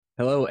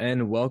Hello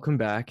and welcome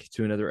back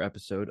to another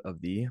episode of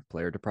the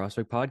Player to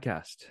Prospect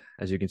podcast.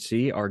 As you can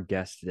see, our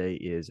guest today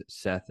is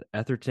Seth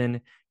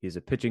Etherton. He's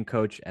a pitching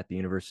coach at the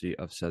University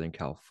of Southern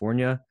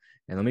California.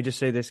 And let me just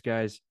say this,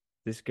 guys,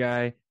 this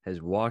guy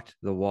has walked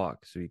the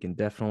walk, so he can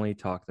definitely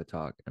talk the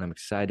talk. And I'm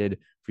excited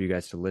for you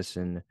guys to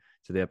listen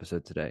to the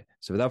episode today.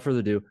 So without further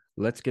ado,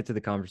 let's get to the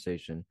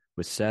conversation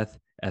with Seth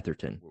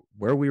Etherton.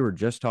 Where we were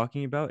just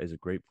talking about is a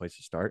great place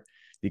to start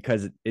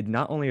because it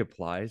not only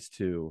applies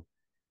to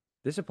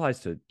this applies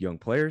to young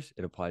players,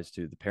 it applies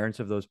to the parents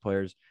of those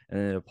players, and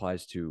then it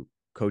applies to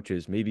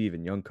coaches, maybe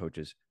even young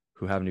coaches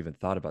who haven't even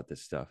thought about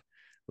this stuff.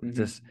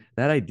 Just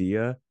that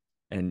idea,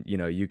 and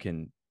you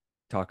can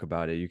talk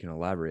about it, you can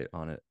elaborate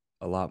on it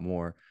a lot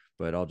more,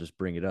 but I'll just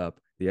bring it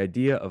up. The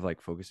idea of like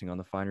focusing on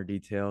the finer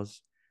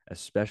details,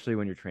 especially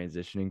when you're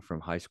transitioning from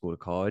high school to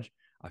college,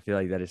 I feel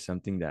like that is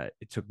something that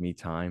it took me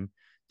time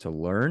to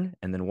learn.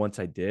 And then once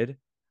I did,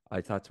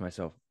 I thought to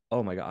myself,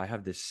 oh my God, I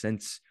have this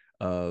sense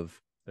of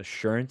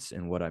assurance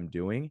in what I'm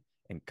doing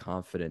and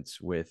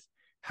confidence with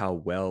how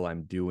well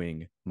I'm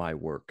doing my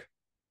work.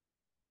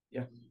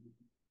 Yeah.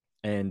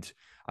 And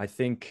I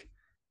think,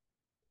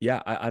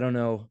 yeah, I don't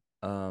know.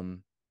 I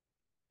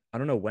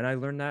don't know when I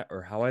learned that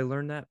or how I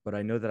learned that, but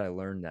I know that I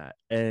learned that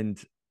and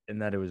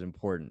that it was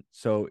important.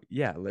 So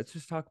yeah, let's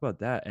just talk about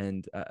that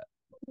and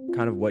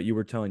kind of what you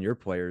were telling your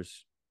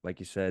players, like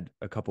you said,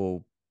 a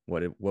couple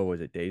what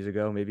was it days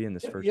ago, maybe in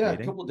this first Yeah, a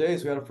meeting. couple of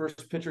days. We had our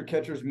first pitcher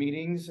catchers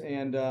meetings,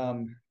 and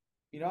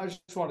I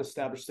just want to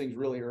establish things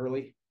really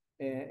early.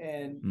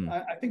 And Mm,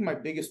 I think my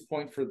biggest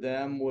point for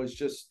them was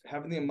just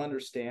having them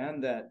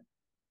understand that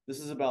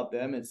this is about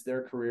them. It's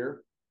their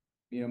career.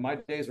 My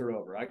days are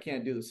over. I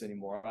can't do this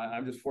anymore.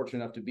 I'm just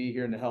fortunate enough to be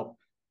here and to help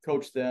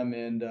coach them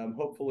and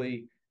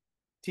hopefully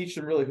teach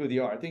them really who they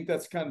are. I think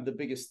that's kind of the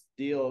biggest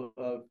deal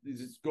of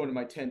is going to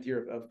my 10th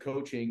year of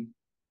coaching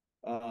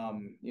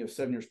 7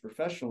 years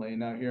professionally, and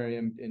now here I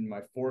am in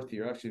my fourth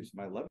year. Actually, it's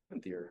my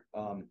 11th year.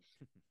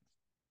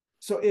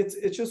 So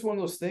it's just one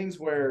of those things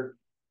where,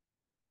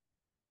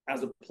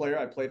 as a player,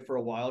 I played for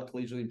a while,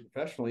 collegially and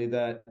professionally.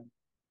 That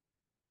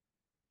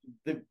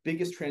the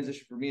biggest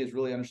transition for me is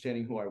really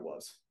understanding who I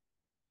was.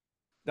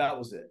 That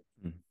was it.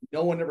 mm,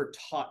 No one ever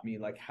taught me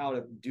like how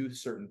to do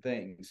certain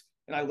things,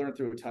 and I learned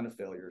through a ton of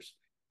failures.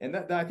 And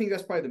that I think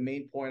that's probably the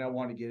main point I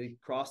want to get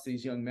across to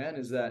these young men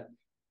is that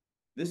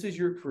this is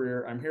your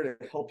career. I'm here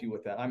to help you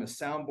with that. I'm a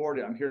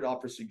soundboard. I'm here to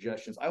offer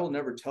suggestions. I will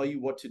never tell you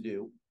what to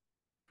do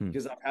mm,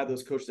 because I've had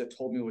those coaches that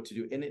told me what to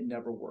do, and it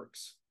never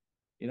works.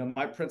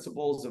 My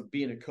principles of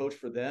being a coach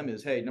for them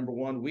is, hey, number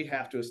one, we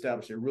have to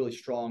establish a really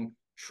strong,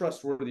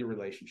 trustworthy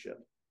relationship.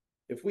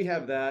 If we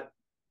have that,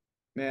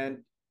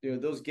 man,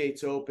 those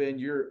gates open,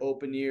 you're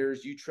open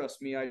ears, you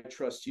trust me, I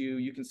trust you.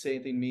 You can say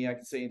anything to me, I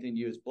can say anything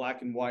to you. It's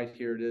black and white.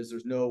 Here it is.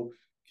 There's no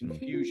mm,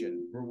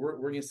 confusion. We're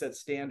going to set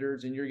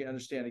standards, and you're going to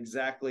understand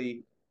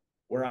exactly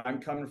where I'm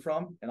coming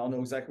from, and I'll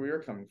know exactly where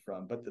you're coming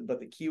from. But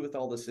the key with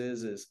all this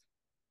is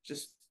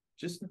just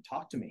just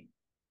talk to me.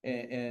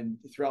 And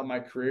throughout my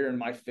career and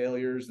my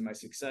failures and my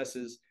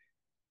successes,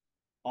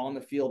 on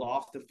the field,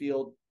 off the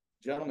field,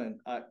 gentlemen,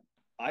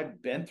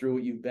 I've been through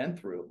what you've been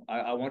through.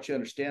 I want you to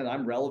understand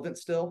I'm relevant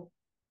still.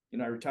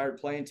 I retired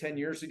playing 10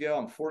 years ago.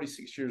 I'm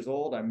 46 years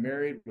old. I'm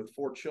married with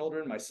 4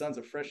 children. My son's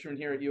a freshman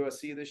here at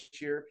USC this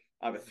year.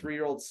 I have a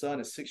 3-year-old son,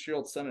 a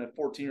 6-year-old son, and a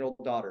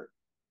 14-year-old daughter.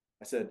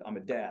 I said, I'm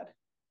a dad.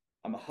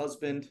 I'm a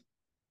husband.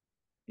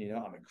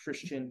 I'm a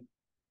Christian.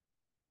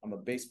 I'm a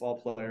baseball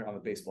player. I'm a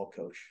baseball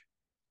coach.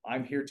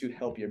 I'm here to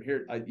help you. I'm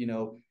here,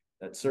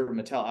 that servant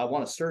mentality. I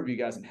want to serve you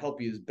guys and help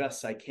you as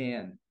best I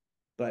can,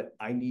 but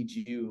I need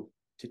you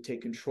to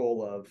take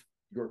control of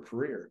your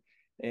career.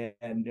 And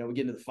we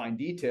get into the fine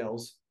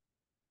details.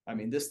 I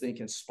mean, this thing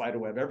can spider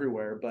web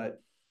everywhere,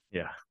 but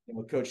yeah.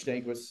 Coach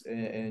Stankwitz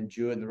and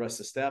Jewett and the rest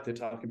of the staff, they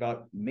talk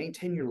about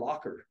maintain your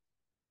locker.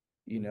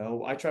 We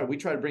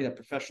try to bring that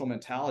professional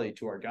mentality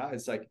to our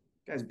guys. Like,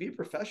 guys, be a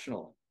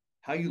professional.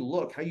 How you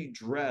look, how you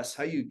dress,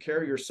 how you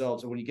carry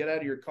yourselves. And when you get out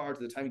of your car to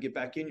the time you get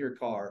back in your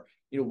car,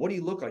 what do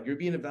you look like? You're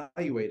being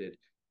evaluated.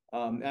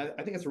 I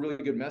think that's a really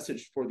good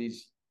message for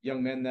these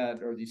young men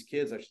or these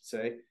kids, I should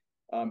say,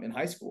 in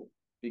high school,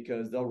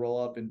 because they'll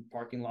roll up in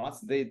parking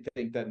lots. They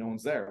think that no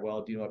one's there.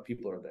 Well, do you know what?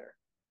 People are there.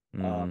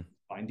 Mm-hmm.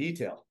 Fine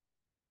detail.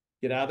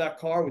 Get out of that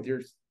car with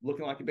your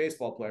looking like a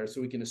baseball player so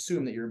we can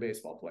assume that you're a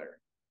baseball player.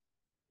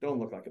 Don't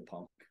look like a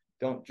punk.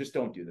 Don't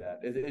do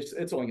that.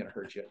 It's only going to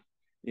hurt you,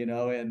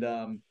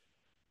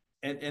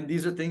 and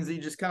these are things that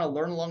you just kind of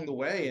learn along the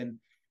way and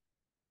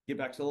get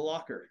back to the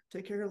locker.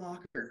 Take care of your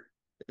locker.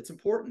 It's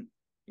important.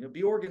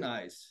 Be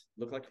organized.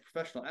 Look like a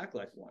professional. Act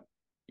like one.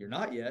 You're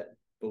not yet,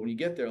 but when you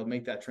get there, it'll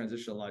make that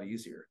transition a lot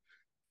easier.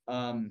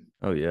 Um,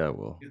 Oh yeah,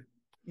 well.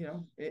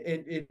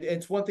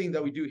 it's one thing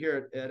that we do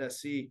here at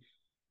SC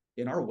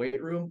in our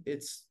weight room.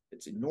 It's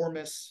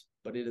enormous,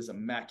 but it is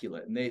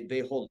immaculate, and they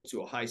hold it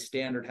to a high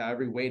standard. How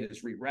every weight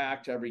is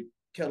re-racked, how every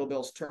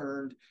kettlebell's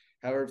turned,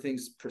 how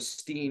everything's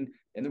pristine,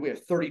 and then we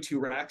have 32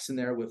 racks in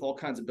there with all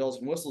kinds of bells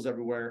and whistles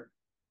everywhere.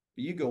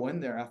 But you go in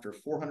there after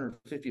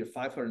 450 to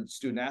 500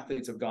 student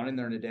athletes have gone in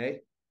there in a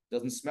day.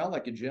 Doesn't smell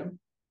like a gym.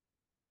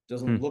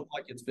 Doesn't Hmm. look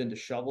like it's been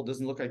disheveled.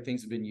 Doesn't look like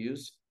things have been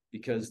used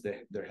because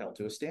they're held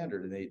to a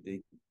standard and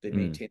they Mm.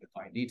 maintain the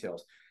fine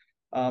details.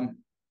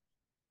 Um,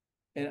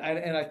 and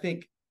I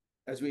think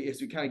as we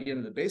kind of get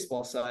into the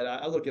baseball side,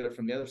 I look at it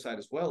from the other side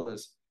as well.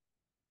 As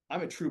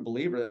I'm a true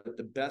believer that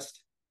the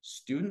best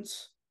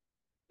students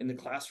in the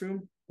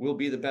classroom will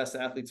be the best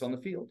athletes on the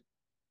field.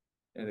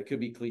 And it could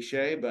be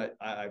cliche, but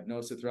I've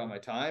noticed it throughout my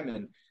time.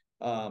 And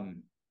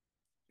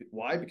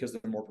why? Because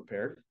they're more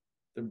prepared,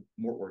 they're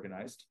more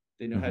organized,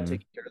 they know how to Hmm.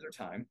 take care of their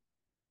time,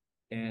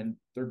 and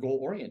they're goal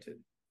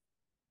oriented.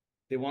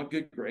 They want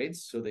good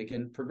grades so they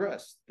can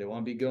progress. They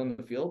want to be good on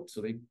the field, so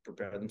they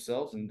prepare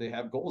themselves and they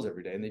have goals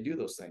every day and they do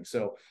those things.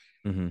 So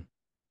Hmm.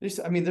 there's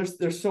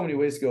so many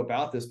ways to go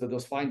about this, but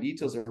those fine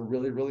details are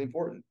really, really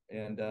important.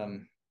 And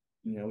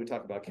we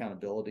talk about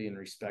accountability and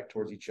respect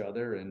towards each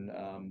other and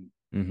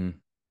Hmm.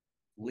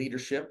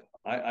 leadership.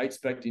 I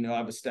expect, I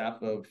have a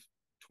staff of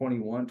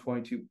 21,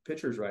 22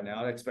 pitchers right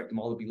now. I expect them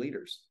all to be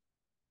leaders.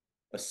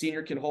 A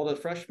senior can hold a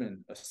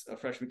freshman, a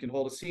freshman can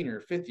hold a senior,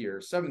 fifth year,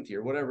 seventh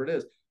year, whatever it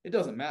is. It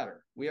doesn't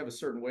matter. We have a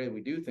certain way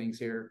we do things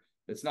here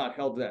that's not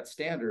held to that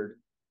standard.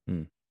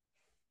 Mm.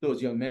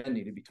 Those young men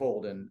need to be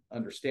told and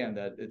understand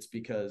that it's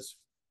because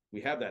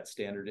we have that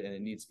standard and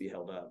it needs to be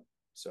held up.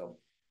 So,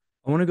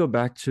 I want to go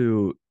back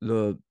to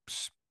the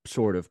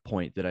sort of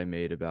point that I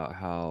made about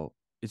how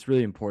it's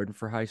really important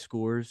for high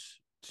schoolers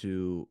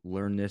to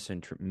learn this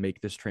and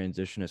make this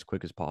transition as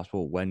quick as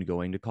possible when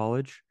going to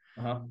college.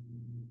 uh-huh.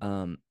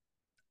 Um,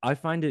 I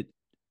find it,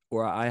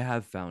 or I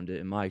have found it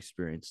in my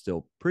experience,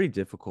 still pretty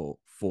difficult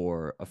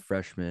for a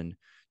freshman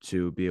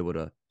to be able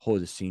to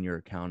hold a senior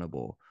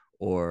accountable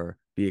or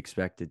be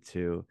expected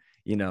to,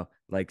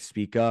 like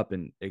speak up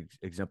and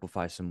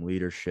exemplify some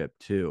leadership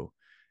too.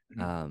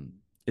 Mm-hmm. Um,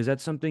 is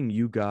that something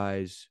you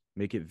guys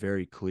make it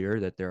very clear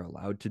that they're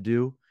allowed to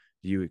do?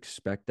 Do you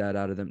expect that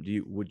out of them?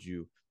 Would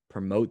you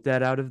promote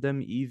that out of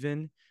them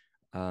even?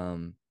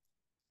 Um,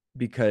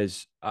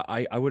 because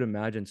I would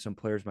imagine some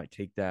players might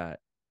take that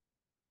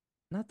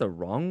not the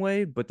wrong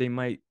way, but they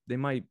might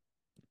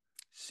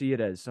see it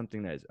as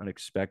something that is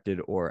unexpected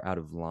or out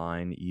of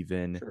line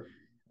even. Sure.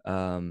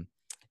 Um,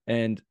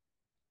 and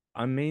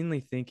I'm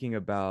mainly thinking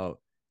about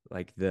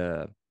like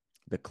the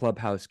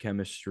clubhouse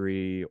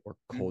chemistry or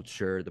Mm-hmm.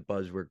 culture, the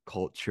buzzword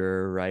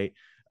culture, right?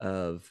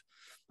 Of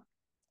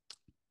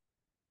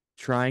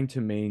trying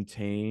to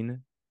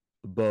maintain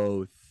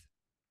both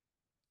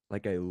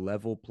like a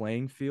level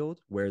playing field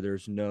where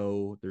there's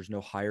no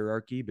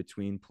hierarchy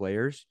between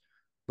players,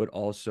 but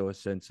also a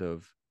sense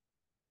of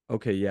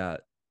okay, yeah,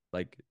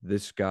 like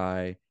this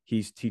guy,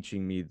 he's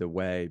teaching me the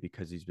way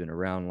because he's been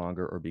around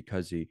longer or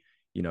because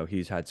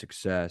he's had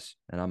success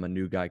and I'm a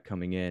new guy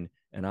coming in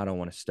and I don't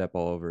want to step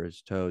all over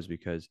his toes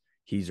because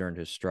he's earned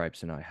his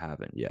stripes and I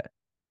haven't yet.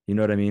 You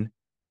know what I mean?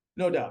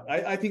 No doubt.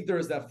 I think there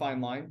is that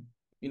fine line.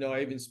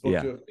 I even spoke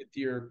Yeah. to a fifth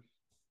year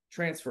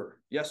transfer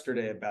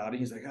yesterday about it.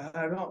 He's like,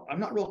 I'm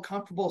not real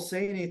comfortable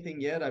saying anything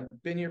yet. I've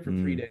been here for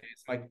three Mm,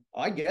 days. I'm like,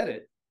 I get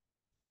it.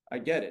 I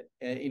get it.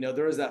 And,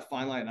 there is that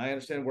fine line. I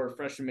understand where a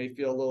freshman may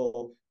feel a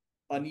little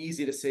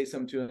uneasy to say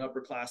something to an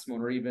upperclassman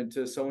or even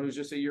to someone who's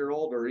just a year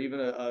older or even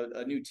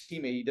a new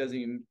teammate he doesn't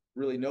even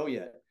really know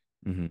yet.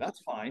 mm-hmm, That's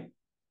fine.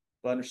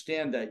 But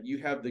understand that you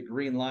have the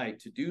green light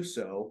to do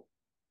so.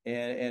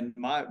 And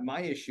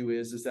my issue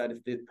is that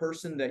if the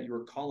person that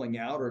you're calling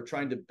out or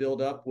trying to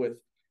build up with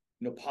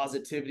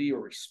positivity or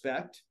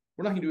respect,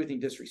 we're not going to do anything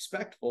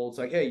disrespectful. It's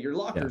like, hey, your yeah.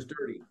 locker's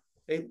dirty.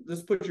 Hey,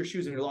 let's put your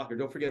shoes in your locker.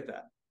 Don't forget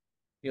that.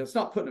 It's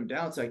not putting them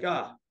down. It's like,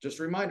 just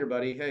a reminder,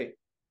 buddy. Hey,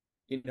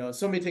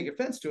 somebody take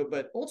offense to it,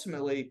 but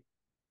ultimately,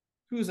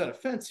 who's at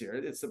offense here?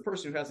 It's the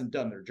person who hasn't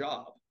done their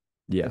job.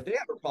 Yeah. If they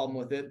have a problem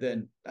with it,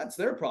 then that's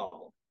their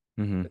problem.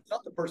 Mm-hmm. It's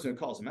not the person who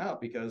calls them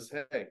out because,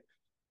 hey,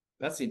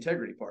 that's the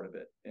integrity part of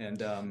it.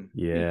 And,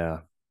 Yeah.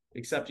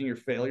 accepting your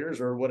failures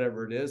or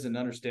whatever it is and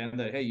understand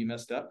that, hey, you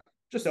messed up,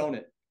 just own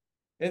it.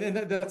 And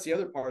then that's the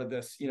other part of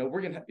this.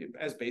 We're going to,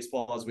 as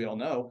baseball, as we all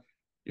know,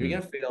 you're Mm,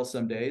 going to fail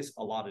some days,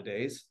 a lot of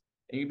days,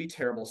 and you can be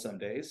terrible some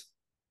days.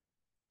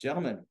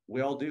 Gentlemen, we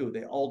all do.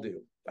 They all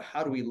do. But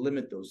how do we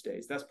limit those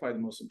days? That's probably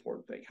the most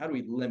important thing. How do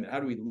we limit? How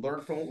do we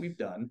learn from what we've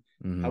done?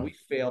 How mm-hmm, we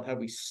failed? How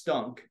we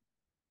stunk?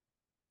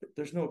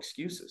 There's no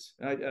excuses.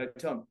 And I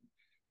tell them,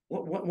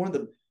 one of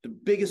the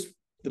biggest,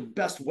 the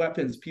best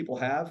weapons people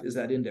have is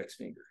that index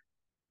finger.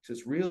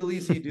 It's real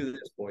easy to do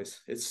this,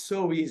 boys. It's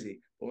so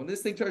easy. But when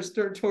this thing starts to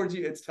turn towards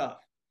you, it's tough.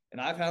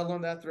 And I've had to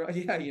learn that throughout.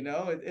 Yeah,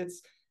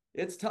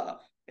 it's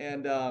tough.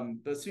 And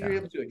but so you're yeah.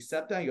 able to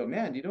accept that. You go,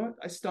 man, you know what?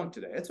 I stunk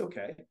today. It's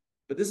okay.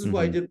 But this is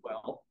what I Mm-hmm, did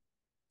well.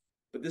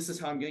 But this is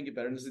how I'm going to get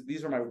better. And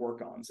these are my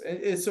work-ons.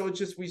 And so it's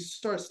just we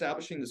start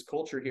establishing this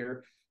culture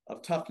here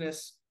of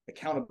toughness.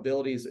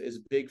 Accountability is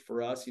big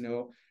for us,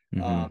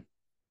 mm-hmm,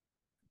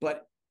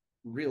 but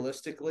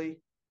realistically,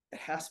 it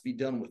has to be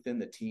done within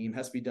the team.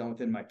 Has to be done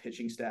within my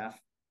pitching staff,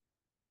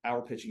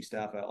 our pitching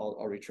staff. I'll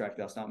retract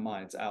that. It's not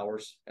mine. It's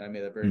ours, and I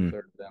made that very mm,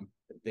 clear to them.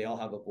 They all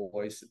have a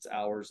voice. It's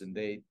ours, and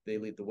they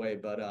lead the way.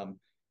 But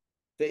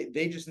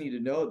they just need to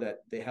know that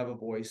they have a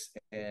voice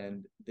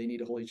and they need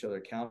to hold each other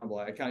accountable.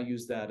 I kind of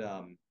use that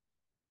kind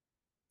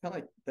of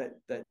like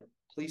that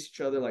police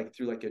each other like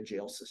through like a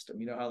jail system.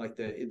 You know how like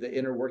the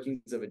inner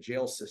workings of a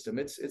jail system.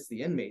 It's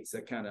the inmates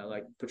that kind of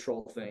like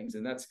patrol things,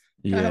 and that's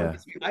kind of how it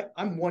Yeah. is.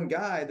 I'm one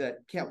guy that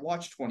can't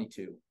watch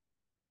 22.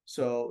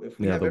 So if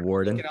we Yeah. have The everyone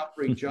warden. looking out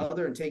for each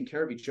other and taking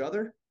care of each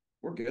other,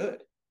 we're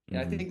good. And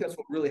I Mm-hmm. think that's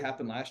what really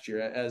happened last year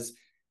as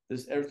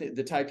this everything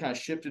the tide kind of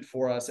shifted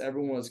for us.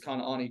 Everyone was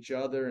kind of on each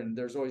other, and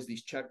there's always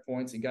these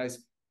checkpoints and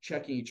guys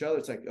checking each other.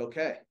 It's like,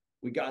 okay,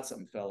 we got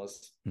something,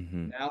 fellas.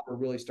 Mm-hmm. Now we're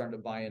really starting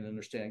to buy in and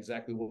understand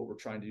exactly what we're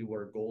trying to do, what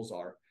our goals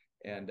are,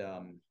 and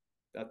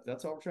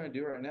that's all we're trying to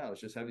do right now. Is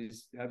just have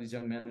these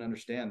young men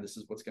understand this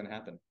is what's going to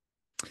happen.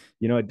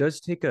 It does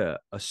take a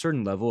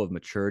certain level of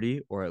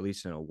maturity or at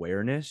least an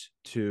awareness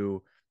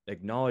to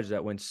acknowledge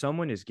that when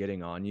someone is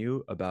getting on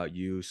you about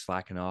you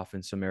slacking off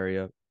in some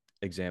area,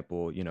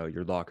 example,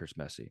 your locker's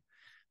messy.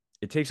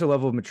 It takes a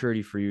level of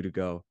maturity for you to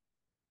go,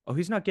 oh,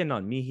 he's not getting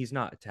on me. He's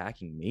not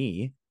attacking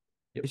me.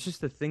 Yep. It's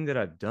just the thing that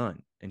I've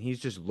done. And he's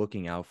just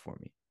looking out for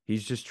me.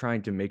 He's just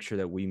trying to make sure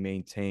that we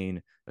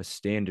maintain a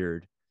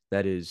standard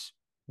that is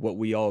what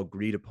we all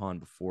agreed upon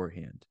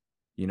beforehand.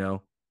 You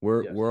know,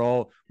 we're Yes.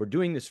 we're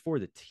doing this for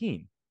the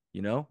team,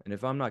 and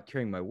if I'm not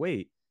carrying my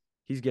weight,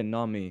 he's getting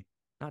on me,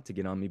 not to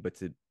get on me, but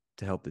to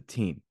help the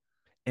team.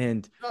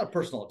 And Not a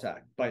personal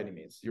attack by any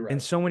means. You're and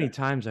right. so many Yeah.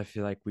 times I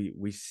feel like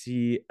we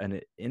see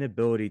an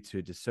inability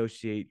to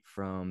dissociate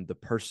from the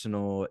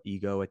personal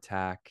ego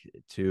attack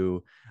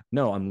to,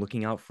 no, I'm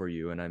looking out for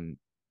you and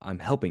I'm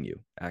helping you,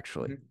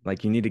 actually. Mm-hmm.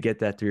 Like, you need to get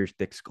that through your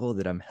thick skull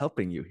that I'm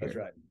helping you That's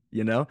here, right.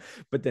 you know?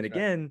 But then That's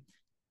right. again,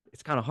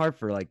 it's kind of hard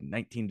for like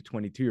 19 to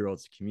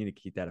 22-year-olds to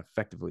communicate that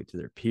effectively to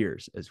their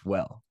peers as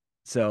well.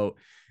 So,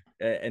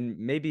 and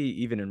maybe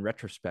even in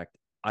retrospect,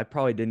 I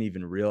probably didn't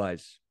even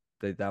realize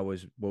that that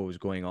was what was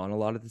going on a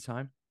lot of the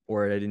time,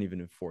 or I didn't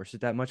even enforce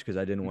it that much because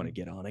I didn't want to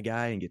Mm-hmm. get on a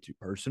guy and get too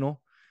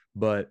personal.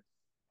 But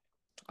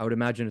I would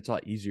imagine it's a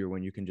lot easier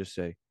when you can just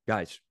say,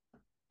 guys,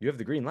 you have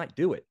the green light,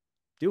 do it.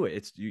 Do it.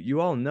 It's you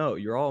all know,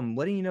 I'm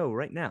letting you know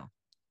right now.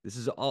 This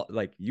is all,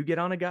 like, you get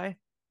on a guy,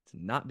 it's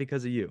not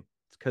because of you.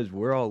 It's because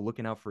we're all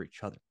looking out for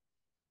each other.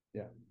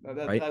 Yeah,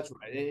 Right. that's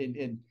right.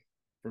 And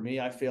for me,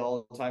 I feel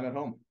all the time at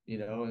home,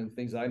 and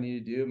things I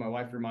need to do. My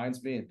wife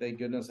reminds me, and thank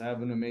goodness I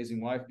have an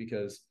amazing wife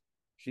because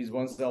she's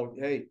one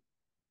that,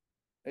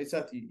 hey,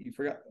 Seth, you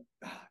forgot.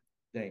 Ah,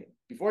 dang it.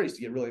 Before I used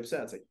to get really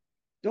upset. It's like,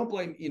 don't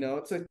blame,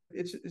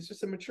 it's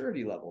just a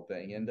maturity level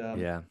thing. And,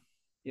 Yeah.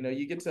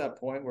 you get to that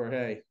point where,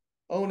 hey,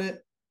 own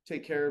it,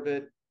 take care of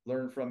it,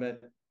 learn from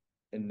it.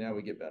 And now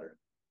we get better.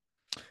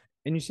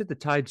 And you said the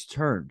tides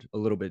turned a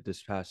little bit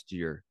this past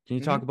year. Can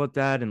you talk Mm-hmm. about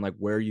that and like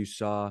where you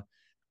saw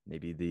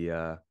maybe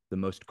the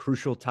most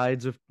crucial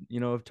tides of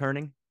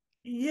turning?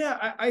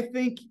 Yeah, I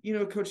think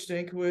Coach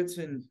Stankiewicz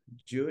and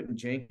Jewett and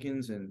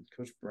Jenkins and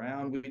Coach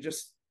Brown. We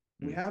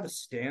Mm, have a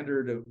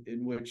standard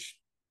in which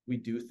we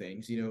do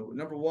things.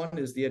 Number one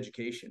is the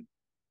education.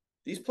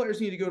 These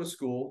players need to go to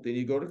school. They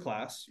need to go to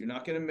class. You're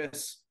not going to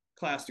miss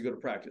class to go to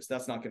practice.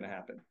 That's not going to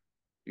happen.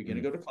 You're going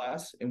to mm, go to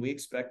class, and we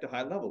expect a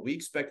high level. We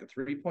expect a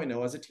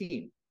 3.0 as a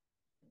team.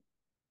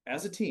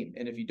 As a team,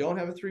 and if you don't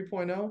have a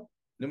 3.0,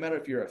 no matter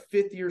if you're a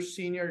fifth year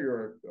senior,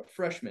 you're a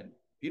freshman.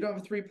 If you don't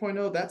have a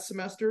 3.0 that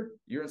semester,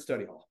 you're in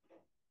study hall.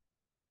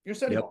 You're in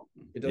study yep. hall.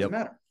 It doesn't Yep.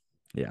 matter.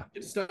 Yeah.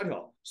 It's study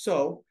hall.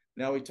 So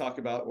now we talk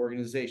about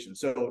organization.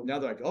 So now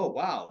they're like, oh,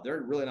 wow,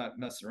 they're really not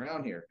messing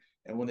around here.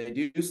 And when they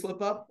do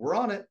slip up, we're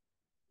on it.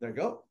 They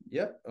go,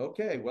 yep,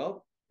 okay,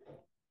 well,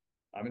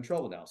 I'm in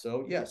trouble now.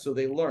 So yeah, so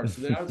they learn.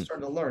 So they're now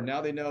starting to learn. Now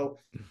they know,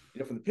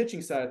 from the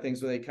pitching side of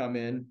things, when they come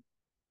in,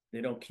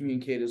 they don't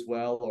communicate as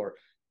well, or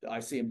I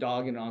see them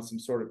dogging on some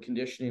sort of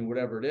conditioning,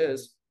 whatever it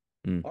is.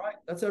 Mm, All right,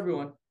 that's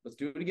everyone. Let's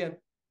do it again.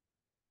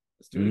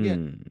 Let's do it again.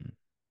 mm, And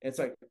it's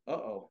like,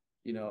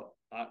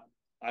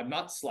 I'm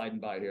not sliding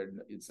by here.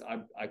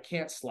 I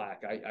can't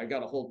slack. I got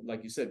to hold,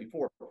 like you said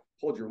before,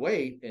 hold your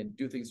weight and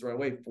do things the right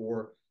way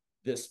for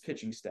this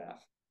pitching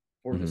staff,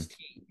 for mm, this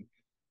team.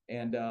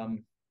 And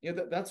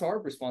that's our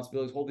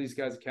responsibility, is hold these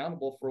guys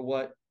accountable for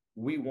what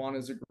we want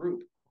as a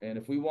group. And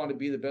if we want to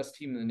be the best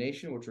team in the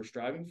nation, which we're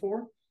striving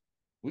for,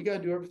 we got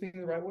to do everything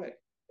the right way.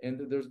 And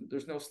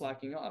there's no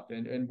slacking off.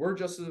 And we're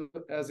just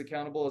as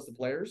accountable as the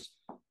players,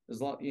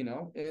 as long,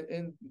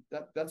 and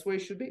that's the way it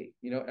should be.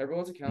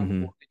 Everyone's accountable for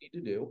mm, what they need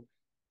to do.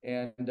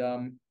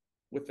 And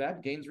with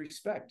that gains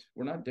respect.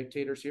 We're not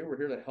dictators here. We're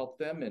here to help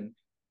them and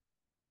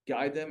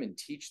guide them and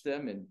teach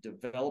them and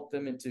develop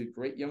them into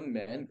great young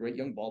men, great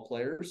young ball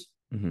players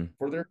mm,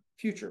 for their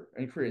future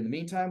and career. In the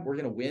meantime, we're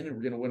going to win, and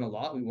we're going to win a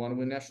lot. We want to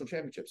win national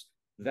championships.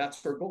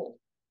 That's our goal.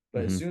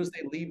 But as mm. soon as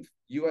they leave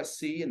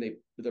USC and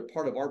they're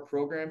part of our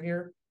program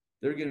here,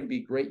 they're going to be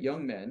great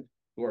young men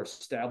who are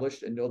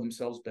established and know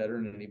themselves better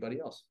than anybody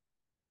else.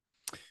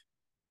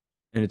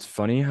 And it's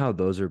funny how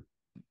those are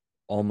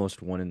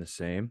almost one and the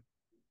same.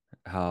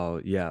 How,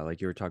 yeah,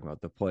 like you were talking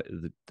about,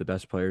 the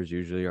best players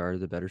usually are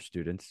the better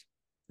students.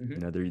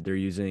 Mm-hmm.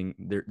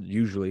 They're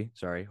usually,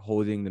 sorry,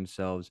 holding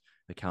themselves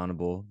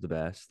accountable the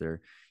best.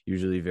 They're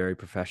usually very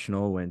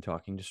professional when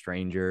talking to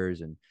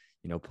strangers and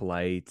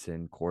polite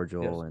and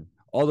cordial Yes. and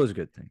all those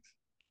good things.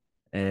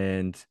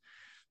 And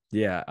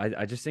yeah,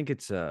 I just think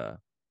it's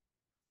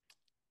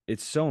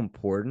so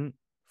important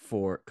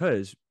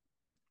because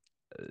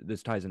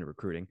this ties into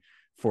recruiting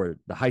for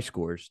the high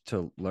schoolers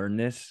to learn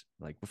this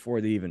like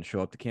before they even show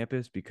up to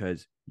campus,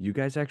 because you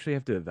guys actually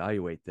have to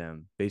evaluate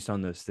them based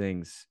on those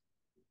things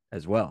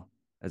as well,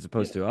 as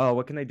opposed Yeah. to, oh,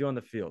 what can they do on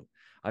the field?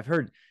 I've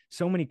heard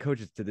so many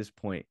coaches to this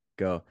point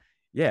go,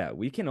 yeah,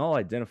 we can all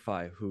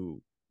identify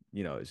who,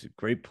 is a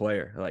great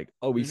player. Like,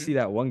 oh, we Mm-hmm. see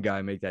that one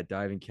guy make that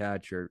diving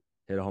catch or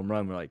hit a home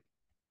run. We're like,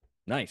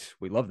 nice.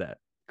 We love that.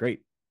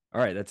 Great.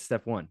 All right. That's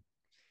step one.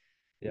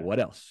 Yeah. What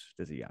else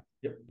does he got?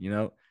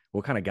 Yep.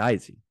 What kind of guy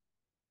is he?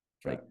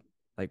 That's Like, right.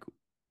 like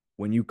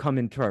when you come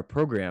into our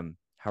program,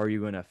 how are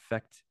you going to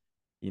affect,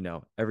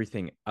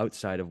 everything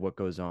outside of what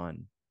goes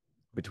on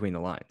between the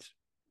lines?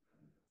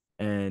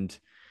 And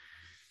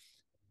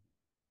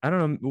I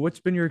don't know, what's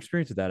been your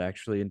experience with that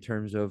actually in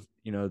terms of,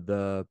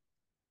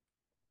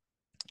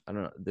 I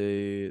don't know,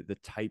 the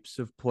types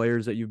of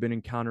players that you've been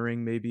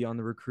encountering maybe on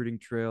the recruiting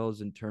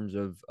trails, in terms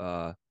of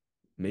Yeah.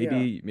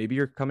 maybe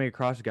you're coming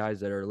across guys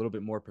that are a little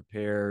bit more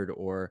prepared,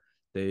 or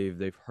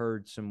they've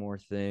heard some more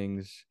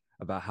things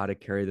about how to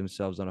carry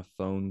themselves on a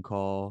phone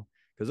call,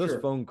 because those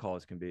Sure. phone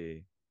calls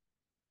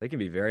they can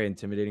be very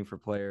intimidating for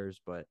players,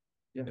 but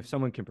Yeah. if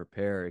someone can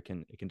prepare, it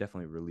can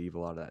definitely relieve a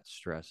lot of that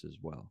stress as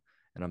well.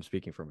 And I'm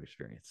speaking from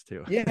experience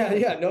too. Yeah.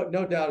 Yeah.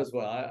 No doubt as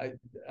well.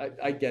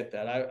 I get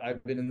that.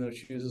 I've been in those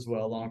shoes as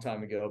well a long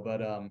time ago.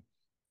 But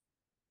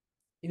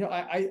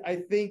I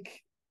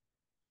think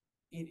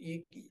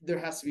there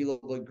has to be a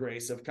little bit of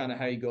grace of kind of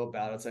how you go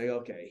about it. It's like,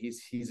 okay,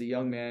 he's a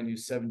young man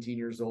who's 17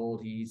 years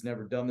old. He's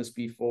never done this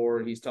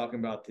before. He's talking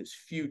about his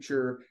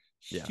future,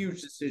 Yeah.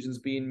 huge decisions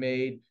being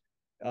made.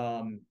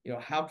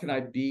 How can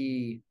I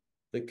be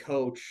the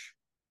coach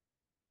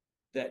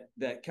that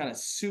kind of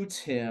suits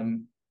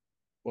him?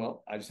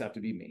 Well, I just have to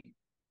be me.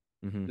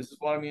 Mm-hmm. This is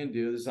what I'm going to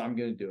do. This is how I'm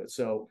going to do it.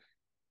 So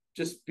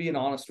just being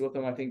honest with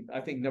them. I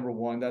think number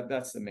one,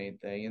 that's the main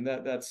thing, and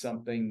that's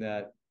something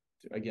that,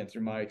 again,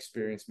 through my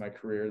experience, my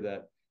career,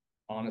 that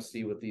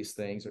honesty with these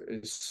things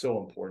is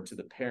so important to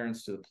the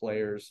parents, to the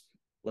players,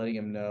 letting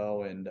them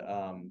know, and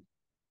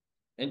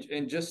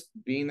just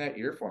being that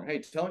ear for them. Hey,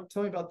 tell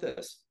me about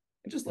this,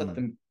 and just let Mm.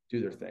 them do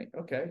their thing.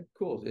 Okay,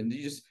 cool. And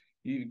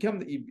you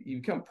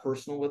become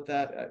personal with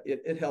that.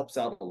 It helps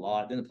out a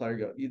lot. Then the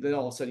player then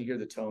all of a sudden you hear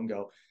the tone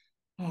go,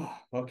 oh,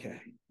 okay,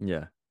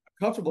 Yeah.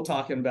 comfortable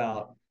talking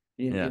about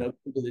Yeah. to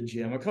the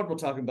gym. I'm comfortable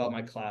talking about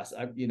my class.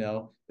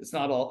 It's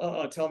not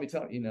all tell me.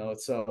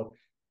 So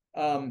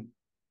um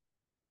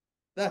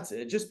that's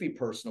it. Just be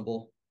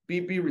personable,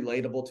 be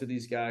relatable to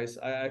these guys.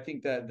 I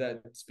think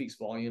that speaks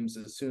volumes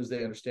as soon as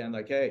they understand,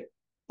 like, hey,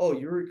 oh,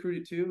 you were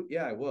recruited too?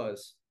 Yeah, I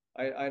was.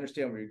 I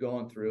understand what you're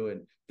going through,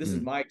 and this is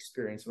Mm. my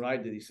experience when I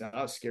did these.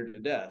 I was scared to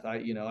death.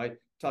 I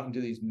talking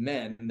to these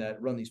men that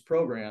run these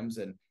programs,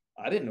 and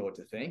I didn't know what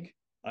to think.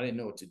 I didn't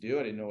know what to do.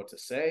 I didn't know what to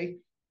say,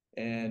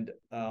 and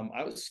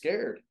I was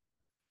scared.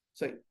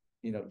 It's like,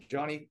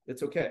 Johnny,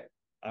 it's okay.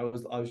 I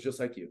was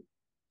just like you.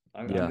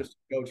 I'm Yeah. just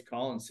Coach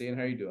Colin, seeing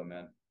how you doing,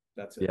 man.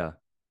 That's it. Yeah.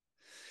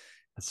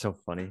 That's so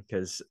funny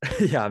because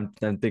yeah, I'm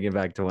thinking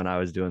back to when I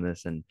was doing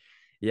this, and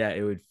yeah,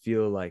 it would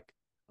feel like,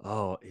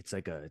 oh, it's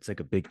like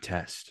a big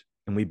test.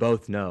 And we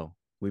both know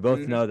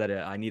Mm-hmm. that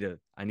I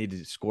need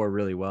to score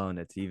really well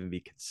and to even be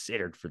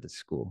considered for the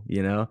school.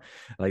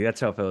 Like that's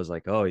how it feels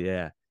like, oh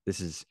yeah, this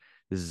is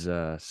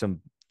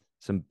some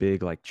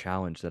big like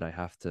challenge that I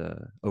have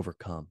to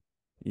overcome.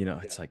 Yeah.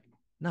 It's like,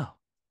 no,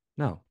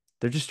 no,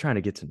 they're just trying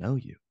to get to know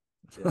you.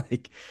 Yeah.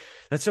 Like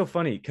that's so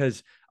funny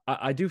because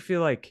I do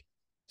feel like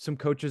some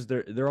coaches,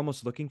 they're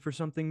almost looking for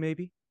something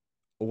maybe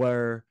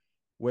where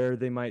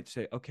they might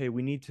say, okay,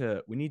 we need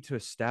to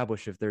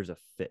establish if there's a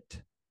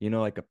fit,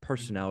 like a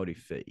personality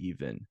fit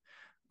even.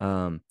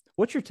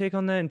 What's your take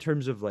on that in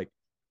terms of like,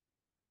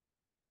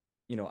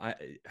 I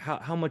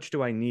how much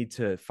do I need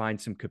to find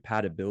some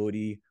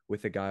compatibility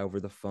with a guy over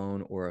the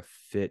phone, or a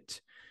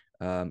fit,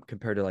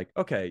 compared to like,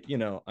 okay,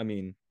 I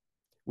mean,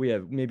 we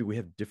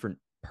have different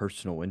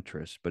personal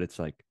interests, but it's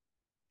like,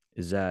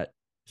 is that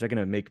going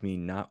to make me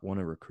not want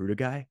to recruit a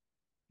guy?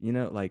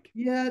 Like,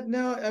 Yeah.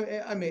 No,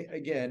 I mean,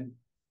 again,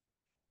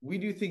 we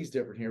do things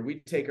different here. We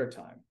take our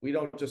time. We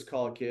don't just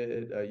call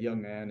a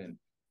young man, and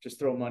just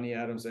throw money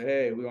at him and say,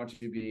 hey, we want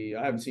you to be,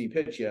 I haven't seen you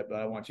pitch yet, but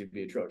I want you to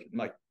be a Trojan. I'm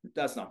like,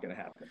 that's not going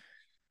to happen.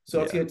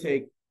 So it's yeah. going to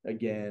take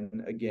again,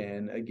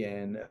 again,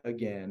 again,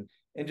 again,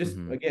 and just,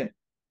 Hmm. again,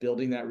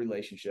 building that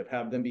relationship,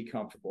 have them be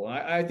comfortable. And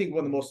I think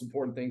one of the most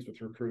important things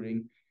with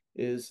recruiting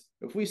is,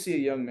 if we see a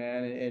young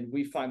man and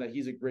we find that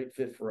he's a great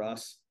fit for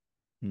us,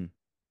 Hmm.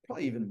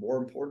 probably even more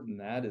important than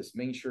that is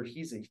making sure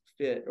he's a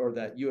fit, or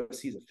that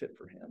USC is a fit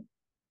for him.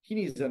 He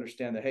needs to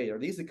understand that, hey, are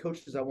these the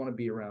coaches I want to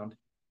be around?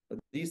 Are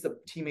these the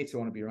teammates I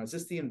want to be around? Is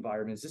this the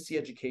environment? Is this the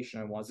education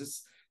I want?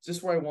 Is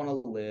this where I want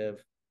to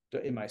live?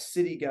 Am I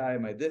city guy?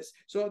 Am I this?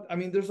 So I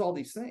mean, there's all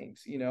these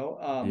things.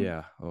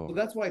 Yeah. So Oh.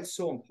 that's why it's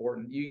so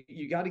important.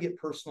 You got to get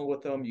personal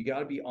with them. You got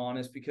to be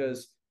honest,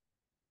 because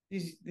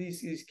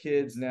these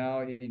kids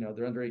now,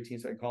 they're under 18,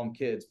 so I can call them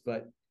kids,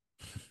 but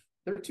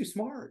they're too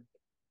smart.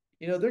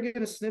 They're going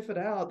to sniff it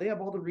out. They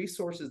have all the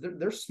resources.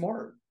 They're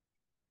smart,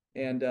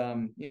 and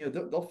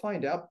they'll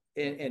find out.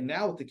 And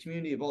now with the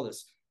community of all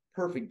this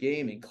perfect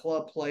game and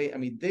club play, I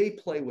mean, they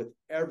play with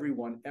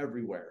everyone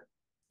everywhere.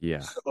 Yeah.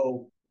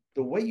 So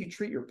the way you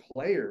treat your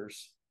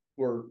players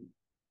were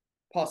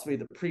possibly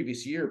the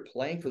previous year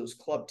playing for those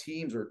club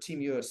teams or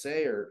Team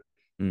USA or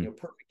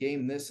perfect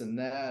game this and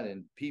that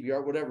and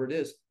PBR, whatever it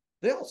is,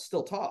 they all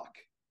still talk.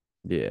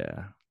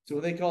 Yeah. So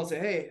when they call and say,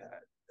 "Hey,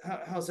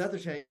 how's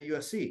Etherton at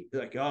USC?"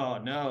 They're like, "Oh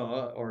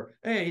no," or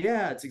 "Hey,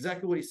 yeah, it's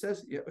exactly what he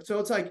says." So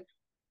it's like,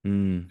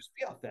 just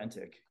be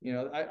authentic.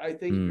 I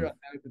think if you're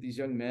authentic with these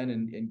young men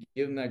and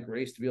give them that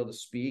grace to be able to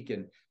speak,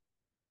 and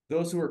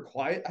those who are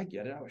quiet, I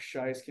get it. I was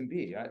shy as can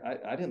be.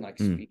 I didn't like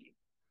speaking,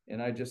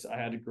 and I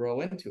had to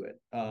grow into it.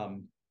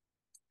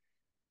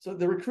 So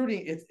the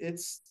recruiting,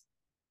 it's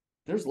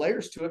there's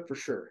layers to it for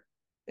sure,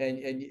 and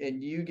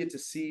you get to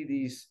see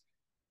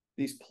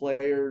these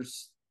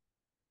players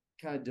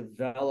kind of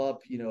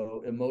develop,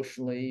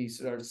 emotionally. You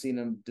start seeing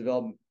them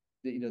develop,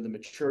 the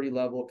maturity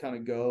level kind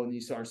of go, and you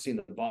start seeing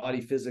the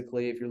body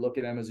physically. If you're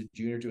looking at them as a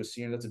junior to a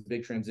senior, that's a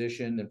big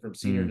transition, and from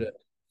senior to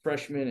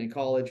freshman in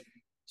college.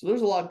 So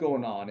there's a lot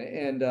going on,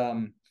 and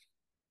a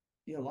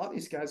lot of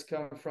these guys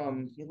come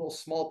from a little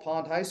small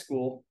pond high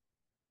school.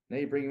 Now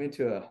you bring them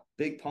into a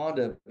big pond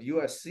of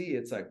USC.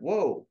 It's like,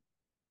 whoa.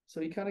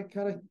 So you kind of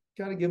give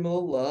them a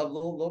little love, a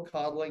little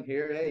coddling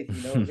here. Hey,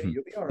 hey,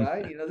 you'll be all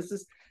right. This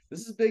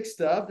is big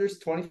stuff. There's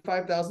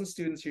 25,000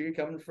 students here. You're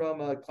coming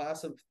from a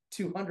class of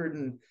 200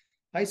 in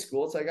high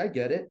school. It's like, I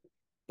get it,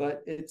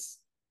 but it's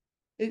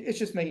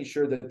just making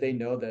sure that they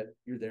know that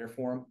you're there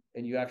for them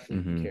and you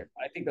actually care.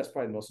 I think that's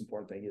probably the most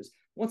important thing is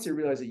once they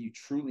realize that you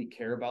truly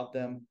care about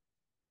them,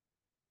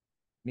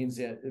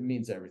 it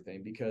means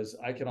everything, because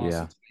I can honestly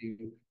tell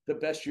you the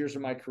best years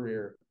of my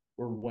career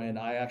were when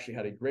I actually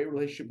had a great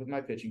relationship with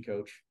my pitching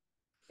coach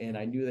and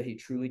I knew that he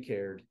truly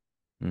cared,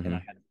 and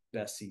I had the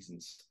best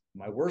seasons.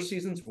 My worst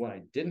seasons when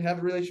I didn't have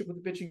a relationship with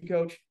the pitching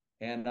coach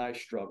and I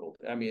struggled.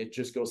 I mean, it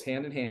just goes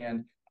hand in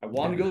hand. I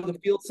wanted to go to the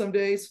field some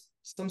days,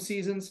 some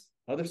seasons,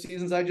 other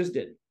seasons I just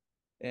didn't.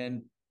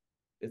 And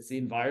it's the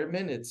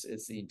environment,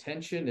 it's the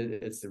intention,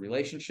 it's the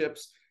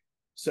relationships.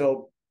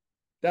 So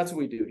that's what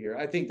we do here.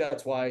 I think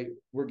that's why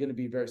we're going to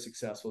be very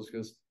successful, is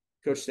because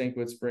Coach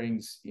Stankiewicz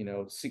brings,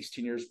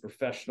 16 years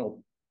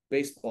professional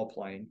baseball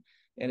playing,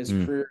 and his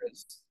career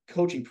is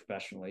coaching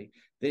professionally.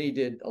 Then he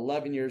did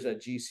 11 years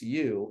at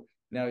GCU.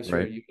 Now he's here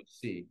at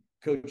USC.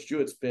 Coach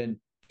Jewett's been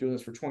doing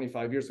this for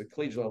 25 years at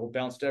collegiate level,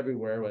 bounced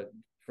everywhere,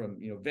 from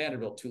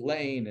Vanderbilt,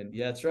 Tulane, and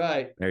that's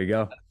right. There you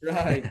go.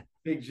 That's right,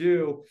 Big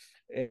Jew.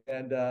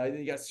 And then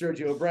you got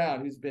Sergio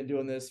Brown, who's been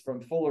doing this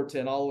from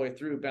Fullerton all the way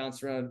through,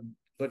 bounced around a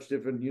bunch of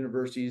different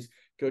universities.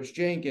 Coach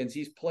Jenkins,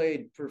 he's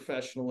played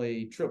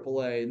professionally,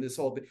 AAA, and this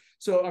whole thing.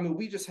 So, I mean,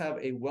 we just have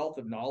a wealth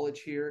of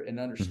knowledge here and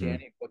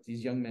understanding what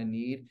these young men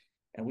need,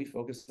 and we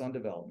focus on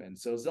development.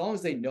 So as long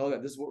as they know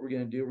that this is what we're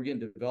going to do, we're going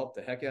to develop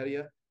the heck out of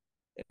you,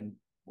 and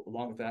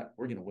along with that,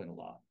 we're going to win a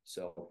lot.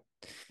 So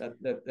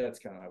that's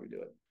kind of how we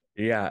do it.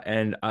 Yeah,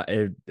 and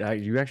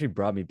you actually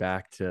brought me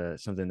back to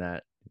something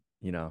that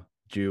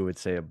Jew would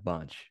say a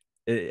bunch,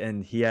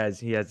 and he has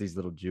these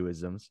little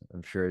Jewisms,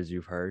 I'm sure, as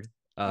you've heard.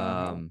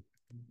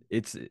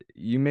 It's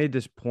you made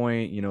this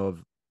point,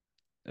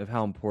 of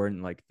how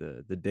important like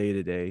the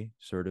day-to-day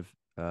sort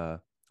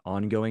of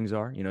ongoings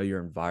are, your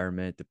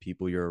environment, the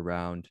people you're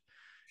around.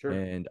 Sure.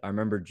 And I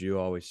remember Jew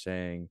always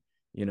saying,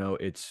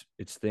 it's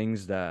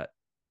things that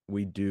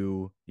we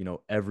do,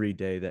 every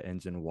day that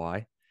ends in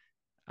Y.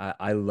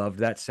 I love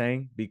that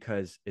saying,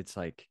 because it's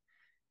like,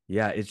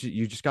 yeah, it's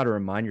you just got to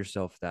remind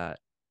yourself that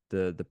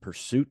the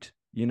pursuit,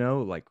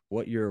 like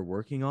what you're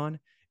working on,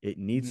 it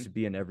needs to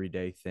be an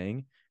everyday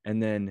thing.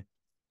 And then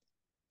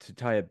to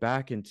tie it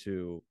back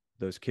into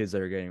those kids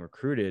that are getting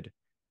recruited,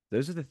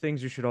 those are the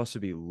things you should also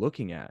be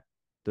looking at.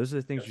 Those are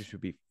the things you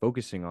should be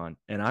focusing on.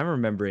 And I'm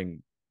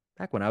remembering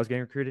back when I was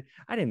getting recruited,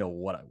 I didn't know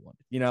what I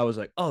wanted. I was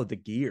like, oh, the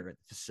gear at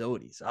the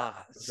facilities.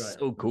 That's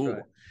so cool.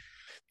 Right.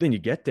 Then you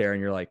get there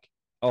and you're like,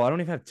 oh, I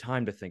don't even have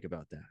time to think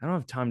about that. I don't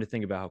have time to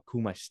think about how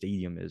cool my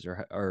stadium is,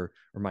 or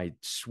my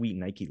sweet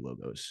Nike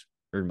logos,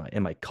 or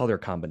my color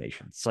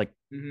combinations. It's like,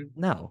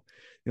 no,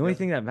 the only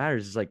thing that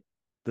matters is like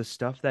the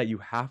stuff that you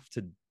have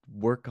to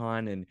work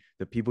on and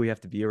the people you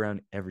have to be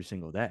around every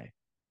single day.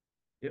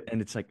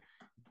 And it's like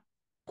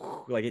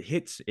it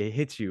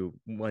hits you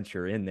once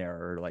you're in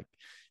there, or like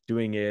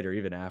doing it, or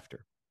even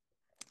after.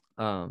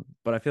 But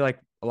I feel like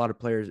a lot of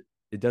players,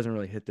 it doesn't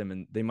really hit them,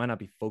 and they might not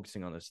be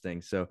focusing on those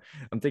things. So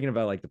I'm thinking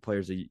about like the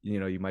players that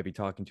you might be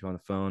talking to on the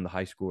phone, the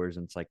high schoolers,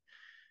 and it's like,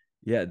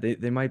 yeah,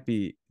 they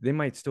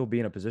might still be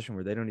in a position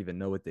where they don't even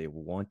know what they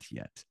want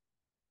yet,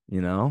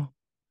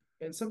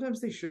 And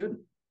sometimes they shouldn't,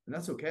 and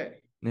that's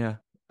okay. Yeah,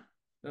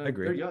 I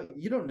agree. They're young.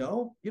 You don't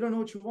know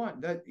what you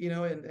want. That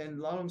and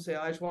a lot of them say,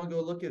 I just want to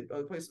go look at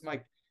a place. I'm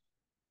like,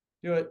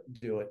 Do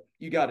it.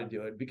 You got to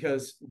do it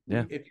because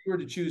Yeah. if you were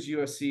to choose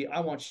USC, I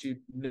want you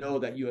to know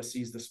that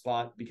USC is the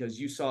spot because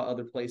you saw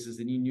other places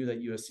and you knew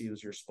that USC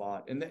was your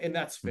spot, and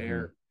that's Mm-hmm.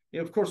 fair.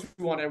 Of course,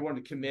 we want everyone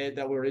to commit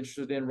that we're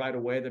interested in right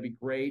away. That'd be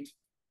great.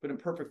 But in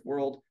perfect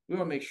world, we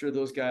want to make sure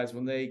those guys,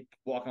 when they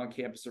walk on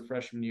campus their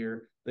freshman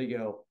year, they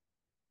go,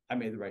 I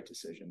made the right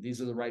decision.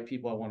 These are the right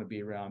people I want to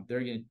be around. They're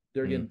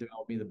gonna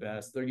develop me the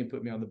best. They're gonna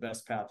put me on the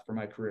best path for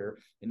my career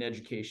in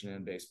education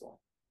and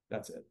baseball.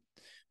 That's it.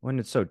 When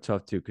it's so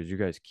tough too, because you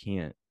guys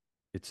can't,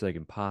 it's like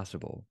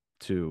impossible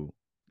to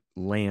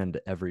land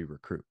every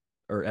recruit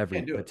or every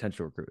Can't do it.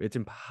 potential recruit. It's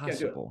Can't do it.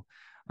 impossible.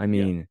 I Yeah.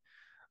 mean,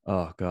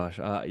 oh gosh,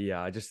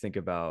 yeah. I just think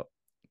about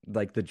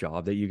like the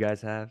job that you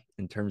guys have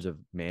in terms of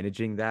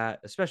managing that,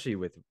 especially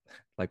with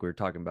like we were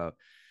talking about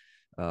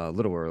a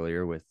little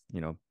earlier with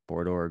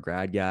Bordeaux or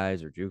grad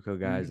guys or JUCO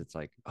guys. Mm-hmm. It's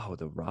like, oh,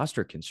 the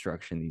roster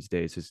construction these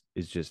days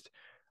is just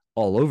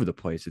all over the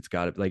place. It's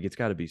got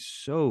to be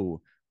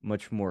so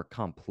much more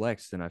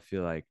complex than I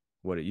feel like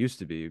what it used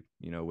to be,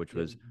 which Yep.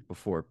 was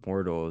before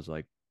Portal was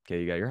like, okay,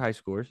 you got your high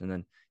scores and then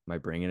you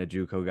might bring in a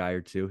JUCO guy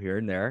or two here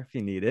and there if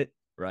you need it,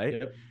 right?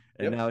 Yep.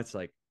 And Yep. now it's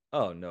like,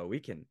 oh no, we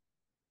can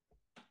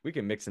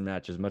mix and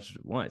match as much as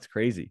we want. It's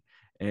crazy.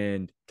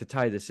 And to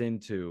tie this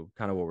into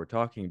kind of what we're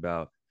talking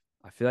about,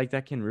 I feel like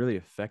that can really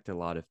affect a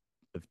lot of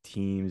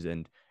teams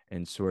and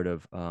sort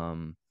of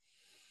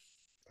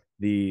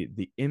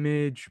the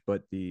image,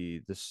 but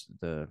the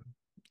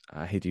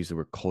I hate to use the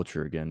word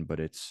culture again, but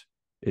it's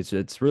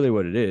really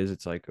what it is.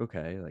 It's like,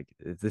 okay, like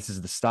if this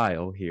is the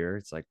style here.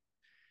 It's like,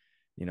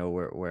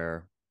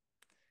 where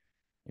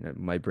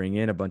might bring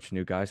in a bunch of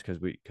new guys because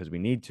we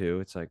need to.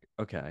 It's like,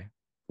 okay,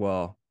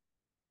 well,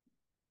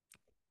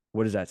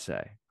 what does that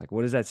say? Like,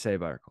 what does that say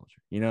about our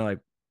culture? Like,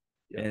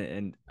 Yep.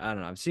 and I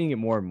don't know. I'm seeing it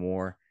more and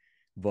more,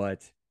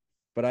 but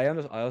I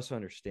also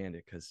understand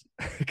it because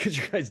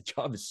your guys'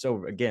 job is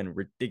so again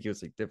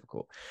ridiculously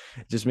difficult.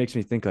 It just makes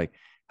me think like,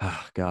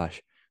 oh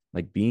gosh,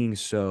 like being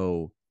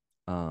so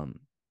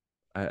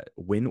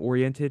win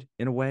oriented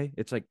in a way.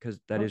 It's like because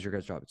that is your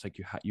guys' job. It's like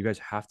you guys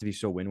have to be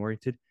so win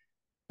oriented,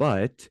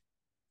 but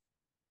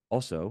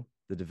also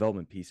the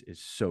development piece is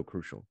so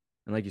crucial.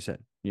 And like you said,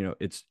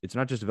 it's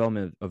not just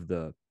development of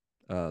the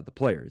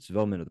player, it's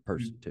development of the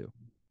person too.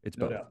 It's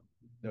No both. doubt.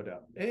 No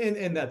doubt.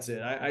 And that's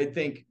it. I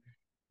think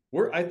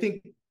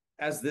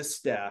as this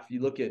staff, you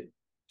look at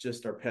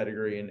just our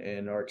pedigree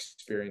and our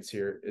experience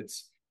here,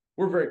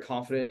 we're very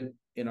confident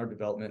in our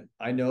development.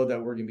 I know that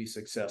we're going to be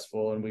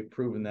successful, and we've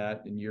proven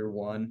that in year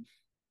one.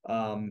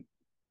 Um,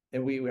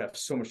 and we have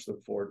so much to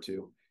look forward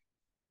to.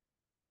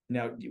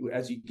 Now,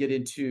 as you get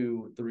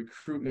into the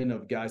recruitment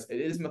of guys, it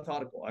is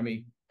methodical. I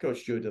mean,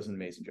 Coach Joe does an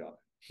amazing job.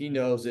 He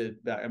knows it.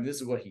 I mean, this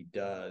is what he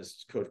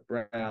does. Coach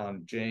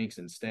Brown, Jenks,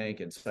 and Stank.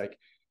 And it's like,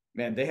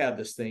 man, they have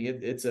this thing.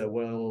 It's a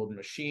well-oiled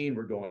machine.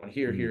 We're going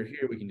here, Mm-hmm. here,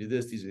 here. We can do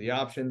this. These are the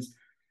options.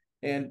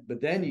 But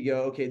then you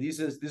go, okay, this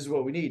is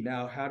what we need.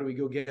 Now, how do we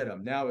go get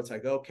them? Now it's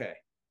like, okay,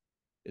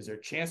 is there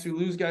a chance we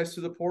lose guys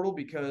to the portal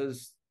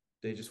because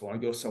they just want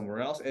to go somewhere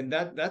else? And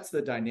that's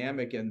the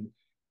dynamic and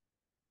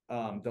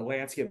the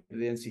landscape of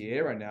the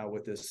NCAA right now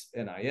with this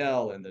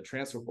NIL and the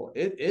transfer portal.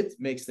 It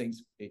makes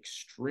things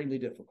extremely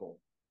difficult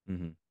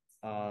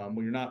Mm-hmm.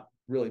 when you're not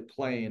really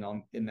playing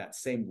in that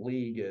same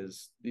league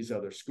as these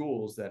other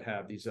schools that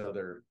have these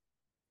other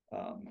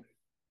um,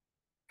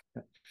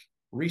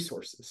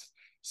 resources.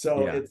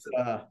 So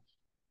Yeah.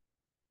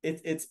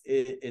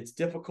 it's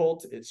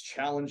difficult, it's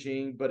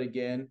challenging, but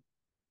again,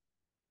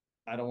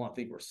 I don't want to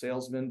think we're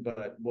salesmen,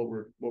 but what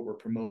we're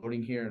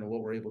promoting here and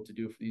what we're able to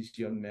do for these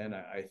young men,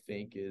 I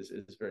think is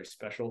very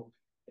special.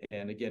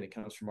 And again, it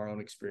comes from our own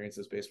experience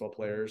as baseball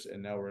players,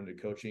 and now we're into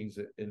coachings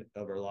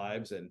of our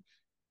lives, and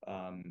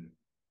um,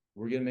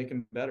 we're gonna make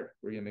them better.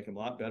 We're gonna make them a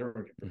lot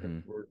better.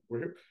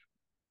 Mm-hmm.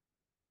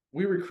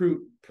 We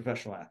recruit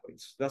professional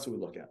athletes. That's what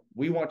we look at.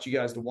 We want you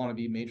guys to want to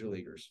be major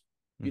leaguers.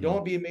 If you don't Mm-hmm.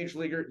 want to be a major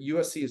leaguer,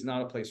 USC is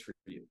not a place for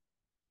you.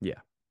 Yeah.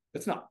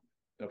 It's not.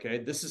 Okay.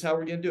 This is how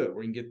we're going to do it.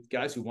 We're going to get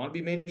guys who want to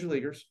be major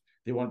leaguers.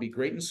 They want to be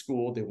great in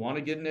school. They want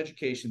to get an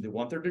education. They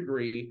want their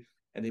degree,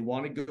 and they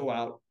want to go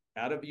out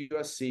of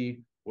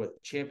USC with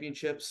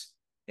championships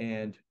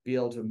and be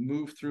able to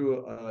move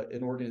through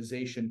an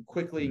organization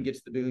quickly Mm-hmm. and get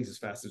to the big leagues as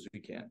fast as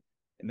we can.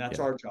 And that's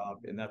Yeah. our job.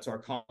 And that's our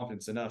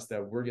confidence in us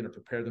that we're going to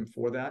prepare them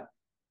for that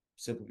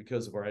simply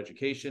because of our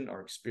education,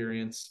 our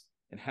experience,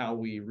 and how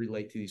we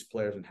relate to these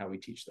players and how we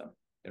teach them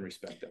and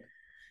respect them.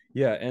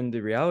 Yeah. And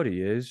the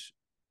reality is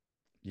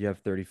you have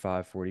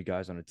 35, 40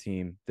 guys on a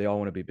team. They all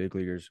want to be big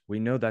leaguers. We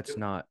know that's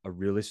not a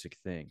realistic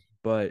thing,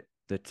 but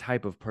the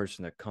type of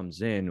person that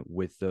comes in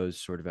with those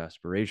sort of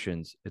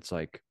aspirations, it's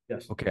like,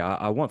 Yes. okay,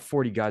 I want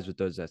 40 guys with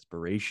those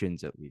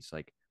aspirations at least.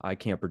 Like, I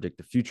can't predict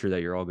the future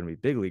that you're all going to be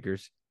big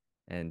leaguers.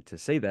 And to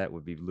say that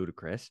would be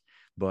ludicrous.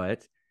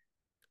 But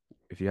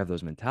if you have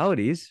those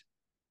mentalities,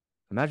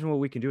 imagine what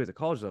we can do at the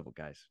college level,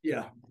 guys.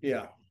 Yeah.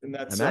 Yeah. And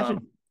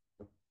Imagine.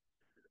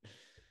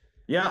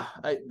 yeah,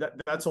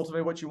 that's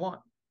ultimately what you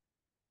want.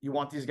 You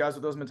want these guys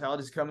with those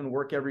mentalities to come and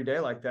work every day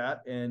like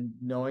that, and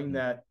knowing Mm-hmm.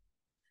 that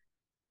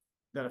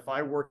that if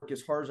I work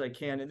as hard as I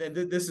can, and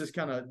then this is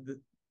kind of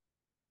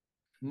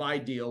my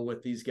deal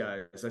with these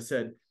guys. I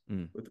said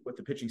with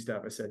the pitching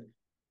staff, I said,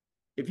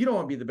 if you don't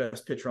want to be the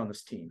best pitcher on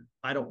this team,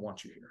 I don't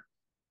want you here.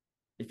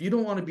 If you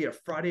don't want to be a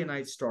Friday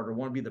night starter,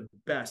 want to be the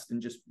best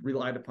and just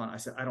relied upon, I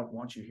said, I don't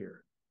want you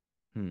here.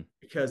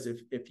 Because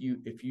if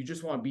you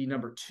just want to be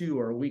number 2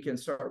 or a weekend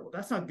starter, well,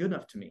 that's not good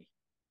enough to me.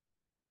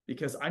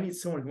 Because I need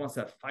someone who wants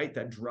that fight,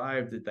 that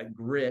drive, that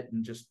grit,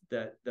 and just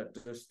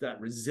that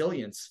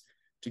resilience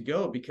to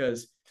go.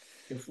 Because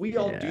if we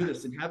all do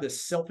this and have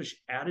this selfish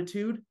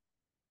attitude,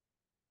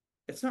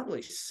 it's not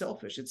really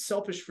selfish. It's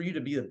selfish for you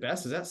to be the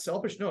best. Is that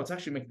selfish? No, it's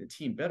actually making the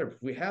team better.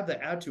 If we have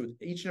that attitude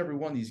with each and every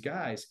one of these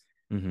guys,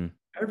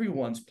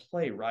 everyone's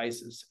play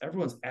rises.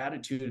 Everyone's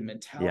attitude and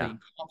mentality and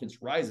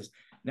confidence rises.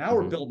 Now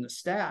we're building a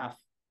staff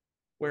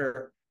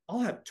where I'll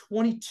have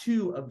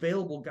 22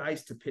 available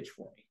guys to pitch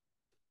for me.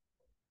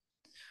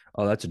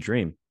 Oh, that's a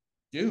dream.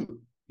 Dude,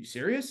 you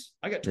serious?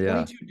 I got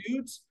 22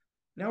 dudes.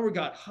 Now we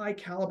got high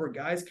caliber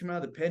guys coming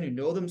out of the pen who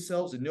know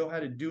themselves and know how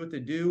to do what they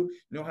do,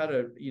 know how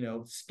to,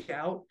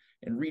 scout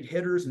and read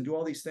hitters and do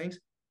all these things.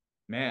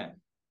 Man,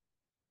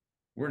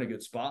 we're in a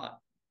good spot.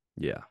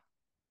 Yeah.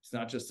 It's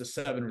not just the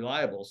 7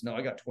 reliables. No,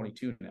 I got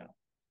 22 now.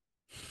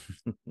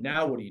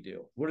 Now what do you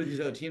do? What are these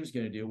other teams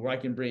going to do where I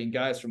can bring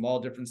guys from all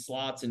different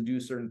slots and do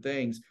certain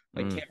things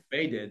like Tampa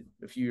Bay did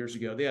a few years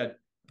ago? They had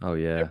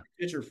every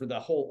pitcher for the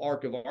whole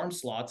arc of arm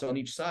slots on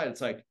each side.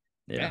 It's like,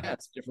 man,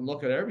 it's a different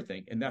look at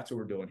everything. And that's what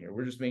we're doing here.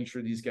 We're just making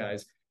sure these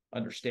guys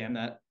understand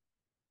that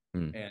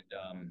and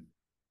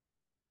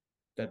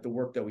that the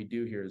work that we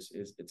do here is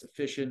it's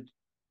efficient.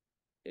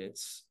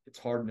 It's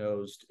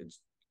hard-nosed. It's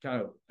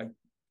kind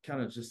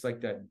of just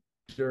like that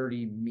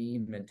dirty,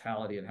 mean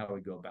mentality and how we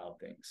go about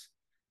things.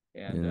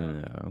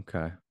 And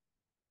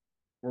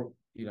we're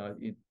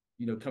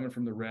coming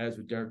from the Reds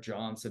with Derek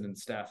Johnson and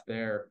staff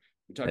there,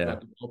 we talked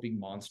about developing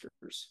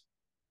monsters.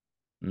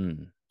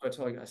 I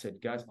told you, I said,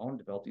 guys, I want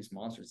to develop these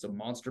monsters. It's a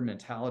monster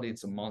mentality.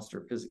 It's a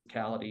monster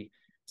physicality.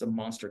 It's a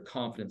monster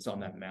confidence on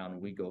that mound.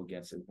 And we go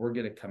against it. We're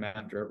going to come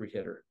after every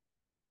hitter.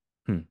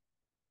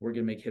 We're going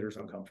to make hitters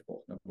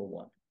uncomfortable, number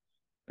 1.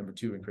 Number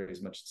 2, and create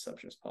as much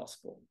deception as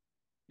possible.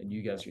 And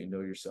you guys are going to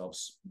know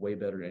yourselves way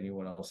better than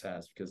anyone else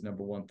has, because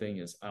number 1 thing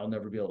is I'll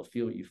never be able to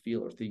feel what you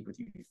feel or think what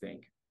you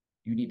think.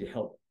 You need to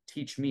help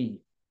teach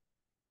me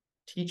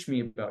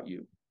about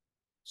you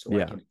so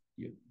I can help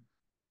you.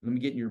 Let me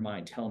get in your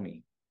mind. Tell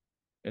me.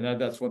 And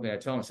that's one thing I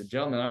tell them. I said,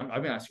 gentlemen, I'm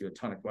going to ask you a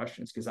ton of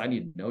questions because I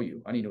need to know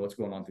you. I need to know what's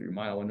going on through your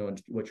mind. I want to know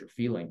what you're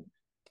feeling.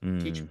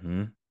 Teach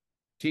me.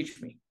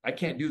 Teach me. I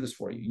can't do this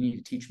for you. You need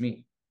to teach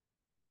me.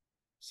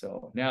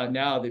 So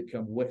now they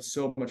become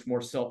so much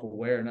more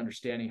self-aware and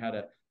understanding how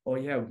to,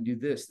 we can do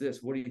this.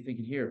 What are you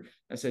thinking here?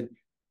 I said,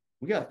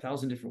 we got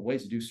 1,000 different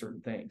ways to do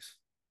certain things.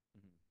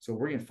 So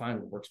we're going to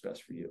find what works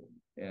best for you.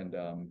 And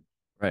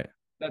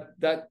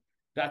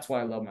that's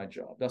why I love my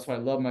job. That's why I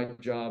love my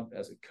job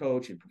as a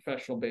coach in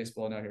professional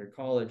baseball now here at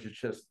college.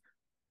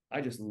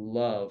 I just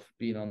love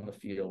being on the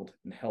field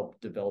and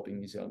help developing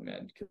these young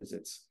men because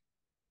it's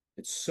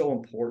so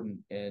important.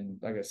 And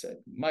like I said,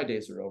 my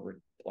days are over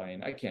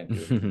playing. I can't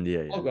do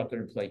it. I'll go out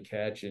there and play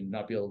catch and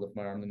not be able to lift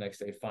my arm the next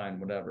day.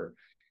 Fine, whatever.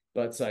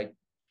 But it's like,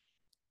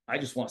 I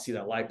just want to see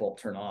that light bulb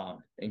turn on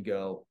and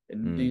go.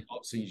 And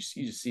so you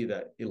just see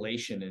that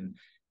elation. And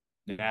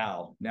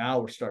now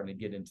we're starting to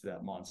get into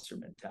that monster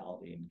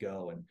mentality and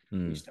go.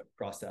 And you step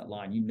across that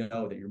line, you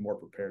know that you're more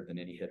prepared than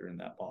any hitter in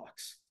that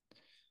box,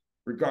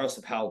 regardless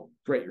of how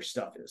great your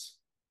stuff is.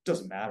 It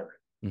doesn't matter.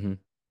 It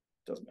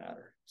doesn't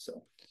matter.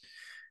 So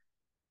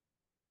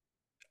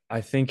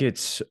I think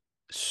it's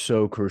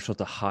so crucial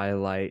to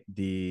highlight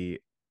the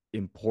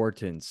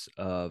importance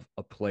of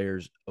a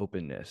player's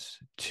openness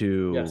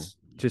to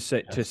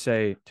say,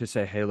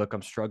 hey, look,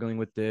 I'm struggling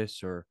with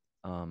this, or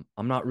I'm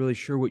not really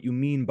sure what you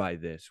mean by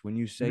this when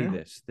you say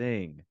this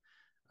thing.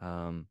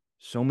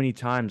 So many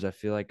times I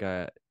feel like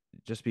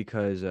just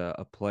because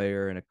a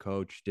player and a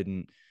coach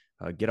didn't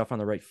get off on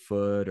the right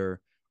foot,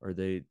 or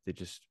they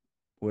just,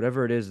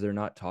 whatever it is, they're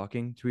not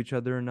talking to each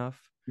other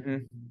enough.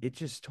 It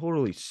just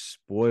totally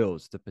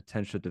spoils the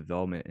potential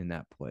development in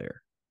that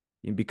player,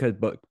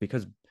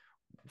 because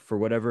for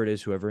whatever it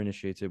is, whoever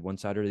initiates it, one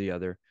side or the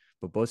other,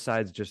 but both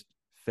sides just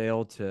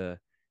fail to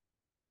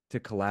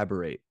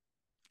collaborate.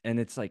 And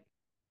it's like,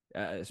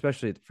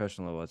 especially at the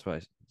professional level,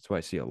 that's why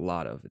I see a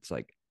lot of, it's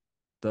like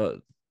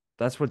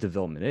that's what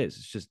development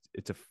is.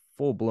 It's a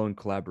full-blown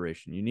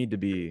collaboration. You need to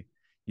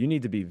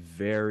be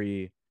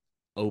very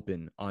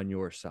open on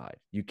your side.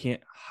 You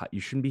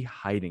shouldn't be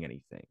hiding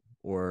anything,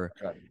 or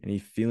any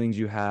feelings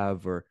you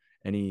have, or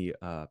any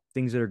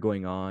things that are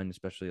going on,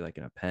 especially like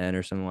in a pen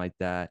or something like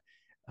that.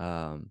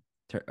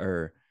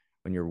 Or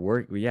when you're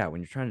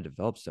when you're trying to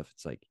develop stuff,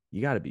 it's like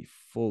you got to be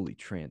fully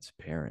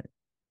transparent,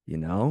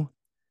 And no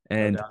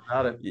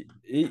doubt about it.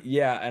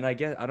 And I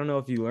don't know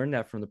if you learned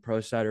that from the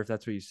pro side or if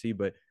that's what you see,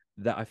 but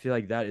that I feel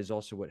like that is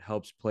also what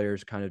helps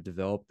players kind of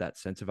develop that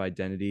sense of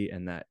identity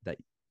and that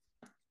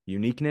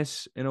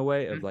uniqueness in a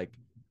way of like,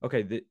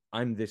 okay,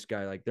 I'm this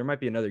guy. Like there might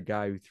be another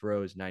guy who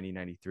throws 90,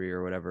 93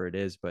 or whatever it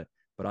is, but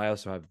I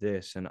also have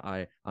this, and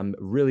I'm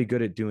really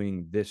good at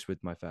doing this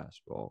with my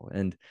fastball.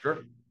 And Sure.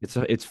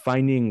 it's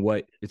finding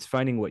what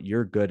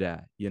you're good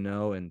at,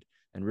 and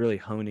really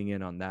honing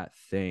in on that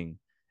thing,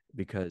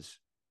 because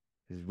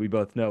we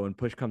both know when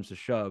push comes to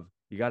shove,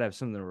 you got to have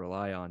something to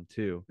rely on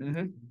too.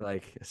 Mm-hmm.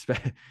 Like,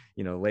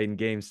 late in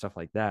games, stuff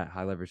like that,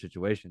 high leverage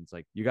situations,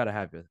 like you got to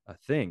have a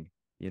thing.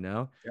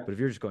 Yeah. But if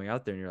you're just going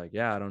out there and you're like,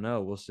 yeah, I don't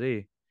know, we'll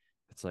see.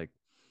 It's like,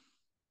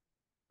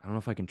 I don't know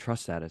if I can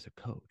trust that as a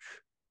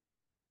coach,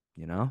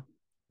 you know?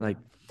 Yeah. Like,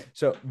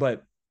 so,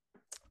 but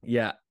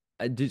yeah,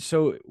 I did.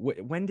 So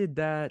when did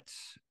that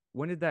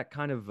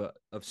kind of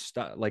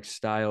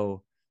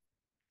style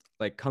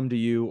like come to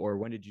you, or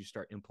when did you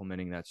start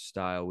implementing that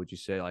style, would you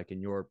say, like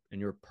in your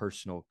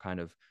personal kind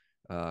of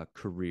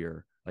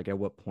career, like at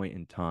what point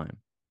in time?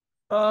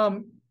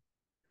 Um,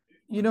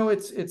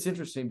 it's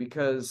interesting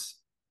because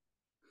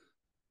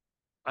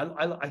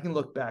I can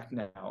look back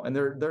now, and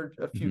there are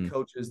a few Hmm.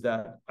 coaches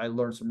that I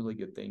learned some really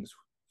good things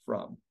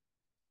from.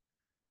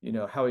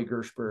 Howie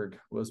Gershberg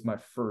was my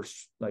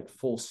first like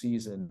full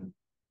season Hmm.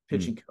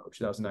 pitching coach.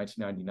 That was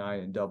 1999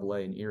 in Double A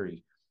in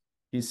Erie.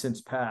 He's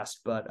since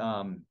passed, but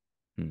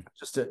Hmm.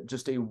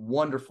 just a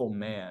wonderful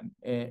man,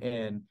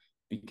 and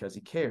because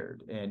he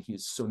cared and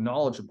he's so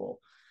knowledgeable.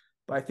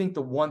 But I think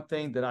the one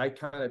thing that I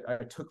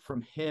took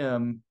from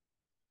him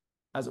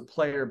as a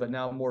player, but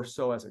now more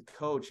so as a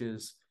coach,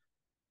 is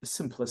the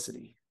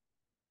simplicity.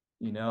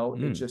 It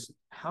Hmm. just,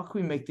 how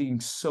can we make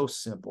things so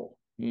simple?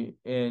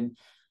 And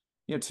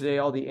today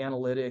all the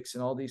analytics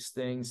and all these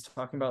things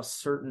talking about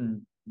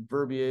certain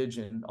verbiage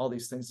and all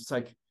these things, it's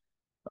like,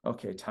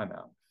 okay,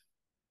 timeout.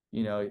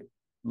 You know,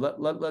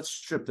 let's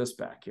strip this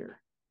back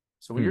here.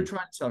 So when you're Hmm.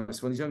 trying to tell me,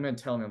 so when these young men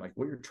tell me, I'm like,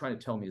 what you're trying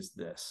to tell me is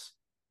this.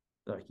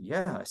 They're like,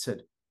 yeah. I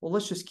said, well,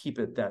 let's just keep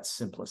it that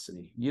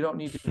simplicity. You don't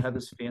need to have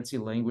this fancy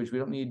language. We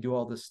don't need to do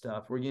all this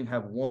stuff. We're going to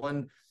have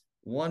one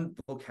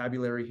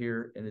vocabulary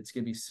here, and it's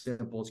going to be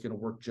simple. It's going to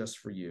work just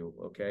for you.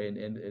 Okay.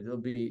 And it'll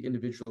be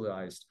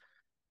individualized.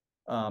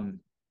 Um,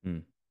 Hmm.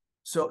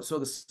 so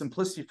the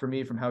simplicity for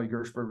me from Howie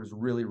Gershberg was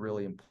really,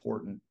 really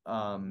important.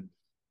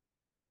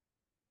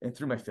 And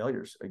through my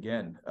failures,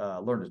 again,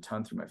 learned a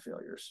ton through my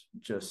failures,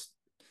 just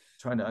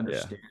trying to Yeah.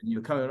 understand,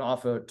 coming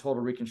off a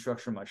total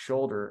reconstruction of my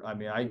shoulder. I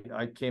mean,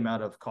 I came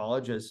out of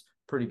college as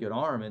pretty good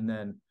arm. And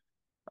then,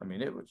 I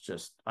mean, it was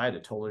just, I had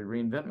to totally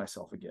reinvent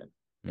myself again.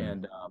 Hmm.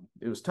 And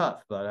it was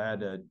tough, but I had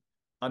to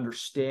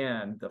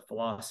understand the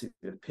philosophy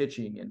of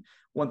pitching. And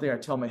one thing I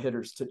tell my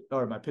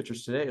my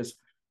pitchers today is,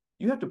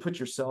 you have to put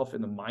yourself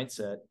in the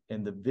mindset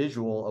and the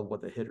visual of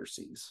what the hitter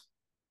sees.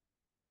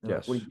 They're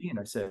like, what do Yes. you mean?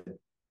 I said,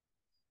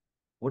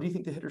 what do you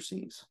think the hitter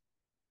sees?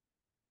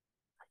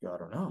 I go, I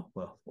don't know.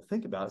 Well,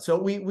 think about it. So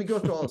we go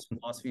through all this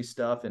philosophy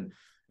stuff, and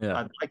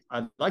Yeah.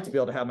 I'd like to be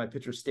able to have my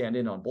pitchers stand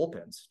in on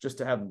bullpens just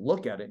to have them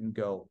look at it and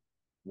go,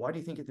 why do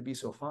you think it to be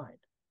so fine?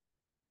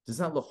 Does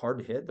that look hard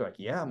to hit? They're like,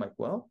 yeah. I'm like,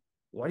 well,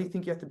 why do you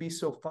think you have to be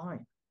so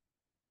fine?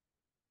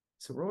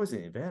 So we're always at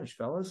the advantage,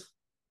 fellas.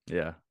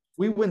 Yeah.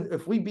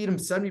 If we beat them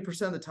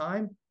 70% of the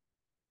time,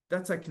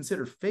 that's like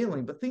considered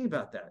failing. But think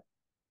about that.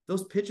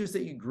 Those pitches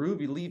that you groove,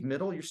 you leave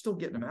middle, you're still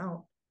getting them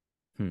out.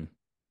 Hmm. You're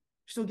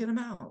still getting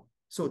them out.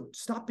 So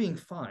stop being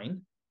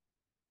fine.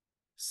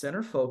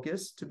 Center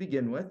focus to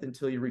begin with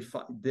until you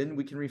refine. Then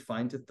we can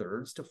refine to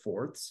thirds, to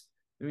fourths.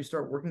 Then we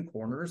start working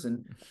corners,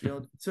 and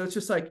so it's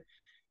just like,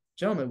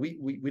 gentlemen,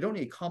 we don't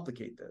need to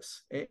complicate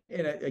this. And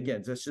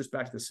again, that's just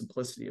back to the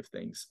simplicity of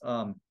things.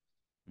 Hmm.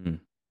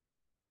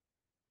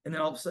 And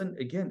then all of a sudden,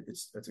 again,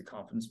 it's a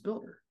confidence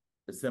builder.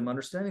 It's them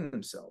understanding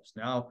themselves.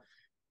 Now,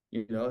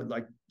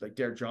 like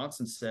Derek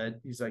Johnson said,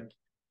 he's like,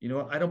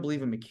 I don't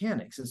believe in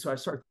mechanics. And so I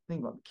started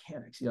thinking about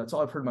mechanics. It's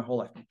all I've heard my whole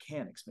life,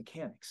 mechanics. I'm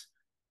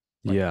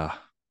like, Yeah.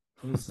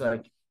 and he's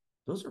like,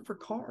 those are for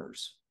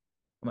cars.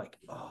 I'm like,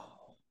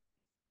 oh,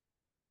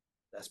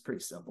 that's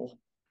pretty simple.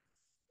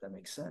 That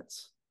makes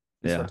sense.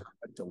 We start Yeah. talking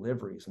about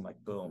deliveries. I'm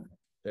like, boom,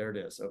 there it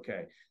is.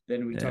 Okay.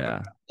 Then we talk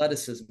about Yeah.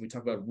 athleticism. We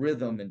talk about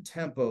rhythm and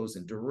tempos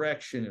and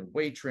direction and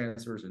weight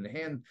transfers and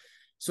hand.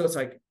 So it's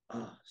like,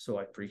 so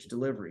I preach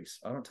deliveries.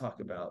 I don't talk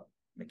about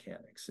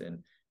mechanics.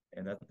 And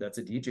that's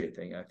a DJ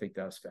thing. I think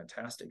that was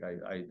fantastic.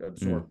 I Hmm.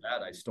 absorbed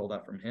that. I stole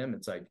that from him.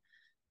 It's like,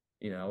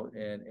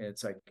 and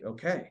it's like,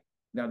 okay,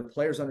 now the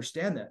players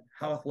understand that.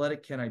 How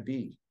athletic can I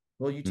be?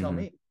 Well, you tell Hmm.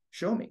 me,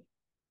 show me.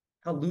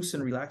 How loose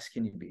and relaxed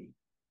can you be?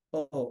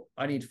 Oh,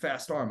 I need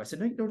fast arm. I said,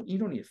 no, you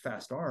don't need a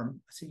fast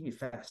arm. I said, you need a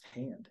fast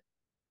hand.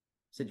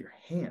 I said, your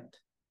hand.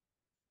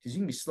 Because you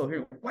can be slow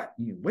here. What?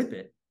 You can whip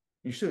it.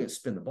 You're still going to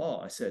spin the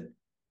ball. I said,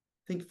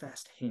 think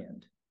fast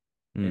hand.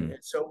 And Hmm.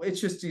 so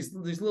it's just these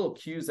little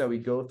cues that we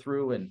go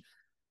through. And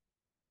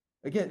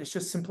again, it's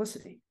just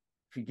simplicity.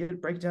 If you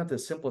break it down to the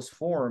simplest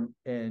form,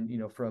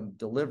 and from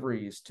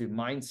deliveries to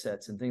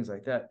mindsets and things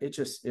like that,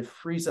 it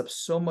frees up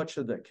so much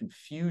of the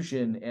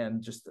confusion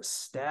and just the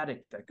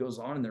static that goes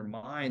on in their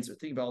minds, or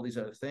thinking about all these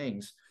other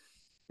things.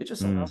 It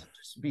just Hmm. allows them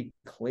just to be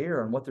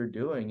clear on what they're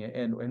doing.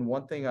 And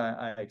one thing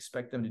I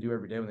expect them to do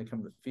every day when they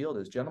come to the field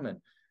is,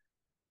 gentlemen,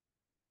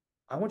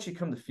 I want you to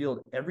come to the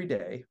field every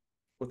day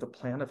with a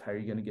plan of how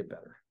you're going to get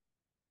better.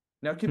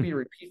 Now, it could Hmm. be a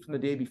repeat from the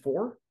day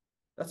before.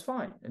 That's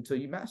fine until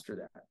you master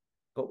that.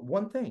 But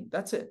one thing,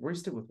 that's it. We're going to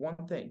stick with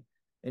one thing.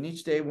 And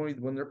each day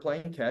when they're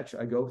playing catch,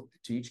 I go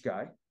to each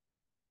guy,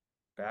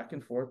 back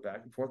and forth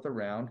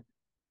around.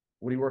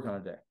 What are you working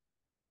on today?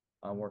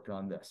 I'm working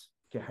on this.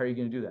 Okay, how are you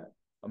going to do that?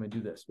 I'm going to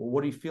do this. Well,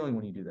 what are you feeling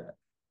when you do that?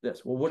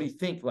 This. Well, what do you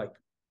think? Like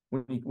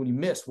when you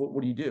miss,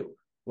 what do you do?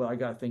 Well, I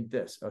got to think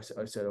this.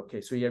 I said, okay,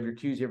 so you have your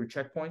cues, you have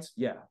your checkpoints?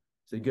 Yeah. I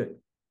said, good.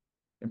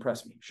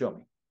 Impress me. Show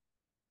me.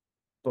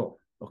 Boom.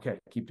 Okay,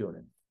 keep doing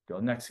it. Go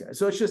next guy.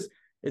 So it's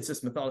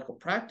this methodical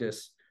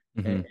practice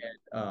Mm-hmm.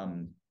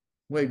 and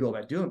way to go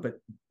about doing it.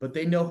 But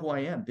they know who I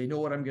am. They know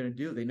what I'm going to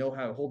do. They know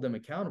how to hold them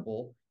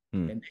accountable,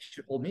 Hmm. and they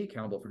should hold me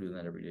accountable for doing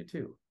that every day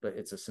too. But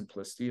it's a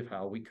simplicity of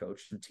how we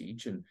coach and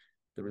teach and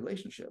the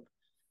relationship.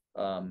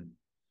 Um,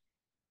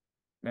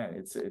 Man,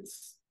 it's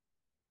it's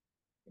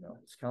kind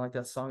of like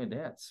that song and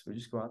dance. We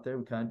just go out there,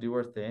 we kind of do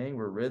our thing.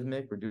 We're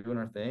rhythmic, we're doing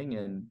our thing,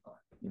 and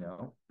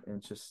and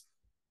it's just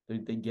they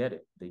get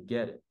it, they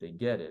get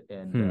it,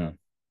 and Hmm.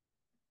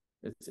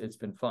 it's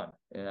been fun.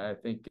 And I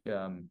think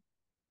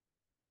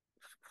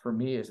for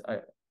me is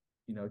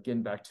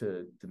getting back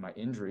to my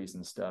injuries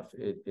and stuff,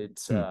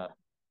 Hmm.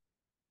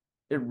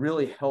 it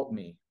really helped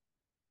me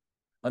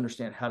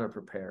understand how to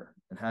prepare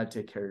and how to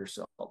take care of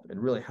yourself,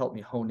 and really helped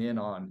me hone in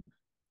on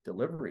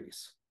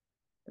deliveries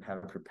and how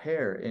to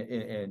prepare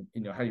and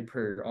how you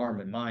prepare your arm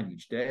and mind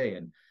each day.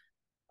 And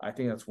I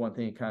think that's one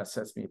thing that kind of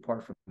sets me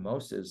apart from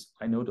most is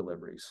I know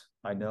deliveries.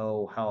 I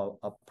know how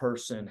a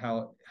person,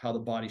 how the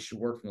body should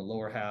work from the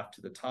lower half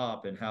to the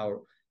top, and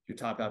how your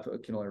top half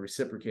can only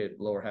reciprocate if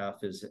the lower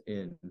half is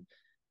in,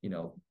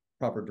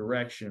 proper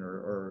direction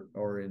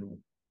or in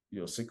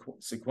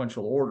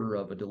sequential order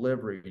of a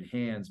delivery. And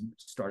hands you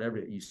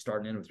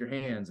starting in with your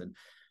hands. And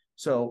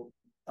so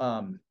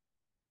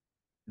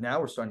now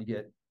we're starting to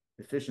get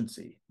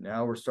efficiency.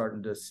 Now we're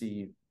starting to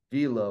see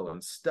velo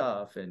and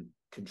stuff and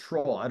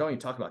control. I don't even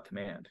talk about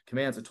command.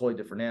 Command's a totally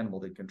different animal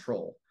than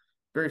control.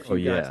 Very Oh few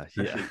guys yeah,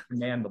 can yeah, actually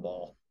command the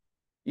ball.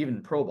 Even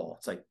in pro ball,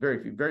 it's like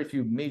very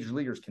few major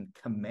leaguers can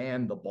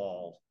command the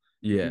ball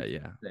and do yeah,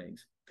 yeah.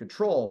 things.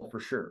 Control for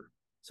sure.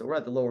 So we're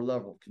at the lower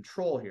level of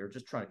control here,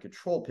 just trying to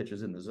control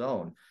pitches in the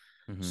zone.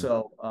 Mm-hmm.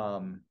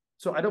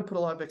 So I don't put a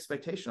lot of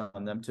expectation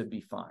on them to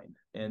be fine,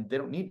 and they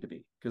don't need to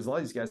be, because a lot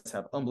of these guys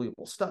have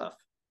unbelievable stuff,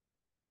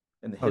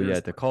 and the Oh yeah, hitters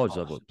at the college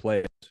level, it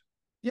plays.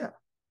 yeah.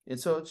 And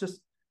so it's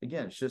just,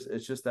 again,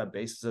 it's just that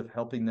basis of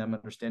helping them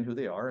understand who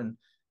they are and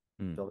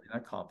Mm. building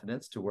that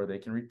confidence to where they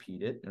can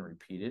repeat it and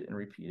repeat it and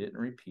repeat it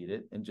and repeat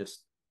it. And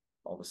just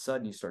all of a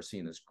sudden you start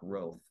seeing this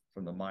growth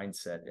from the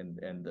mindset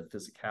and the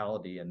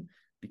physicality and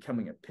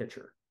becoming a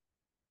pitcher.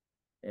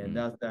 And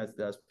Mm.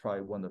 that's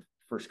probably one of the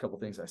first couple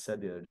of things I said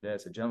the other day. I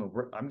said, gentlemen,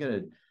 we're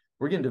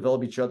gonna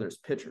develop each other as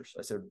pitchers.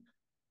 I said,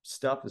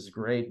 stuff is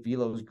great,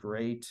 velo is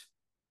great,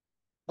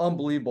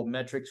 unbelievable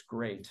metrics,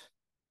 great.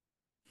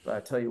 But I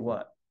tell you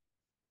what,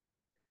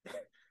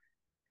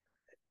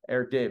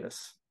 Eric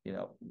Davis,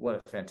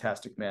 what a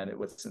fantastic man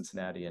with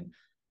Cincinnati. And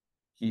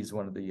he's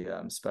one of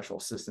the special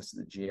assistants to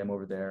the GM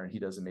over there. And he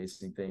does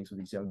amazing things with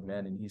these young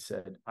men. And he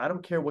said, I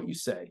don't care what you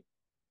say.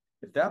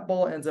 If that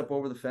ball ends up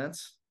over the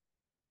fence,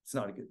 it's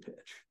not a good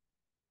pitch.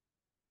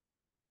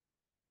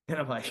 And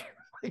I'm like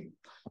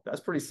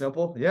that's pretty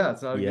simple. Yeah,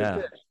 it's not a good Yeah,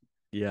 pitch.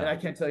 And yeah, I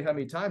can't tell you how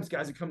many times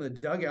guys that come in the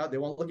dugout, they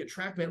want to look at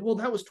TrackMan. Well,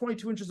 that was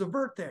 22 inches of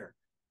vert there.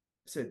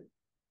 I said,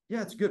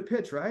 yeah, it's a good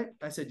pitch, right?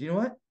 I said, you know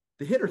what?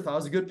 The hitter thought it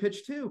was a good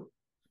pitch too.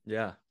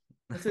 yeah.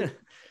 I said,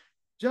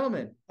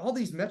 gentlemen, all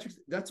these metrics,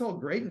 that's all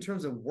great in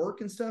terms of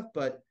work and stuff,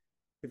 but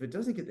if it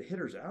doesn't get the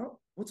hitters out,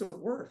 what's it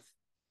worth?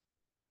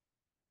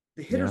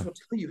 The hitters Yeah. will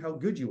tell you how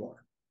good you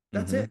are.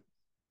 That's Mm-hmm. it.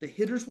 The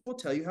hitters will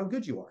tell you how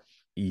good you are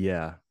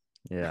Yeah,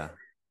 yeah,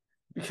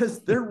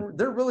 because they're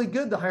really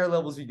good the higher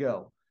levels you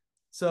go.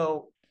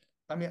 So,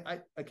 I mean,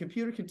 a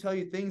computer can tell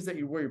you things that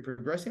where you're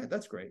progressing at.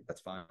 That's great.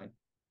 That's fine.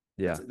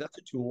 yeah. That's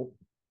a tool.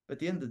 But at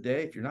the end of the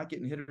day, if you're not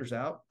getting hitters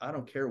out, I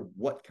don't care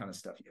what kind of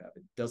stuff you have.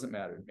 It doesn't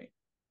matter to me.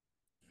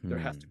 There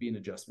has to Hmm. be an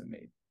adjustment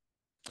made.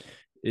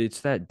 It's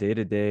that day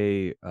to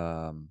day.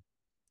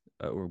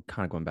 We're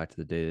kind of going back to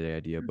the day to day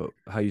idea, but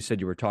how you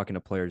said you were talking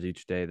to players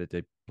each day that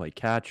they play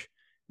catch,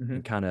 and Mm-hmm.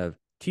 kind of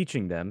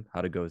teaching them how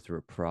to go through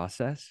a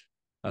process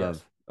Yes.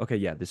 of, okay,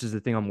 yeah, this is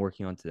the thing I'm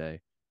working on today.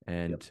 Yep.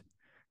 And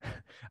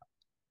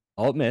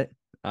I'll admit,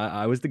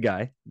 I was the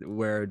guy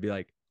where it'd be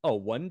like, oh,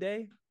 one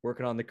day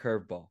working on the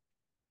curveball.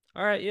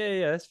 All right,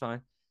 yeah, that's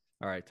fine.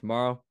 All right,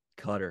 tomorrow,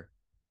 cutter.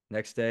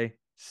 Next day,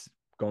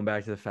 going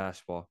back to the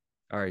fastball.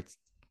 All right,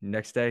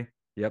 next day,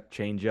 yep,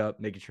 change up,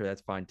 making sure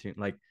that's fine tuned.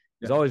 Like,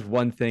 there's Yeah. always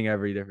one thing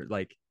every different,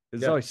 like,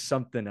 there's Yeah. always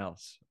something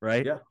else,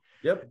 right? Yeah.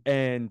 Yep.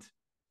 And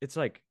it's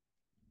like,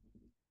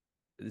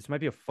 this might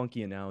be a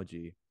funky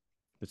analogy,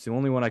 but it's the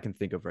only one I can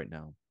think of right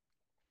now,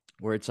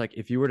 where it's like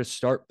if you were to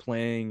start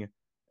playing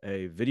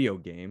a video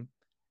game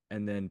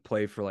and then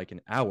play for like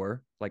an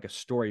hour, like a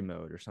story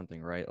mode or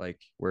something, right? Like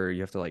where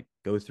you have to like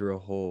go through a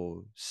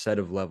whole set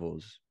of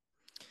levels.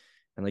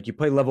 And like you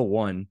play level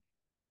 1,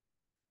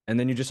 and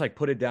then you just like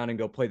put it down and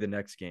go play the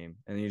next game,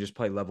 and then you just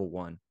play level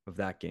 1 of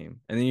that game,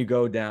 and then you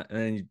go down, and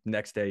then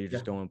next day you're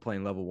just going and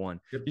playing level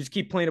 1. Yep. You just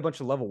keep playing a bunch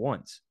of level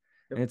 1s.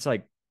 Yep. And it's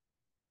like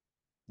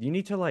you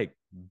need to like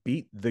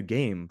beat the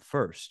game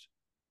first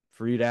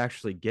for you to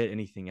actually get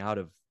anything out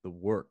of the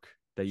work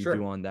that you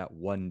do on that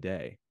one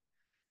day.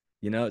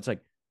 It's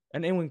like,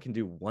 and anyone can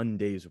do one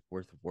day's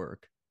worth of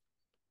work,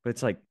 but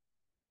it's like,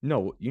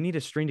 no, you need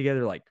to string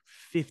together like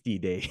 50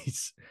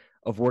 days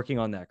of working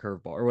on that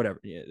curveball or whatever.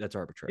 Yeah, that's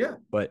arbitrary. Yeah.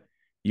 But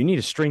you need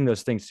to string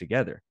those things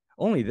together.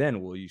 Only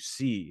then will you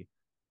see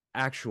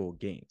actual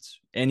gains,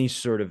 any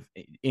sort of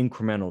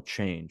incremental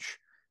change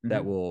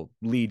that will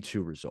lead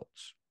to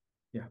results.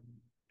 Yeah.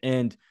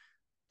 And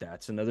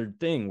that's another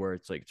thing where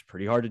it's like, it's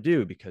pretty hard to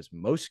do, because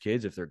most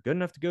kids, if they're good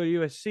enough to go to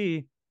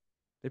USC,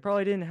 they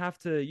probably didn't have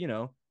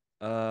to,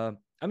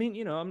 I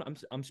mean,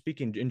 I'm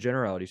speaking in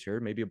generalities here,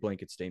 maybe a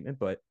blanket statement,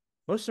 but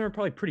most of them are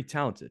probably pretty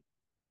talented.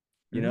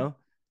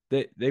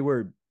 They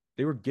were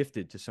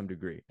gifted to some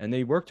degree, and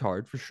they worked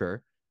hard for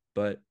sure,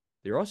 but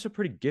they're also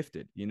pretty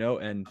gifted,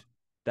 and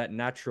that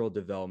natural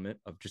development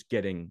of just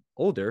getting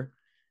older,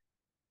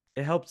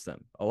 it helps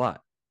them a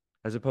lot,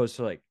 as opposed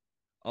to like,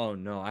 oh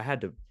no,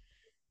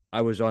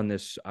 I was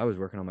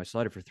working on my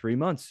slider for 3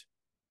 months,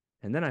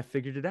 and then I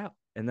figured it out,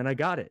 and then I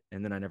got it,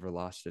 and then I never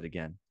lost it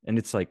again. And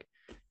it's like,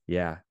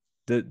 yeah,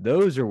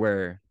 those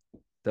are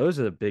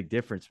the big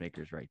difference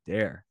makers right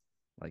there.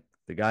 Like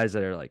the guys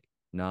that are like,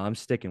 no, I'm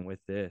sticking with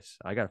this.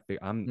 I gotta figure.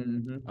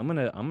 I'm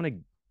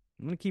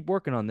gonna keep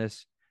working on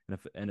this.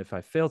 And if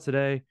I fail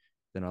today,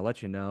 then I'll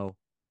let you know,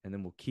 and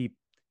then we'll keep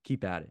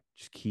at it.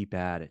 Just keep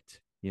at it.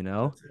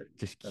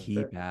 Just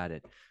keep at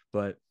it.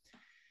 But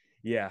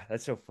yeah,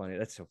 that's so funny.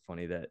 That's so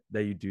funny that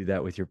you do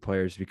that with your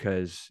players,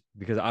 because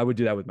I would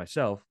do that with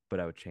myself, but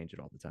I would change it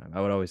all the time.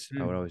 I would always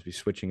be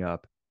switching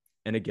up.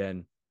 And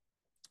again,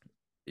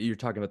 you're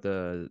talking about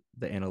the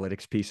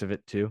analytics piece of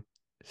it too.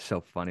 It's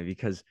so funny,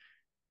 because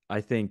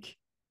I think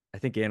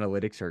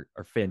analytics are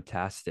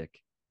fantastic.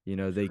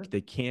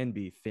 They can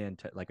be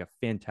like a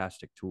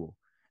fantastic tool,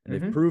 and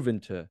they've proven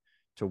to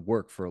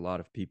work for a lot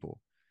of people.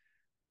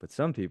 But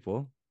some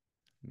people,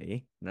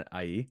 me,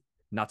 i.e.,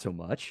 not so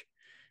much,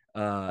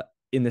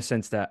 in the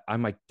sense that I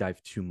might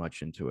dive too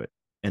much into it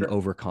and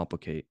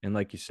overcomplicate. And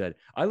like you said,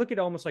 I look at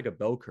it almost like a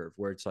bell curve,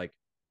 where it's like,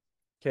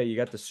 okay, you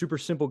got the super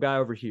simple guy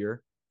over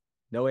here,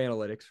 no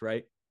analytics,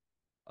 right?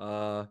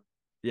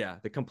 Yeah,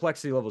 the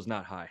complexity level is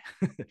not high.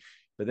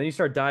 But then you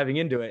start diving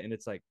into it, and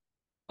it's like,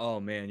 oh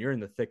man, you're in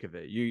the thick of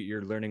it.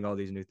 You're learning all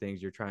these new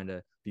things. You're trying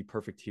to be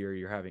perfect here.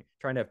 You're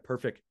trying to have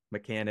perfect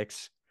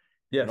mechanics,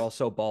 and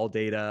also ball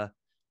data.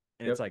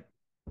 And it's like,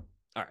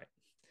 all right.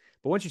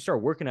 But once you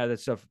start working at that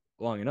stuff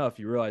long enough,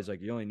 you realize like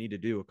you only need to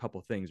do a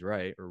couple things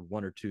right, or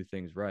one or two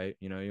things right.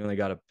 You only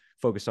got to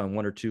focus on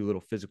one or two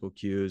little physical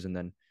cues, and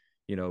then,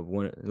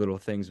 one little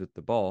things with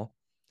the ball.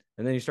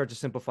 And then you start to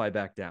simplify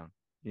back down.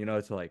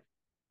 It's like,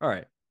 all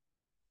right,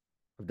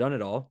 I've done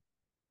it all.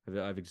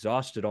 I've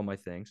exhausted all my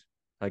things.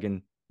 I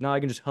can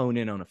just hone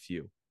in on a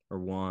few, or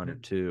one or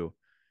two,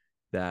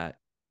 that,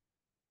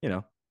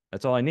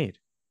 that's all I need.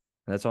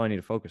 And that's all I need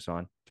to focus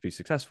on to be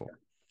successful.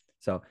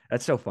 So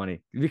that's so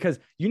funny, because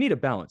you need a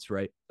balance,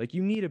 right? Like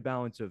you need a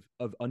balance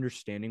of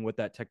understanding what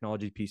that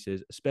technology piece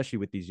is, especially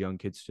with these young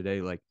kids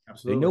today. Like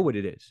They know what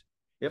it is.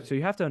 So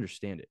you have to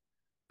understand it.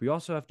 But you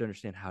also have to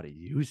understand how to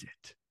use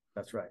it.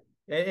 That's right.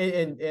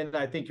 And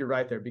I think you're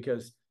right there,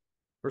 because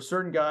for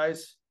certain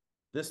guys,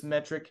 this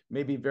metric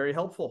may be very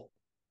helpful.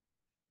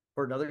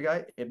 For another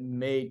guy, it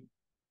may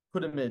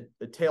put him in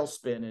a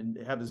tailspin and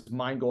have his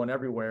mind going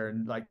everywhere.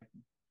 And like,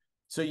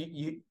 so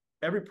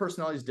every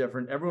personality is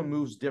different. Everyone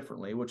moves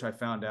differently, which I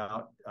found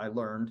out. I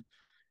learned,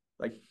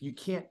 like,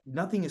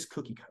 nothing is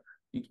cookie cutter.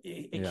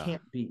 It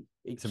can't be.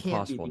 It's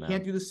impossible. You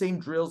can't do the same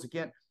drills.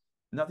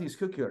 Nothing is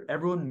cookie cutter.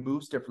 Everyone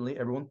moves differently.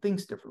 Everyone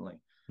thinks differently.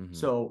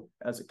 So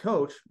as a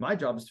coach, my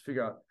job is to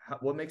figure out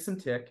what makes them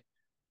tick,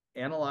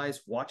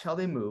 analyze, watch how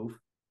they move,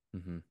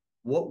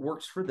 what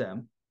works for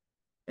them,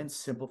 and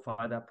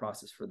simplify that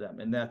process for them.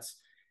 And that's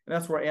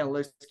where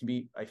analytics can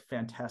be a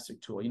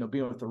fantastic tool.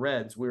 Being with the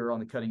Reds, we were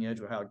on the cutting edge.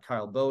 We had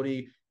Kyle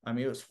Bodie. I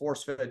mean, it was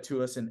force-fed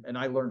to us, and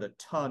I learned a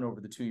ton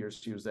over the 2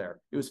 years he was there.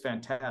 It was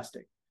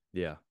fantastic.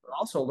 Yeah. But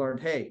also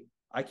learned, hey,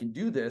 I can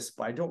do this,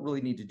 but I don't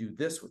really need to do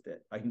this with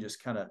it. I can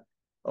just kind of,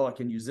 I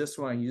can use this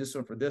one. I can use this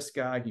one for this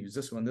guy. I can use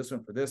this one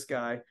for this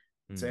guy.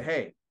 Say,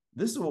 hey,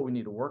 this is what we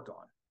need to work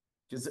on.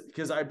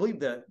 Because I believe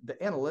that the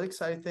analytics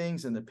side of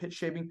things and the pitch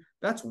shaping,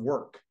 that's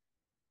work.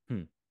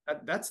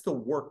 That's the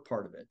work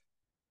part of it.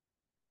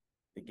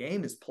 The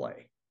game is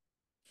play.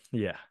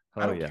 Yeah.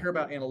 I don't care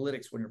about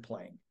analytics when you're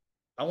playing.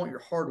 I want your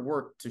hard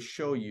work to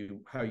show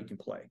you how you can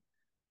play.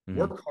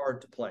 Work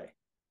hard to play.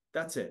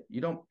 That's it.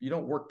 You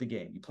don't work the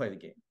game. You play the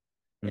game.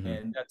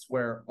 And that's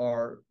where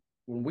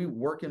when we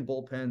work in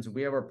bullpens and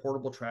we have our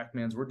portable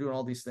TrackMans, we're doing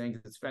all these things.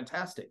 It's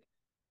fantastic.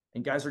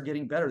 And guys are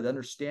getting better. They're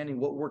understanding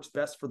what works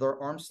best for their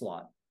arm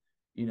slot.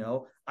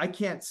 I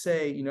can't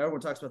say, everyone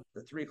talks about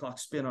the 3 o'clock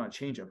spin on a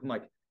changeup. I'm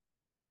like,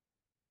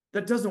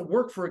 That doesn't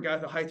work for a guy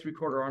with a high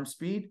 3/4 arm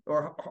speed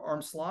or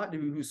arm slot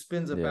who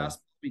spins a Yeah.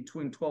 fast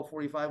between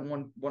 12:45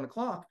 and 1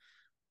 o'clock.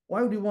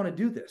 Why would we want to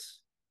do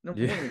this?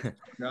 Number one,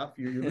 Yeah.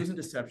 you're losing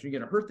deception. You're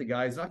going to hurt the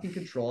guy. He's not going to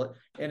control it,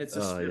 and it's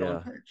a Oh, spit on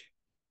yeah. pitch.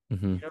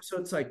 Hmm. So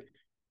it's like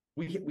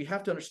we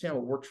have to understand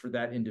what works for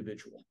that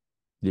individual.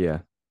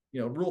 Yeah.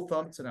 Rule of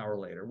thumb, it's an hour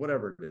later,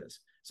 whatever it is.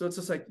 So it's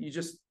just like you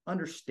just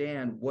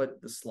understand what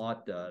the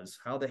slot does,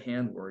 how the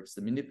hand works,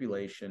 the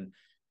manipulation.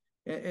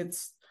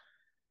 It's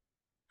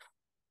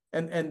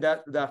and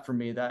that for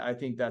me, that I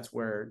think that's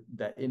where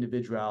that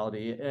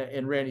individuality,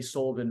 and Randy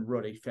Sullivan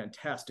wrote a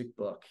fantastic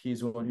book.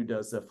 He's the one who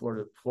does the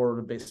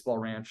Florida Baseball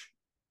Ranch.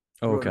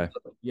 Oh, Wrote okay.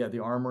 The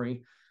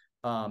Armory.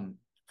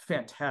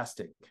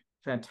 Fantastic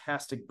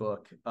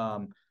book.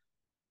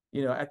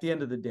 At the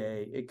end of the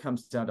day, it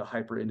comes down to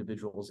hyper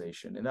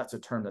individualization, and that's a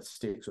term that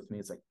sticks with me.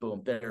 It's like,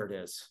 boom, there it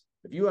is.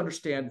 If you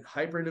understand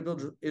hyper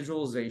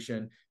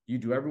individualization, you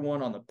do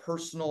everyone on the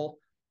personal,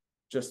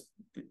 just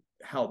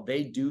how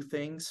they do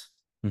things,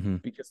 Hmm.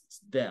 because it's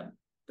them.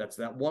 That's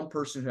that one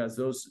person who has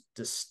those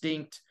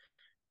distinct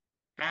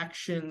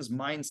actions,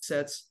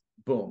 mindsets.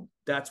 Boom,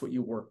 that's what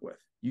you work with.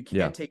 You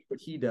Yeah. can't take what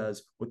he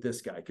does with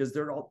this guy because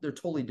they're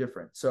totally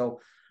different.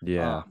 So,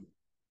 Yeah.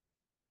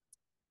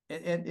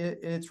 and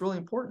it's really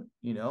important,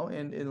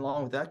 and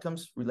along with that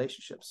comes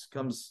relationships,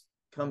 comes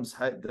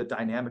the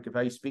dynamic of how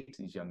you speak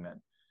to these young men.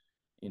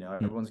 Mm.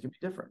 Everyone's gonna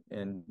be different,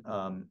 and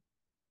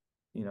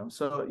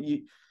so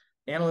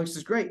analytics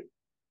is great,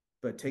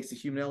 but it takes the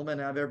human element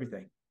out of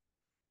everything.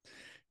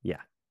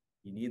 Yeah.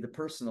 You need the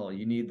personal,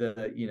 you need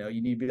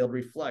you need to be able to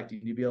reflect, you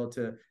need to be able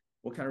to,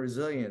 what kind of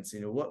resilience,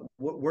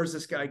 where's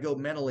this guy go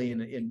mentally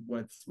in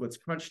what's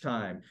crunch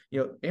time.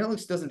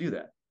 Analytics doesn't do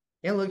that.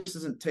 Analytics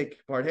doesn't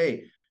take apart,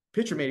 hey,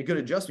 pitcher made a good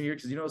adjustment here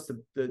because you notice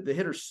the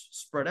hitter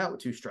spread out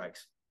with 2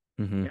 strikes.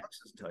 Hmm. Analytics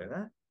doesn't tell you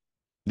that.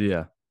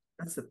 Yeah.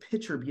 That's the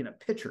pitcher being a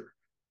pitcher.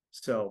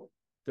 So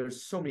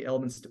there's so many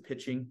elements to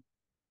pitching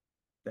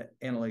that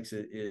analytics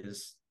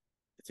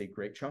it's a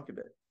great chunk of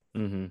it.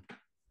 Hmm.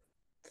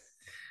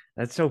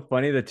 That's so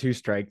funny, the 2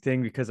 strike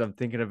thing, because I'm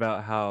thinking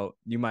about how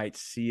you might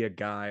see a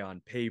guy on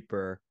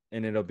paper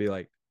and it'll be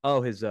like,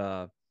 oh, his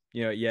yeah,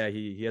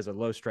 he has a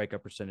low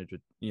strikeout percentage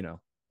with,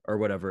 or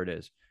whatever it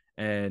is.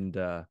 And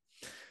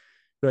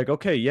like,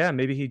 okay, yeah,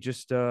 maybe he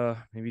just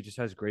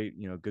has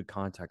great, good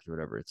contact or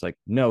whatever. It's like,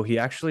 no, he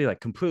actually like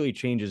completely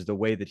changes the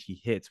way that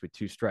he hits with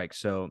 2 strikes.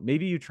 So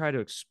maybe you try to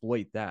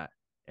exploit that,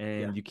 Yeah.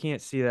 and you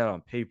can't see that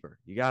on paper.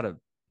 You gotta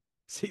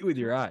see it with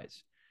your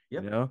eyes,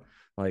 Yep.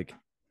 like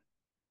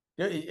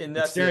Yeah, and it's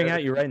that's the staring other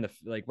at you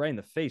thing. right in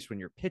the face when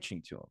you're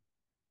pitching to him.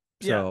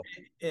 Yeah, So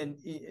and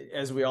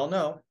as we all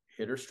know,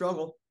 hitters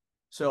struggle.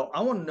 So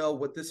I want to know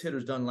what this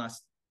hitter's done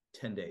last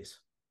 10 days,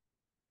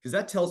 because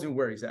that tells me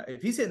where he's at.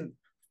 If he's hitting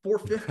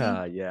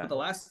 450, yeah, but the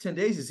last 10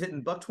 days he's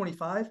hitting buck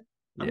 25,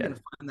 I'm yeah. going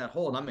to find that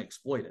hole and I'm going to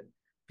exploit it,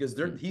 because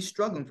he's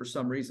struggling for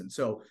some reason.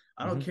 So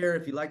I don't Mm-hmm. care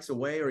if he likes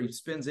away or he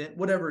spins in,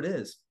 whatever it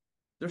is,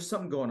 there's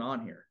something going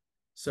on here.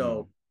 Mm.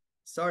 So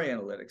sorry,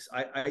 analytics.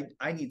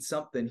 I need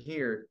something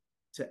here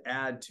to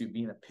add to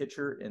being a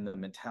pitcher in the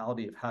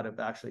mentality of how to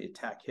actually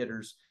attack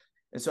hitters.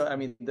 And so, I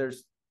mean,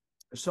 there's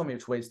so many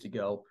ways to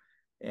go,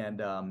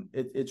 and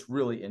it's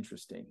really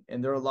interesting.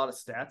 And there are a lot of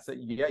stats that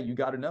you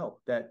got to know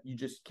that you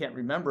just can't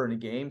remember in a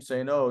game.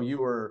 Saying, oh,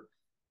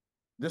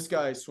 this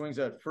guy swings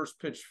at first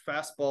pitch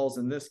fastballs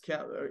in this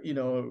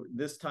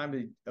this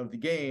time of the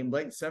game,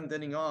 late 7th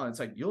inning on. It's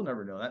like you'll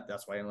never know that.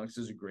 That's why analytics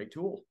is a great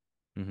tool.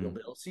 You'll Mm-hmm.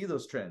 be able to see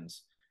those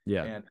trends,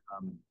 Yeah. and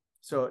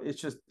so it's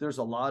just there's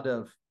a lot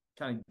of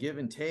kind of give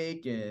and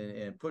take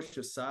and push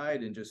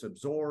aside and just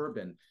absorb,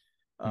 and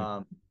Mm.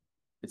 um,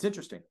 it's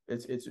interesting.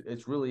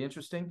 It's really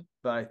interesting,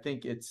 but I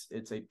think it's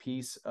a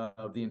piece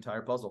of the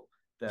entire puzzle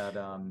that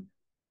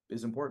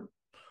is important.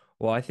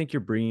 Well, I think you're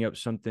bringing up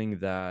something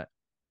that,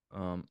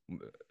 um,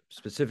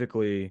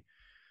 specifically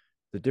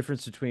the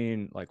difference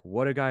between like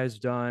what a guy has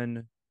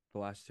done the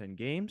last 10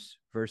 games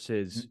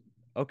versus,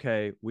 Mm-hmm.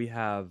 okay, we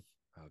have,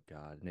 oh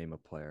God, name a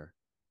player,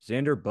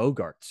 Xander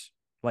Bogaerts.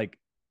 Like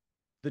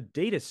the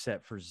data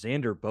set for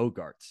Xander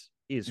Bogaerts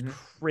is Mm-hmm.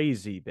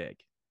 crazy big.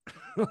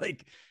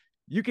 Like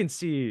you can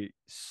see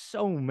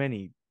so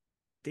many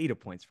data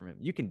points from him.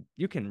 You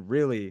can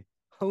really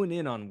hone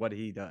in on what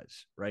he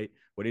does, right?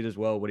 What he does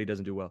well, what he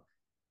doesn't do well.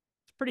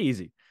 It's pretty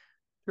easy.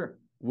 Sure.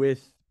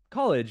 With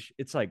college,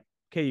 it's like,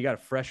 okay, you got a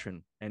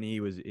freshman and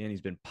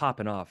he's been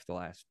popping off the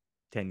last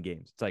 10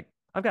 games. It's like,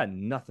 I've got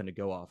nothing to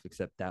go off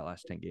except that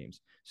last 10 games.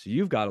 So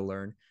you've got to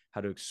learn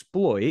how to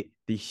exploit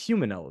the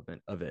human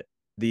element of it,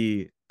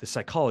 the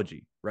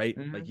psychology, right?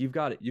 Mm-hmm. Like you've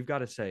got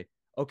to say,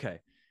 okay,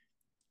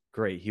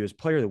 great. He was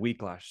player of the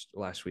week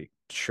last week.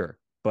 Sure.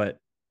 But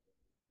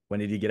when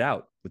did he get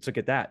out? Let's look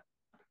at that.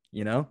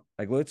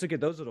 Like let's look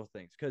at those little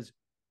things,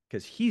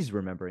 because he's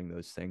remembering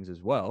those things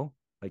as well.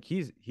 Like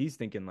he's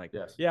thinking like,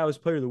 Yes, yeah, I was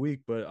player of the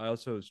week, but I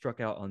also struck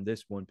out on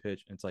this one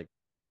pitch. And it's like,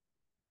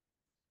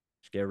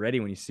 just get ready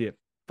when you see it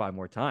 5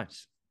 more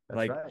times. that's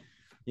Like, right.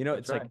 That's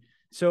it's right. like,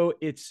 so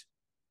it's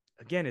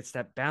again, it's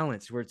that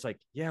balance where it's like,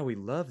 yeah, we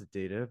love the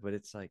data, but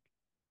it's like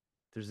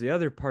there's the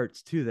other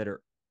parts too that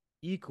are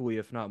equally,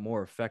 if not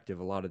more effective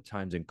a lot of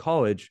times in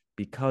college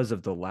because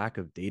of the lack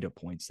of data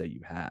points that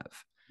you have,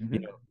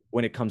 Mm-hmm.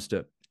 when it comes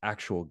to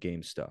actual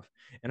game stuff.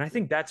 And I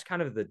think that's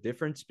kind of the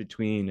difference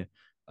between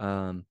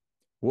um,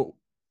 what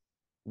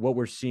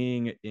we're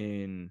seeing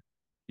in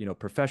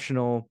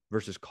professional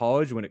versus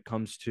college when it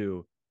comes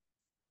to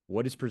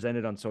what is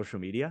presented on social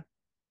media.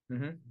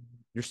 Mm-hmm.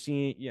 You're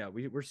seeing, yeah,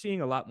 we're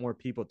seeing a lot more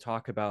people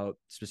talk about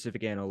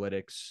specific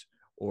analytics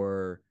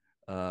or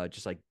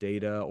just like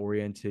data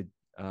oriented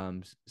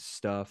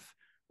stuff,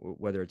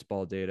 whether it's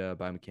ball data,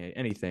 biomechanics,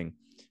 anything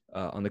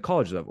on the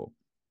college level.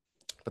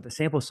 But the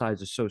sample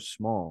size is so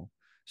small,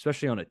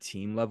 especially on a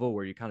team level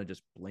where you kind of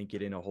just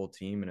blanket in a whole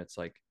team and it's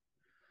like,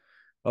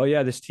 oh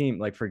yeah, this team,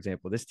 like for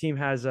example, this team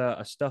has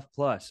a stuff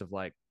plus of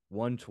like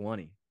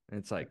 120. And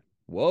it's like,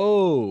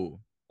 whoa,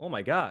 oh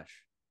my gosh,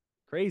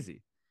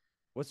 crazy.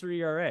 What's their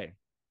ERA?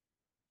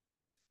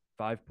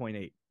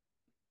 5.8.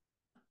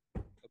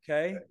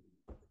 Okay.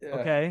 Yeah.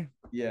 Okay.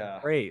 Yeah.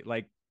 Great.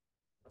 Like,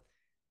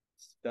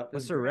 Stuff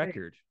what's is their great.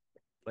 record?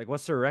 Like,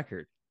 what's their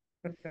record?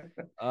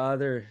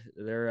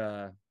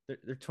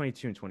 They're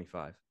 22 and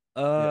 25.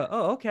 Yeah.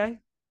 Oh, okay.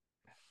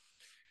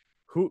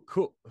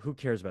 Who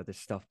cares about this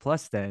stuff?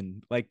 Plus,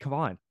 then, like, come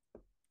on, are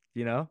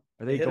The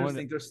they hitters going to?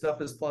 think their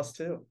stuff is plus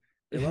too.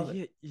 They love it.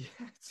 Yeah,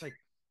 yeah. It's like,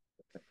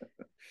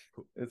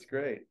 It's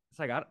great. it's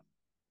like I don't,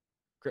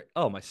 great.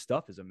 Oh, my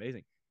stuff is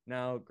amazing.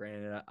 Now,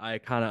 granted, I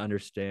kind of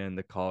understand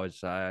the college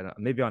side,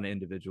 maybe on an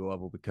individual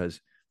level,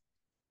 because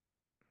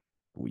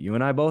you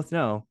and I both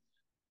know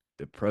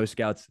the pro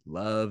scouts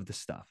love the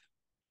stuff.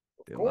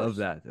 Of They love course.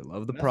 that. They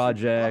love the And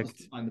that's their job is to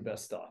project. find the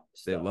best stuff.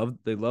 They Stuff.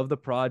 love the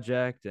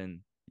project, and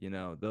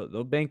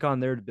they'll bank on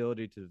their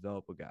ability to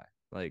develop a guy,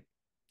 like,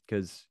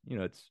 because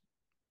it's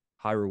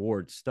high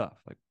reward stuff.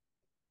 Like,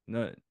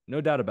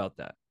 no doubt about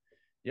that.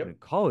 But in Yep.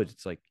 college,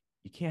 it's like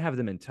you can't have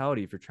the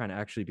mentality if you're trying to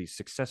actually be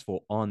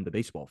successful on the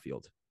baseball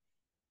field.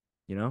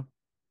 You know,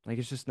 like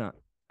it's just not.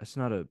 That's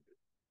not a.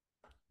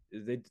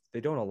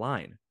 They don't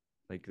align.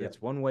 Like Yep.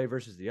 that's one way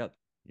versus the other.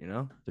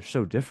 They're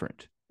so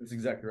different. That's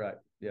exactly right.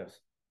 Yes.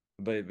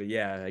 But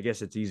yeah, I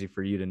guess it's easy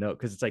for you to know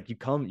because it's like you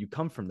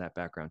come from that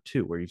background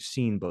too, where you've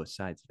seen both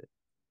sides of it.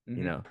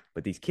 Mm-hmm.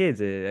 But these kids,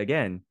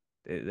 again,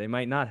 they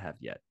might not have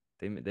yet.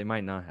 They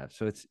might not have.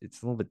 So it's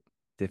a little bit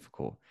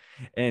difficult.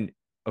 And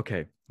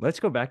okay, let's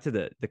go back to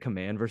the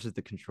command versus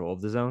the control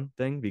of the zone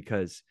thing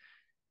because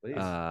Please.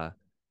 uh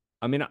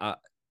I mean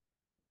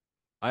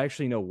I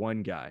actually know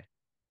one guy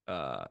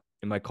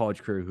in my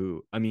college career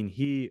who, I mean,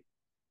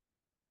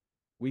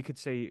 we could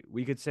say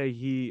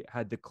he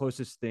had the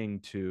closest thing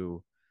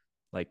to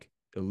like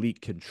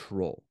elite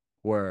control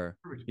where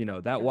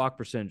that Sure. walk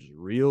percentage is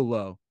real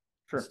low.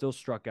 He Sure. still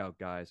struck out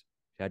guys,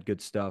 had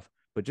good stuff,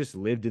 but just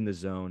lived in the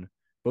zone,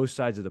 both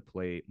sides of the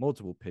plate,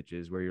 multiple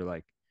pitches where you're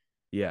like,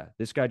 yeah,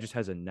 this guy just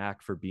has a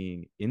knack for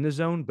being in the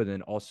zone, but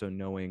then also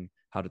knowing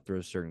how to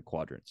throw certain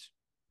quadrants.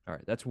 All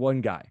right, that's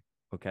one guy.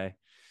 Okay.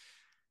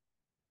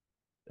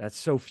 That's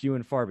so few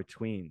and far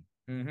between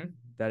Mm-hmm.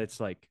 that it's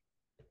like,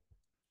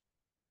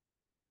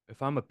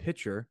 if I'm a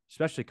pitcher,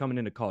 especially coming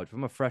into college, if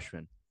I'm a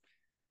freshman,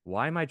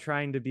 why am I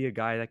trying to be a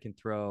guy that can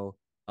throw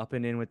up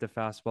and in with the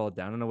fastball,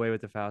 down and away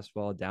with the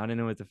fastball, down and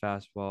in with the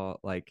fastball,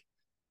 like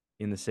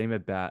in the same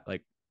at bat?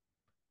 Like,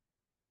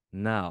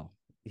 no,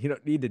 you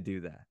don't need to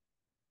do that.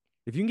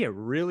 If you can get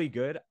really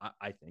good,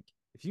 I think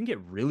if you can get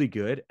really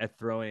good at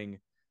throwing,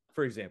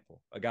 for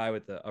example, a guy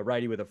with a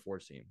righty with a four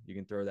seam, you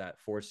can throw that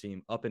four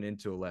seam up and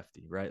into a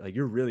lefty, right? Like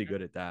you're really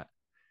good at that.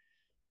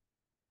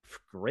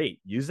 Great.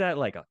 Use that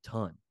like a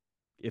ton.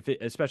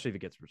 Especially if it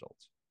gets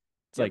results.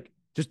 It's Yep. like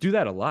just do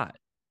that a lot.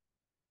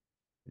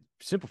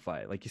 Simplify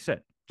it, like you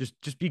said.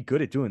 Just be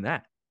good at doing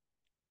that.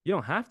 You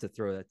don't have to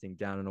throw that thing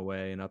down and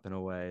away and up and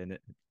away. And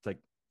it's like,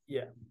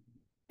 Yeah.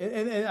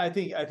 And I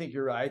think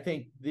you're right. I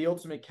think the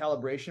ultimate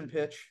calibration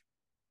pitch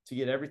to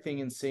get everything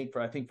in sync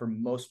for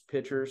most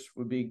pitchers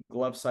would be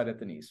glove side at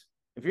the knees.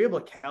 If you're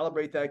able to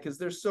calibrate that, because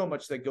there's so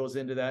much that goes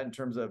into that in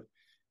terms of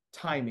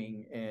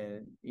timing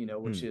and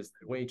which is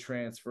the weight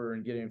transfer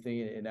and getting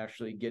everything and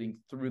actually getting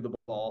through the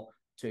ball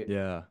to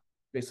yeah,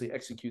 basically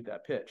execute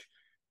that pitch.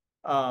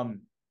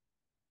 Um,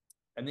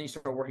 and then you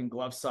start working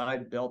glove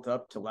side, belt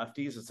up to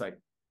lefties. It's like,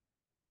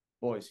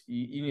 boys,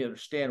 you need to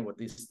understand what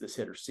this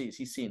hitter sees.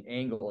 He's seeing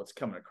angle, it's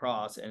coming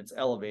across and it's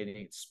elevating,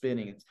 it's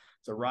spinning, it's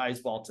a rise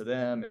ball to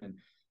them. And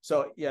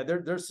so yeah,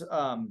 there's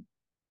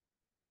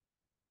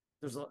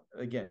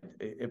again,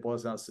 it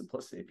boils down to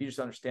simplicity. If you just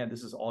understand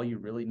this is all you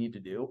really need to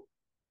do,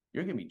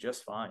 you're gonna be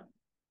just fine.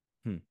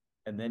 hmm.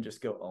 And then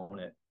just go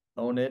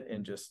own it,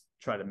 and just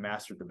try to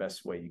master it the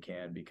best way you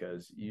can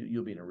because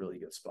you'll be in a really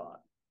good spot.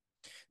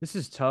 This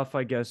is tough,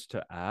 I guess,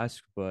 to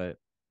ask, but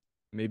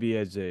maybe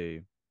as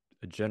a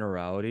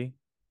generality,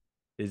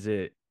 is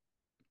it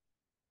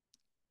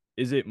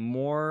is it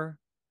more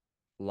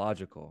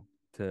logical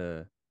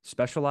to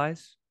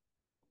specialize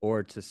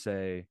or to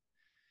say,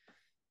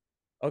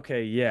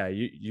 okay, yeah,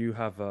 you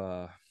have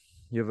a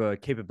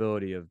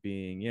capability of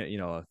being,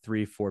 a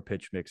 3-4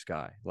 pitch mix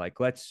guy. Like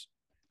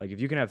if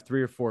you can have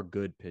 3 or 4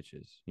 good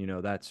pitches,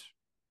 that's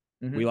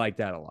We Mm-hmm. like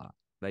that a lot,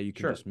 that you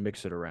can Sure. just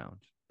mix it around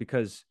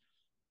because,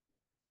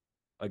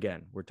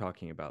 again, we're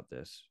talking about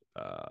this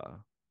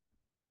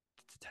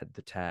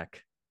the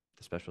tack,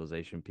 the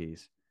specialization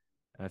piece.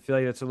 And I feel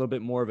like that's a little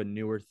bit more of a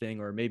newer thing,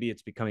 or maybe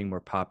it's becoming more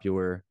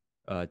popular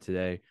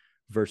today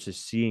versus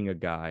seeing a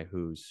guy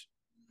who's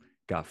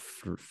got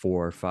 4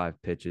 or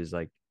 5 pitches,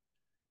 like,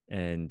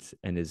 and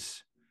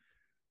is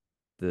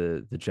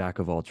the jack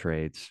of all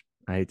trades.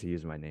 I hate to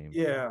use my name,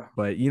 Yeah.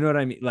 but you know what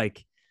I mean.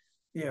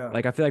 Yeah.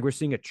 Like I feel like we're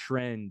seeing a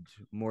trend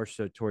more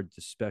so towards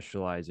the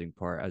specializing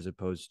part as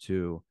opposed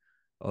to,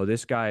 oh,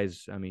 this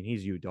guy's. I mean,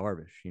 he's Yu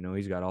Darvish. You know,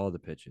 he's got all the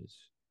pitches.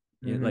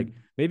 You know, like Mm-hmm.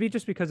 maybe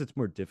just because it's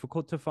more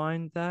difficult to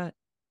find that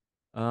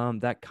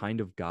kind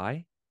of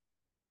guy.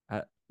 I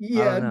don't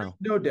Yeah, know.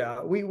 no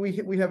doubt. We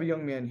have a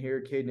young man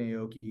here, Cade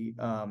Naoki.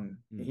 Mm,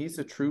 He's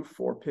a true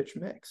four pitch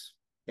mix,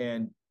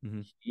 and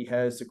mm-hmm, he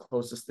has the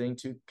closest thing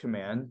to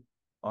command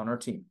on our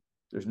team.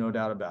 There's no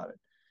doubt about it.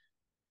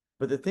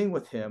 But the thing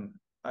with him,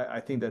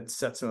 I think that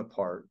sets him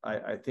apart.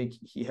 I think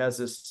he has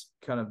this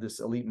kind of this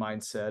elite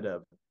mindset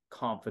of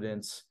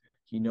confidence.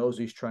 He knows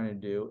what he's trying to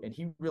do, and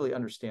he really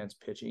understands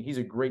pitching. He's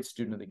a great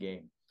student of the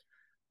game.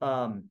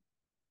 Um,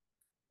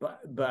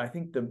 but I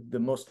think the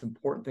most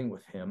important thing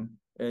with him,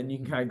 and you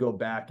can kind of go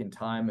back in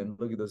time and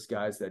look at those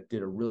guys that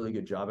did a really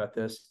good job at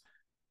this,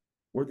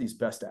 were these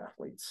best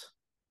athletes.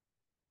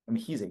 I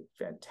mean, he's a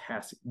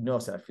fantastic,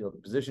 knows how to field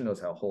the position, knows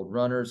how to hold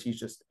runners. He's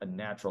just a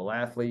natural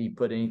athlete. He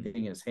put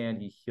anything in his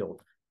hand, he'll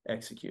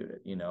execute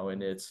it, and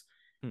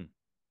mm,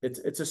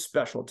 it's a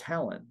special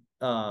talent.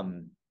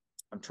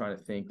 I'm trying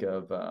to think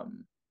of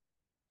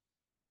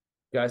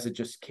guys that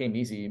just came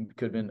easy,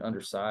 could have been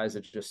undersized.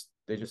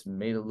 They just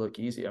made it look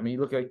easy. I mean, you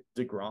look at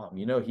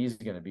DeGrom, he's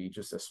going to be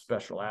just a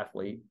special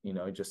athlete.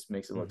 It just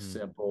makes it look mm-hmm.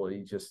 simple.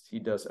 He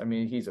does. I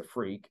mean, he's a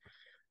freak.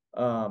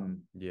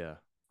 Um, Yeah.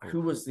 who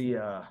Oof. was the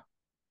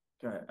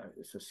God,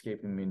 it's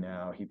escaping me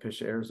now. He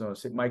pitched Arizona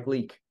State. Mike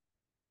Leake,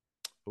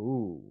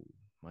 Ooh,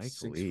 Mike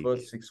 6 foot,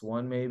 Leake.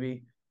 6'1",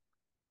 maybe.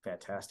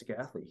 Fantastic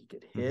athlete. He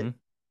could Mm-hmm. hit.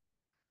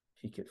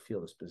 He could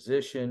feel his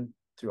position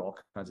through all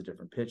kinds of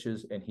different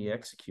pitches, and he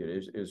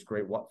executed. It was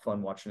great,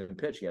 fun watching him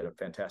pitch. He had a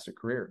fantastic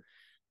career.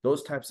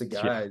 Those types of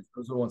Yeah. guys,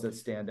 those are the ones that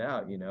stand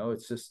out.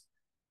 It's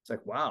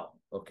like, wow,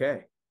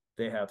 okay,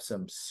 they have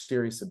some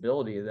serious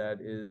ability that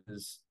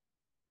is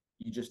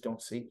you just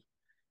don't see.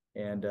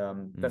 And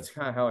Mm, that's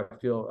kind of how I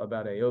feel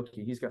about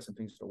Aoki. He's got some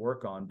things to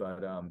work on,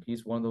 but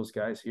he's one of those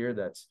guys here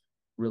that's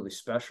really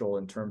special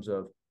in terms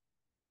of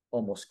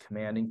almost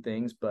commanding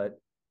things, but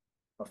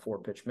a four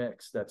pitch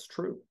mix. That's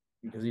true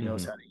because he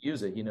knows mm-hmm. how to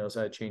use it. He knows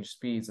how to change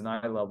speeds and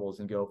eye levels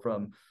and go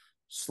from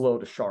slow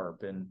to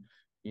sharp and,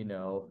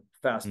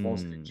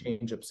 fastballs and Mm,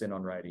 changeups in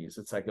on righties.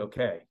 It's like,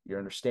 okay, you're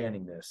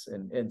understanding this.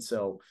 And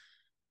so,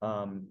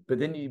 but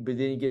then you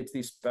get to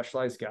these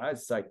specialized guys.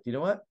 It's like, you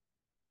know what?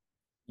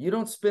 You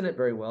don't spin it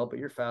very well, but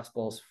your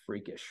fastball's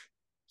freakish.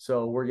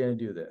 So we're going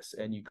to do this.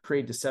 And you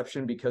create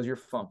deception because you're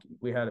funky.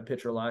 We had a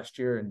pitcher last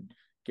year, and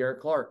Garrett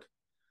Clark,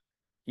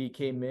 he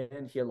came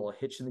in, he had a little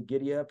hitch in the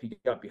giddy up. He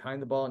got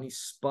behind the ball and he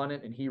spun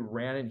it and he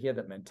ran it. He had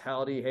that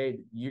mentality, hey,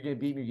 you're going to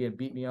beat me. You're going to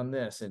beat me on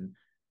this. And,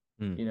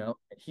 mm,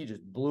 he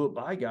just blew it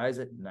by guys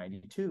at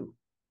 92.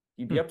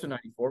 He'd be mm, up to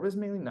 94, but it was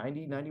mainly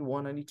 90,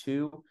 91,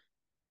 92.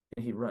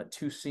 And he'd run a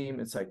two seam.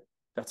 It's like,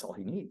 that's all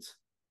he needs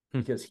mm,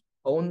 because he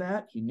owned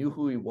that. He knew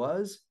who he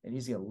was and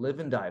he's going to live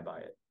and die by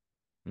it.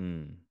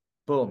 mm.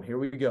 Boom, here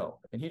we go.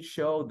 And he'd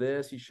show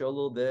this, he'd show a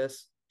little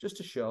this just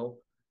to show.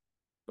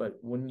 But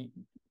when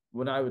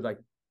I would like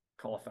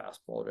call a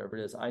fastball, whatever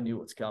it is, I knew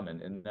what's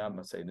coming. And I'm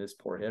gonna say, this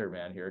poor hitter,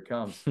 man, here it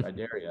comes. I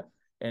dare you.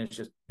 And it's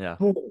just Yeah.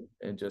 boom,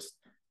 and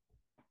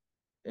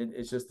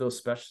it's just those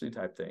specialty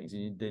type things.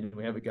 And then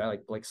we have a guy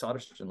like Blake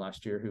Soderstrom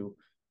last year who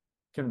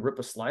can rip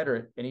a slider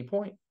at any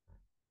point,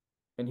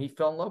 and he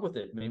fell in love with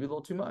it, maybe a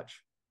little too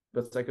much.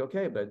 But it's like,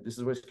 okay, but this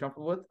is what he's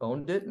comfortable with,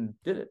 owned it, and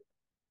did it.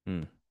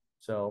 Mm,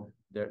 So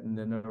and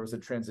then there was a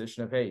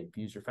transition of, hey,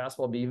 use your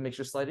fastball, but even makes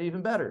your slider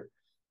even better.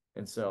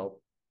 And so,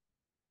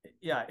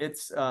 yeah,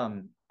 it's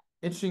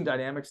interesting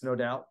dynamics, no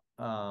doubt.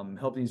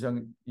 Helping these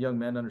young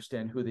men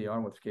understand who they are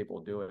and what they're capable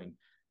of doing.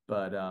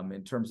 But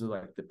in terms of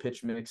like the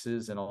pitch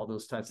mixes and all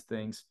those types of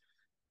things,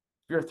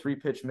 if you're a three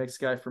pitch mix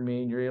guy for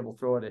me and you're able to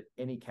throw it at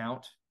any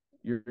count,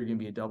 you're going to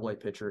be a double A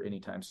pitcher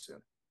anytime soon.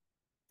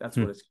 That's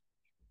mm. what it's.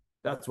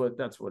 That's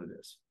what it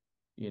is.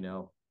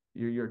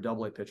 You're a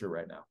double A pitcher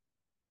right now.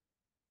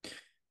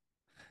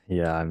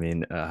 Yeah, I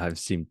mean, I've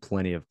seen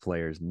plenty of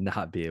players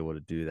not be able to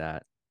do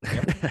that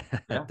Yeah,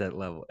 at yeah, that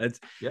level.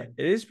 yeah.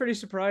 It is pretty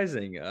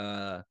surprising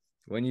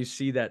when you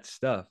see that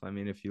stuff. I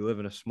mean, if you live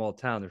in a small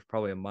town, there's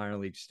probably a minor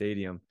league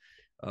stadium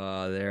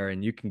there,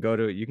 and you can go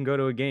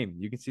to a game.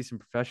 You can see some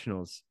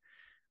professionals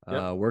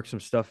Yep. work some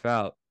stuff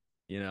out,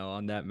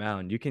 on that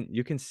mound. You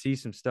can see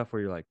some stuff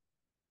where you're like,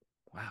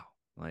 wow,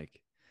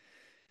 like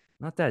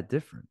not that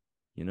different.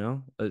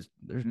 There's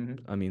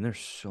Mm-hmm. I mean, there's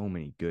so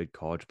many good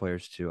college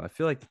players too. I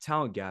feel like the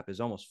talent gap is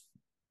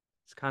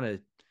it's kind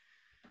of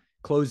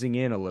closing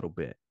in a little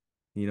bit,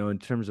 in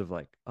terms of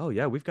like, oh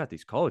yeah, we've got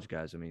these college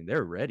guys. I mean,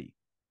 they're ready.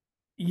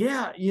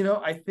 Yeah,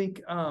 I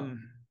think well,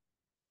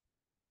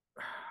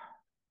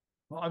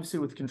 obviously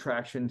with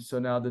contraction, so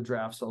now the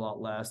draft's a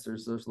lot less.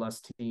 There's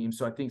less teams,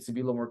 so I think it's to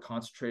be a little more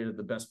concentrated.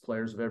 The best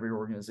players of every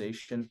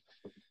organization.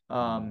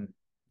 Um,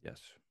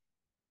 Yes.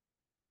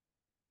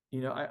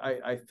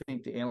 I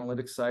think the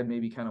analytics side may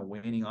be kind of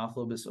waning off a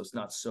little bit, so it's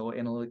not so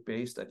analytic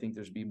based. I think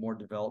there's be more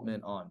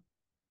development on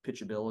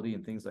pitchability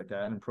and things like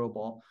that in pro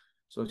ball.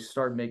 So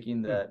start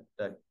making that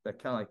kind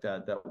of like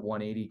that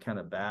 180 kind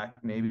of back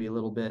maybe a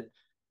little bit.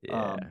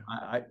 Yeah.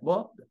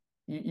 Well,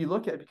 you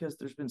look at it because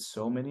there's been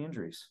so many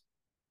injuries,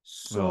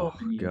 Oh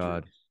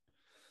God.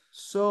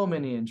 so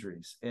many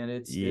injuries, and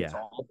Yeah.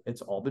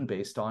 it's all been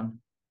based on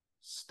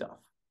stuff,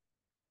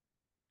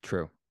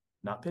 True.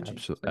 not pitching.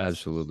 Like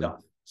Absolutely.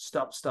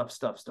 stuff.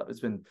 It's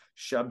been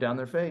shoved down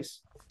their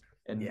face,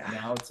 and Yeah.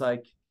 now it's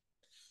like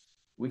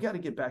we got to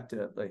get back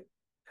to like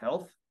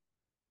health.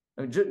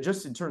 I mean,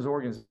 just in terms of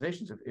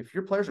organizations, if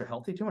your players are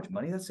healthy, too much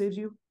money that saves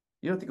you.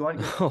 You don't have to go out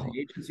and get Oh,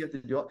 free agents. You have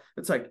to do all.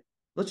 It's like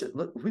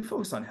if we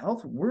focus on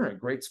health, we're in a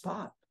great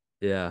spot.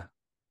 yeah.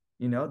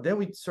 Then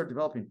we start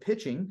developing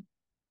pitching,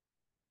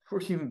 we're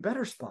an even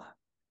better spot.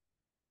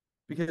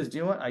 Because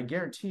you know what? I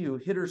guarantee you,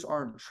 hitters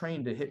aren't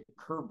trained to hit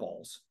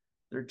curveballs.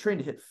 They're trained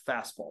to hit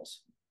fastballs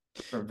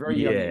from a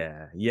very young age.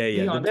 Yeah.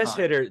 Be on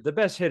time. The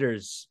best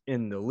hitters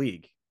in the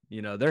league, they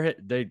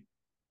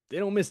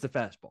don't miss the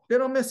fastball. They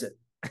don't miss it.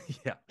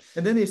 Yeah.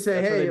 And then they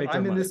say, That's "Hey, if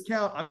I'm in this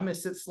count, I'm going to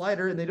sit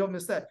slider," and they don't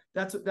miss that.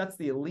 That's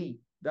the elite.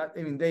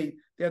 They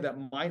have that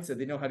mindset.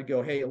 They know how to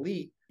go. Hey,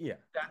 elite. Yeah.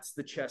 That's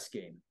the chess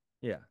game.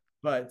 Yeah.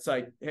 But it's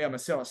like, hey, I'm going to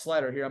sit on a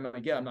slider here. I'm going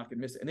to get. I'm not going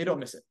to miss it, and they don't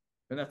miss it,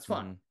 and that's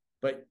fine. Mm-hmm.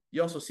 But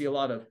you also see a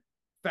lot of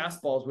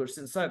fastballs where it's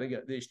inside.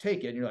 They just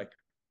take it, and you're like,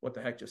 "What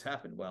the heck just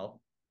happened?"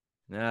 Well,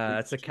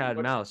 that's a cat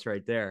and mouse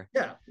right there.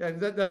 Yeah,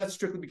 that's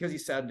strictly because he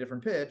sat a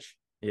different pitch.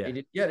 Yeah, he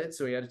didn't get it,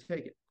 so he had to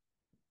take it.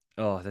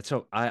 Oh, that's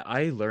so.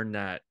 I learned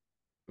that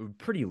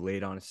pretty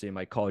late, honestly, in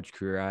my college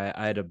career.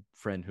 I had a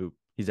friend who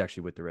he's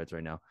actually with the Reds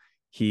right now.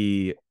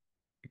 He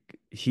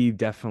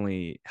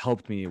definitely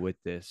helped me with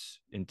this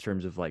in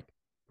terms of like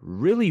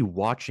really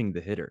watching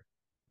the hitter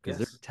because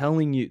they're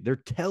telling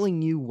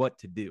you what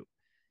to do.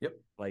 Yep.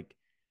 Like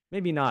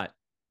maybe not,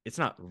 it's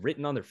not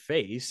written on their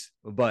face,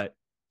 but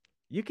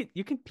you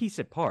can piece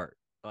it apart,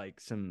 like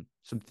some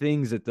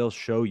things that they'll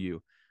show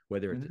you,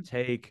 whether it's a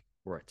take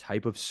or a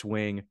type of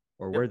swing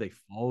or where they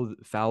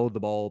fouled the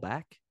ball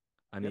back.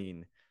 I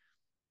mean,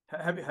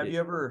 have you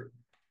ever?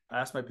 I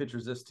asked my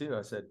pitchers this too.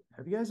 I said,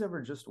 "Have you guys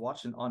ever just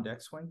watched an on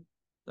deck swing?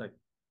 Like,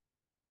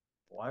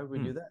 why would we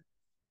do that?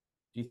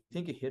 Do you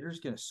think a hitter's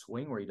going to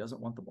swing where he doesn't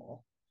want the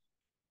ball?"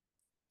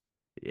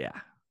 Yeah.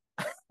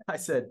 I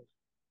said,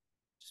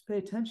 just pay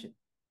attention.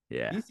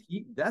 Yeah.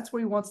 That's where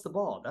he wants the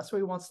ball. That's where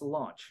he wants to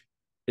launch.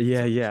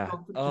 Yeah, so yeah.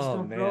 Just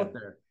don't throw it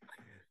there.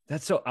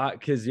 That's so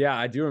because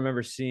I do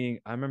remember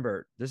I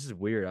remember this is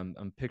weird.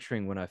 I'm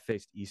picturing when I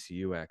faced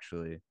ECU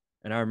actually,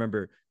 and I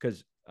remember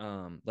because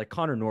like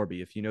Connor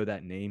Norby, if you know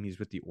that name, he's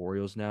with the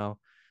Orioles now.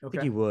 Okay.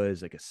 I think he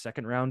was like a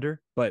second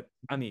rounder, but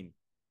I mean,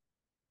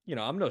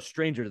 I'm no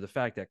stranger to the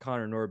fact that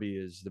Connor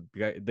Norby is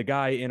the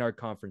guy in our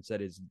conference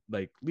that is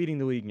like leading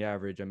the league in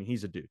average. I mean,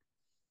 he's a dude.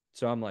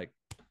 So I'm like,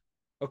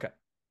 okay,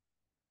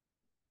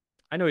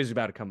 I know he's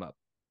about to come up.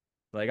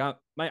 Like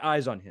my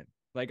eyes on him.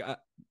 Like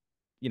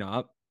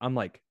I'm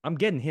like, I'm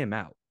getting him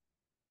out.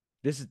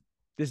 This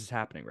is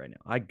happening right now.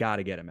 I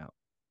gotta get him out.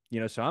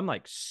 So I'm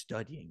like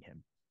studying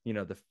him.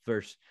 The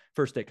first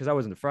day because I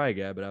wasn't the Fry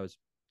guy, but I was,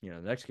 the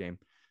next game.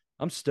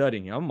 I'm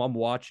studying him. I'm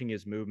watching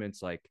his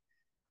movements like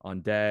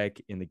on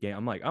deck in the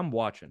game. I'm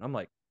watching. I'm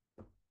like,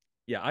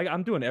 yeah,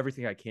 I'm doing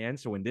everything I can.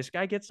 So when this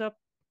guy gets up,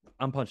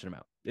 I'm punching him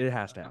out. It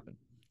has to happen.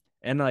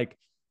 And like,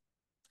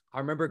 I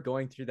remember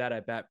going through that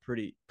at bat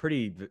pretty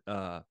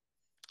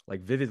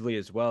like vividly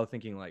as well,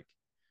 thinking like,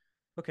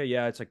 okay,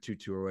 yeah, it's like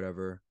 2-2 or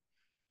whatever.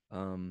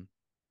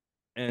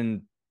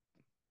 And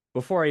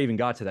before I even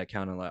got to that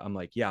count, I'm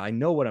like, yeah, I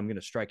know what I'm going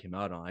to strike him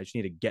out on. I just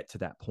need to get to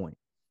that point.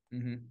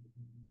 Mm-hmm.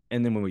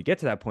 And then when we get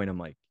to that point, I'm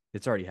like,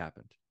 it's already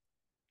happened.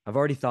 I've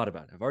already thought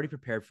about it. I've already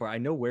prepared for it. I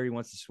know where he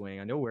wants to swing.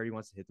 I know where he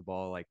wants to hit the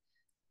ball. Like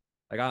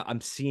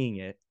I'm seeing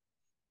it,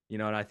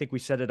 and I think we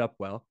set it up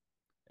well.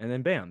 And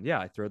then bam, yeah,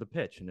 I throw the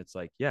pitch. And it's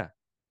like, yeah,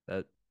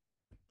 that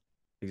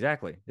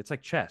exactly. It's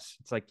like chess.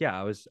 It's like, yeah,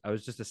 I was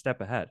just a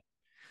step ahead.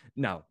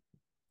 Now,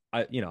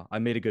 I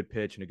made a good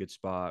pitch in a good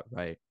spot,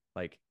 right?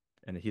 Like,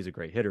 and he's a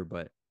great hitter,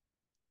 but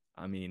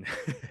I mean,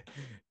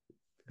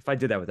 if I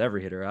did that with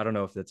every hitter, I don't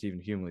know if that's even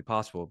humanly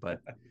possible, but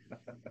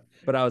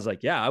I was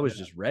like, yeah, I was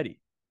just ready.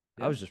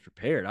 Yeah. I was just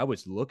prepared. I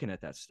was looking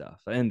at that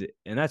stuff, and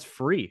that's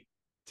free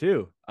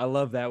too. I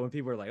love that when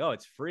people are like, oh,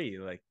 it's free.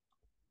 Like,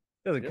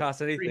 it doesn't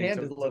cost anything. Free hand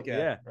to look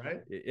at,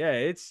 right? Yeah.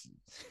 It's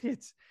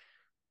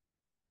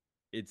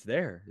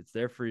there. It's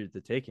there for you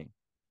the taking.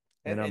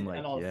 And I'm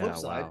like, on the flip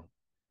side, wow.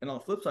 And on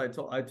the flip side,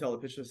 I tell the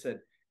pitcher, I said,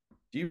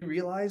 do you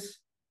realize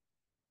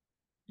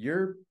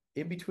you're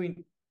in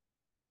between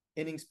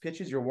innings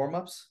pitches, your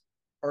warm-ups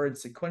are in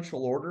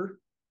sequential order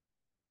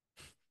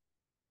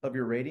of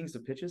your ratings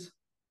of pitches?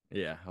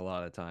 Yeah, a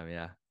lot of the time,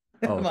 yeah.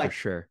 Oh, I'm for like,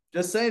 sure.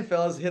 just saying,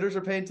 fellas, hitters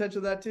are paying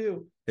attention to that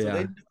too. So they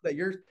Yeah. know that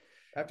you're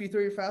after you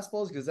throw your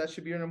fastballs, because that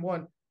should be your number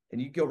one,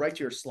 and you go right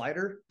to your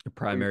slider Your or your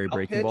primary out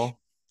breaking pitch, ball.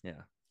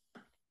 Yeah.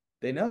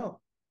 they know.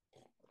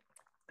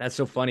 That's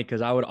so funny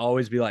because I would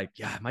always be like,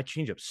 yeah, my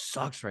changeup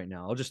sucks right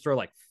now. I'll just throw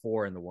like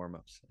 4 in the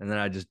warmups. And then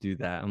I just do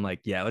that. I'm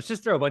like, yeah, let's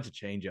just throw a bunch of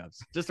changeups.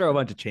 Just throw a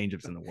bunch of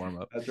changeups in the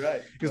warmup. That's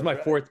right. Because That's my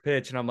right. 4th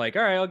pitch, and I'm like,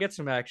 all right, I'll get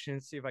some action,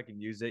 see if I can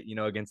use it,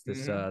 against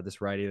this Mm-hmm.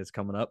 this righty that's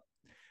coming up.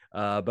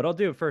 But I'll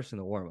do it first in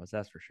the warmups,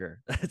 that's for sure.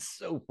 That's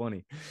so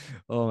funny.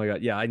 Oh my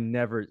god. Yeah, I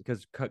never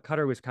because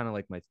cutter was kind of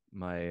like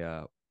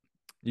my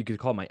you could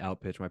call it my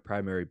out pitch, my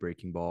primary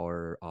breaking ball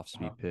or off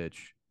speed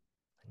pitch.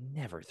 I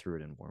never threw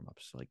it in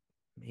warmups, like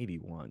maybe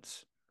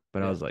once.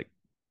 But I Yeah. was like,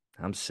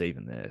 I'm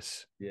saving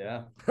this.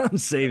 Yeah. I'm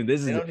saving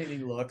this. They don't need any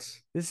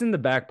looks. This is in the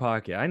back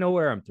pocket. I know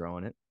where I'm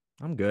throwing it.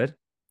 I'm good.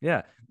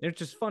 Yeah, it's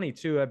just funny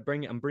too.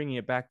 I'm bringing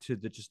it back to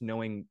the just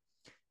knowing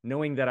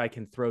that I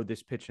can throw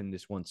this pitch in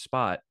this one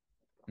spot.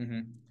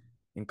 Mm-hmm.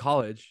 In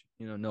college,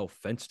 no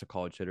offense to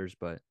college hitters,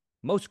 but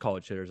most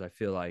college hitters, I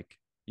feel like,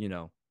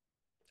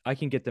 I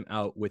can get them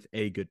out with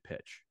a good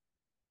pitch.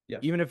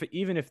 Yes.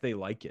 Even if they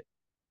like it.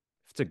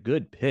 If it's a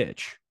good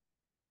pitch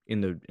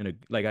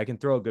like I can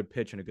throw a good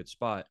pitch in a good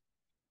spot,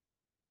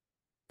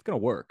 it's gonna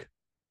work.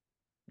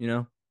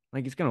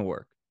 Like it's gonna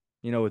work.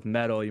 With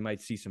metal, you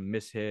might see some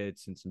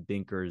mishits and some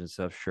dinkers and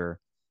stuff, sure,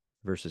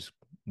 versus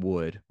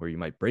wood, where you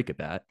might break a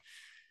bat.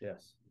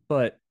 Yes.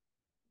 But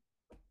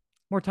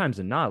more times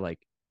than not, like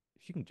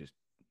if you can just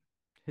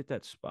hit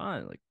that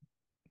spot, like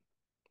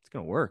it's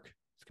gonna work.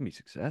 It's gonna be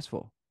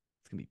successful.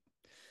 It's gonna be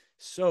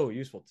so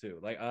useful too.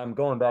 Like I'm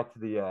going back to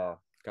the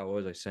God, what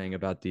was I saying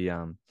about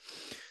the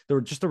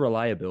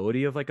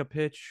reliability of like a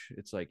pitch?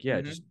 It's like,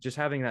 yeah, Mm-hmm. just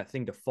having that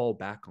thing to fall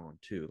back on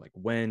too. Like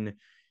when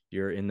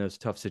you're in those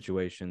tough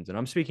situations. And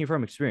I'm speaking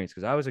from experience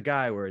because I was a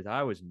guy where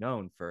I was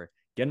known for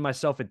getting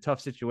myself in tough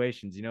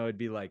situations. It'd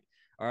be like,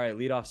 all right,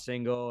 lead off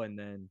single, and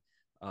then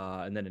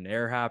an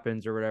error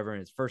happens or whatever,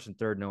 and it's first and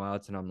third, no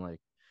outs, and I'm like,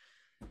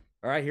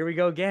 all right, here we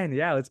go again.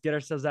 Yeah, let's get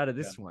ourselves out of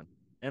this one.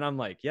 And I'm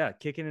like, yeah,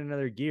 kicking in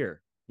another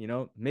gear.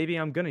 Maybe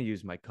I'm gonna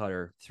use my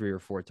cutter 3 or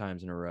 4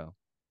 times in a row.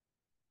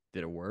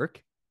 Did it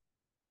work?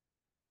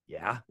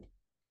 Yeah,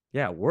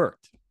 it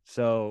worked.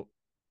 So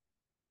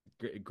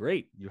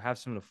great, you have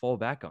something to fall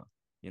back on.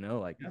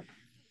 Like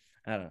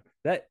I don't know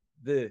that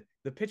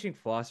the pitching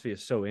philosophy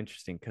is so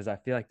interesting because I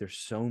feel like there's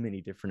so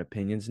many different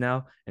opinions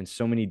now and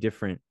so many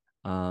different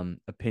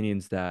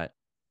opinions that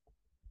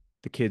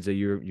the kids that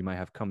you might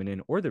have coming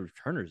in or the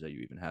returners that you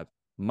even have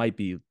might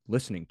be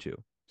listening to,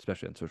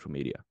 especially on social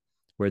media,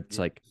 where it's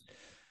like,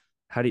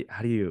 how do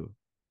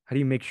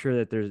you make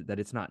sure that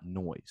it's not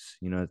noise,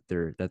 that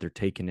they're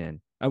taking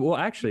in. Well,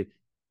 actually,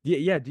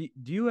 yeah. Do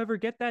you ever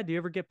get that? Do you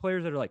ever get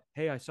players that are like,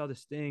 hey, I saw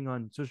this thing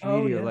on social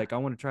media, like I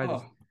want to try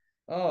this?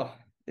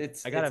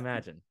 It's I gotta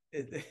imagine.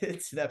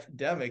 it's an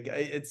epidemic.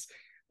 It's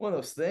one of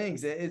those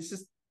things.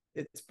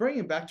 It's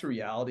bringing back to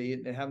reality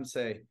and have them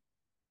say,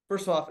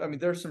 first off, I mean,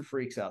 there's some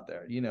freaks out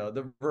there,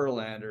 the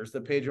Verlanders,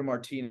 the Pedro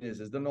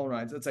Martinez's, the Nolan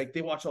Ryans. It's like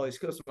they watch all these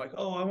clips. I'm like,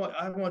 oh,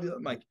 I want to do that.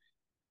 I'm like,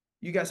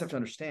 you guys have to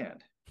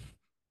understand,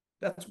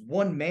 that's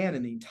one man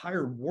in the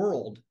entire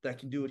world that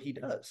can do what he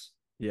does.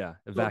 Yeah,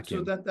 a So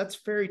vacuum. that's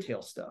fairy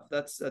tale stuff.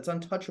 That's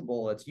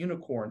untouchable. It's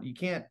unicorn. You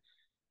can't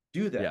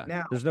do that. Yeah,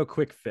 Now, there's no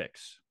quick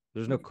fix.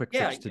 There's no quick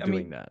yeah, fix to I doing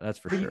mean, that. That's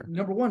for sure.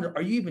 number one,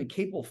 are you even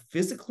capable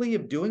physically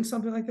of doing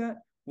something like that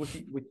with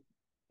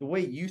the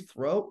way you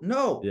throw?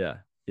 No. Yeah.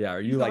 Yeah.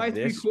 Are you You're the like high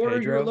this,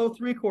 3/4, you're a Pedro? low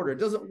 3/4. It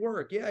doesn't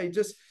work. Yeah, it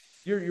just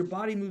your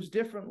body moves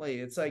differently.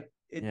 It's like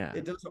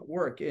it doesn't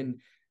work.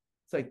 And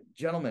it's like,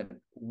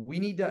 gentlemen, we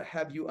need to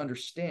have you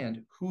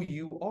understand who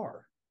you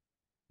are.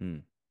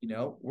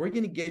 We're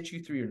going to get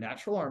you through your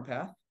natural arm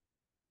path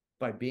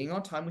by being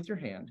on time with your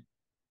hand.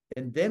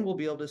 And then we'll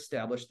be able to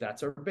establish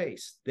that's our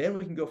base. Then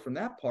we can go from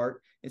that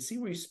part and see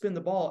where you spin the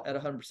ball at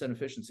 100%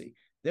 efficiency.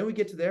 Then we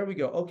get to there, we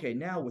go, okay,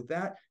 now with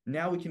that,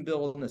 now we can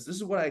build on this. This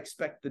is what I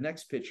expect the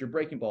next pitch, your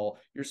breaking ball,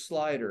 your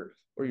slider,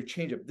 or your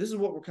changeup. This is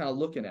what we're kind of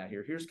looking at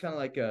here. Here's kind of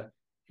like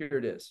here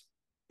it is.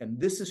 And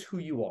this is who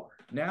you are.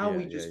 Now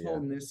we just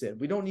hone this in.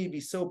 We don't need to be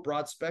so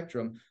broad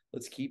spectrum.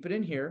 Let's keep it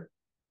in here.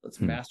 Let's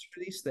master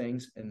these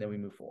things, and then we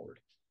move forward.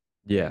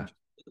 Yeah. And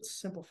let's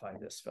simplify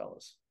this,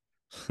 fellas.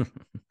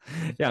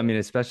 Yeah, I mean,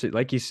 especially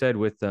like you said,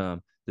 with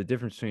the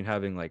difference between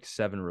having like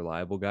 7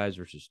 reliable guys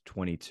versus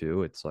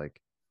 22, it's like,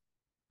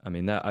 I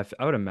mean, that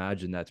I would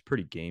imagine that's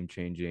pretty game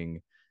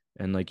changing.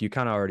 And like you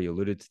kind of already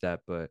alluded to that,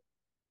 but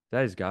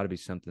that has got to be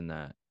something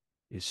that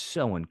is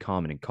so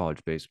uncommon in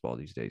college baseball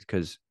these days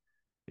because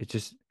it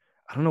just,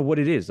 I don't know what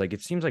it is. Like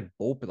it seems like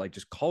like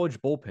just college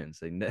bullpens.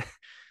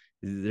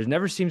 There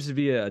never seems to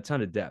be a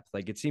ton of depth.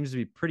 Like it seems to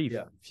be pretty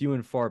few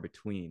and far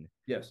between.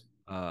 Yes.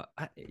 I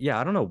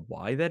don't know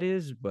why that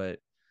is, but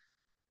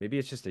maybe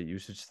it's just a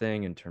usage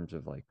thing in terms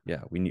of like,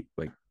 yeah, we need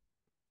like,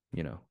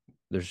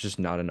 there's just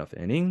not enough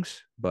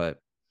innings, but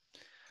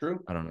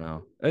true. I don't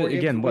know. 4 games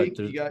Again, a what week,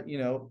 you got,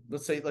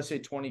 let's say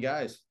 20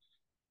 guys,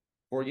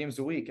 4 games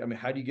a week. I mean,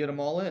 how do you get them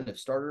all in? If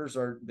starters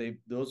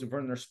those who've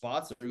earned their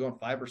spots, they're going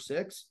 5 or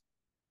 6.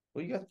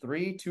 Well, you got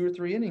 2 or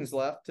 3 innings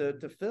left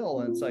to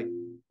fill. And it's like,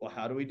 well,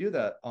 how do we do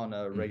that on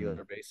a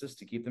regular basis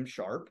to keep them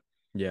sharp?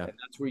 Yeah. And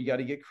that's where you got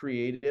to get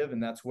creative.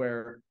 And that's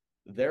where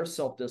their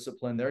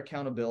self-discipline, their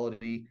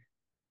accountability,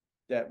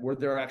 that where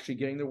they're actually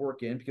getting their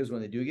work in, because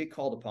when they do get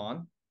called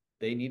upon,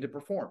 they need to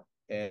perform.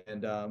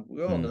 And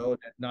we all know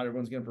that not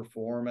everyone's going to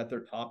perform at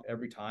their top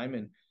every time.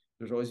 And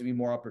there's always going to be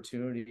more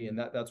opportunity. And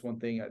that's one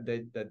thing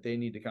that they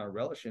need to kind of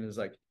relish in is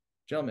like,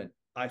 gentlemen,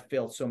 I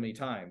failed so many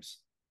times,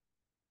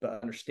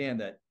 but understand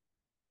that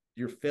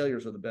your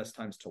failures are the best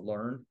times to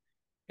learn.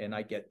 And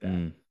I get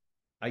that.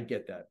 I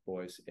get that,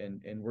 boys.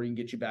 And we're going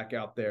to get you back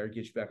out there,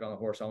 get you back on the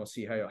horse. I want to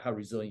see how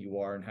resilient you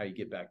are and how you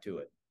get back to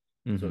it.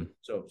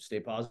 So stay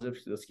positive.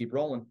 Let's keep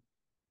rolling.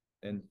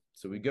 And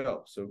so we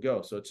go. So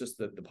it's just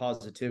the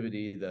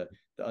positivity, the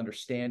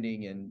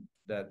understanding, and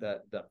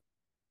that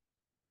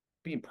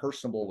being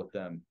personable with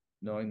them,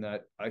 knowing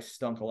that I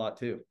stunk a lot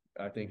too.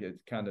 I think it's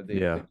kind of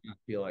they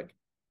feel like,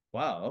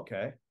 wow,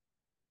 okay,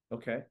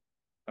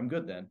 I'm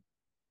good then.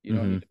 You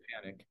don't need to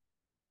panic.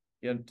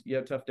 You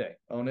have a tough day.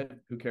 Own it.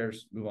 Who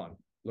cares? Move on.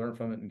 Learn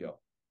from it and go.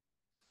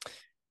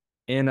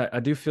 And I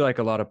do feel like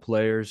a lot of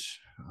players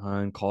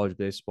in college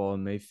baseball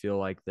may feel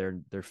like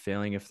they're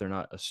failing if they're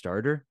not a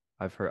starter.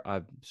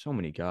 I've so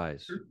many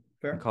guys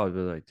in college be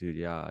like, dude,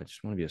 yeah, I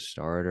just want to be a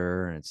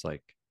starter. And it's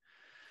like,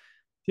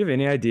 do you have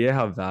any idea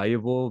how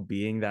valuable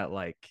being that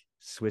like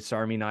Swiss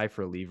Army knife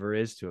reliever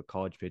is to a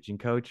college pitching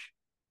coach?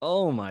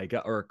 Oh my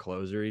God, or a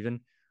closer even.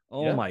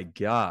 Oh my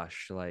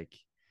gosh, like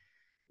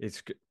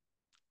it's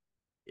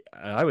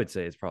I would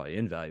say it's probably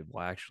invaluable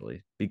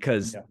actually,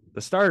 because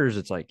the starters,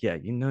 it's like, yeah,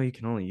 you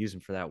can only use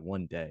them for that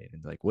one day.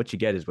 And like what you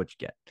get is what you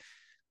get.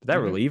 But that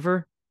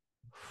reliever,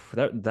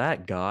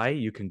 that guy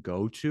you can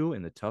go to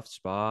in the tough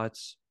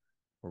spots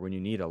or when you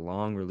need a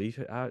long relief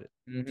out,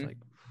 it's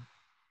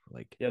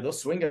like yeah, those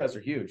swing guys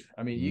are huge.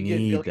 I mean, you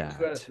get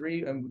 2 out of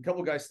 3, and a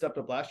couple guys stepped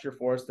up last year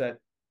for us that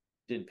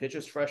didn't pitch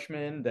as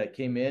freshmen, that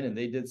came in and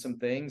they did some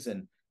things,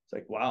 and it's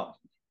like, wow,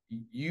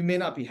 you may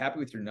not be happy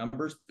with your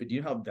numbers, but do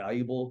you know how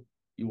valuable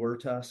you were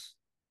to us?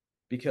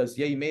 Because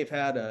you may have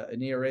had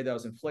an ERA that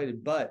was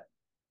inflated, but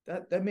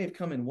that may have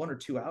come in 1 or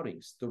 2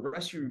 outings. The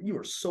rest of you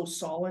were so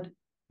solid.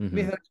 You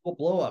may have had a couple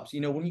blow-ups.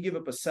 When you give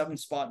up a 7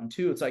 spot and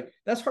 2, it's like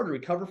that's hard to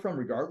recover from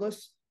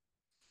regardless.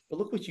 But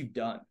look what you've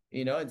done.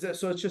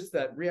 So it's just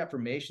that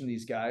reaffirmation of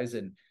these guys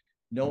and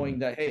knowing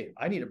that, hey,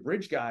 I need a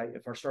bridge guy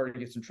if our starter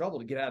gets in trouble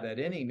to get out of that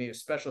inning, maybe a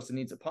specialist that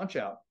needs a punch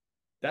out.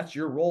 That's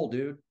your role,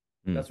 dude.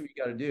 That's what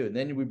you got to do. And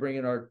then we bring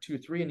in our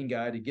 2-3 inning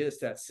guy to get us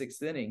that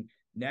 6th inning.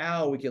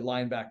 Now we can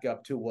line back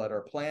up to what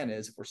our plan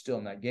is if we're still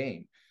in that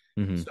game.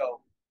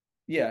 So,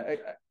 yeah,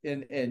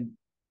 and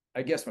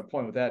I guess my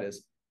point with that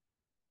is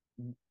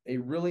a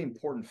really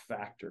important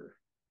factor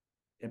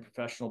in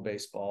professional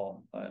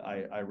baseball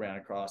I ran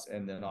across,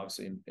 and then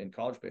obviously in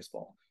college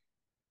baseball.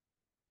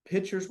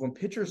 When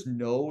pitchers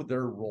know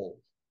their role,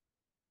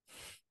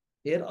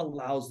 it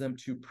allows them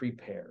to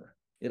prepare.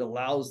 It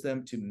allows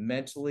them to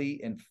mentally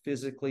and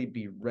physically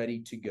be ready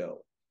to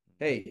go.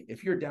 Hey,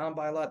 if you're down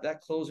by a lot,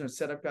 that closer and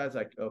setup guy's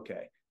like,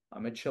 okay,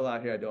 I'm gonna chill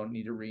out here. I don't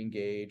need to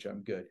re-engage.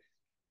 I'm good.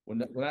 When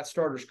that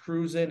starter's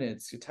cruising and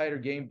it's a tighter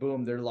game,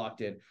 boom, they're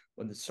locked in.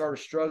 When the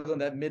starter's struggling,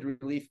 that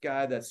mid-relief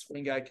guy, that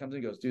swing guy comes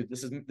in and goes, dude,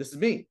 this is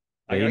me.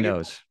 Yeah, he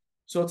knows.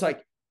 So it's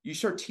like you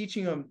start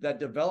teaching them that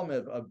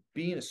development of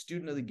being a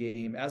student of the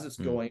game as it's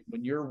going.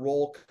 When your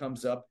role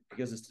comes up,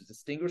 because it's a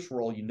distinguished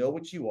role, you know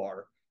what you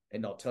are,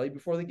 and they'll tell you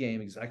before the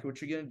game exactly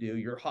what you're going to do.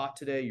 You're hot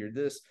today. You're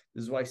this.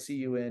 This is what I see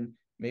you in.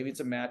 Maybe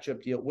it's a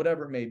matchup deal,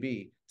 whatever it may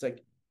be. It's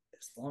like,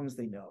 as long as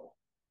they know,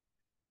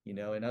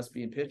 and us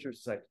being pitchers,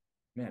 it's like,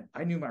 man,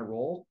 I knew my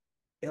role.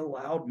 It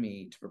allowed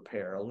me to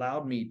prepare,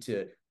 allowed me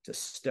to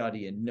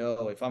study and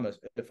know if I'm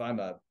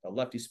a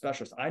lefty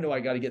specialist, I know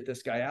I got to get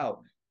this guy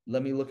out.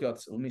 Let me look up,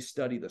 let me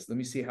study this. Let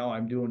me see how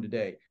I'm doing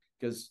today.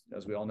 Because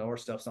as we all know, our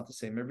stuff's not the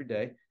same every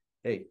day.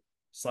 Hey,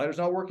 slider's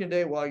not working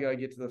today. Well, I got to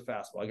get to the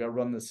fastball. I got to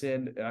run this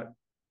in.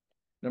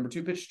 Number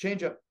 2 pitch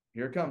changeup.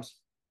 Here it comes.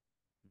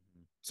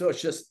 So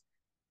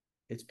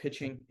it's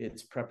pitching,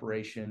 it's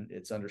preparation,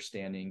 it's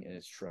understanding, and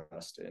it's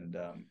trust. And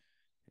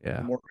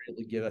the more we're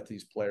able to give that to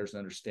these players and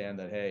understand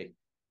that, hey,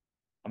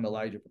 I'm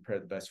allowed you to prepare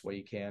the best way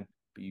you can,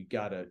 but you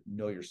got to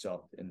know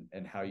yourself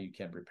and how you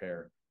can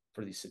prepare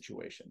for these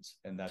situations.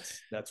 And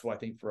that's why I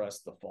think for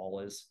us, the fall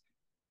is,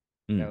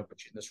 put you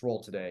in this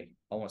role today.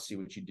 I want to see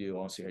what you do. I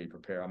want to see how you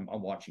prepare.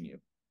 I'm watching you.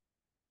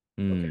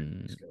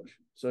 Okay, coach.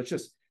 So it's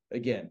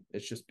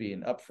just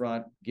being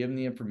upfront, give them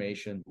the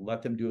information,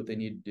 let them do what they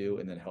need to do,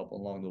 and then help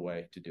along the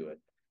way to do it.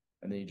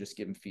 And then you just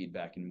give them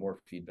feedback and more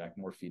feedback.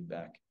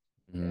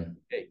 And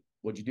hey,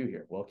 what'd you do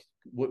here? Well,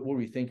 what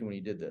were you thinking when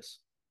you did this?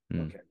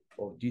 Okay.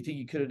 Well, do you think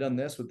you could have done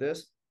this with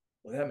this?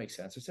 Well, that makes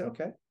sense. I said,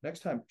 okay, next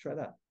time, try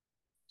that.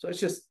 So it's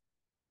just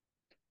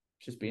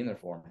being there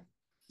for them.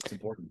 It's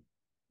important.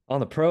 On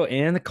the pro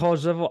and the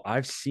college level,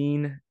 I've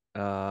seen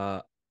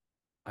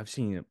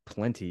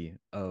plenty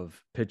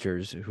of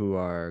pitchers who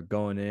are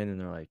going in and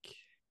they're like,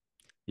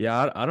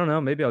 yeah, I don't know,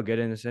 maybe I'll get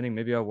in this inning,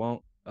 maybe I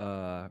won't.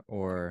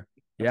 Or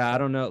Yeah, I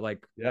don't know.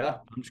 Like, Yeah.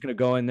 I'm just gonna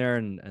go in there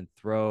and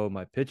throw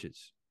my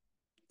pitches.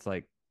 It's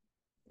like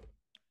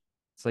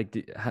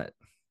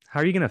how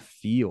are you gonna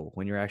feel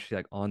when you're actually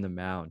like on the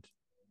mound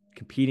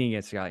competing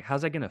against a guy? Like,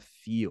 how's that gonna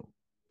feel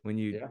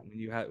Yeah.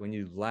 when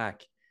you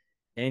lack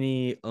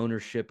any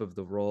ownership of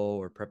the role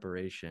or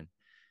preparation?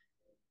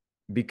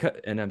 Because,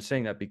 and I'm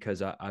saying that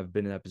because I've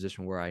been in that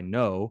position where I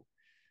know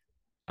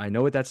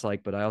what that's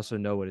like, but I also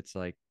know what it's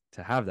like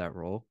to have that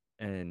role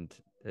and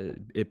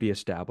it be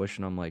established.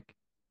 And I'm like,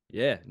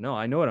 yeah, no,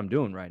 I know what I'm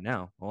doing right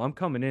now. Well, I'm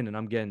coming in and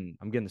I'm getting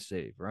the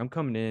save, or I'm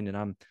coming in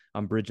and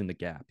I'm bridging the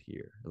gap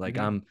here. Like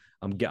Mm-hmm.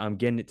 I'm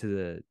getting it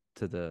to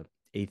the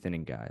eighth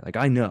inning guy. Like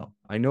I know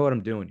what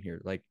I'm doing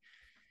here. Like,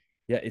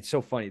 yeah, it's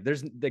so funny.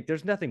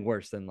 There's nothing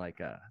worse than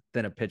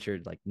a pitcher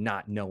like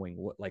not knowing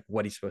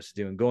what he's supposed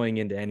to do and going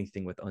into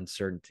anything with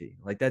uncertainty.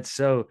 Like it's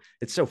so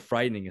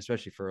frightening,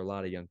 especially for a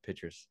lot of young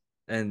pitchers.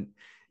 And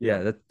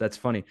Yeah. yeah, that's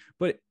funny.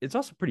 But it's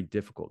also pretty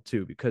difficult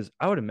too, because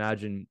I would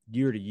imagine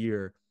year to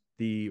year,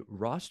 the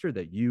roster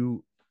that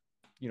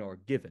are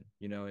given,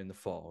 in the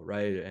fall,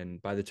 right?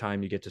 And by the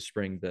time you get to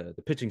spring, the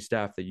pitching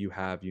staff that you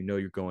have,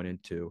 you're going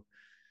into,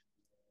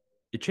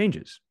 it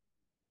changes.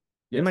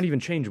 It might Yes. even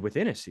change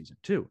within a season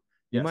too.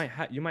 Yes.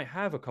 You might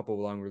have a couple of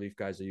long relief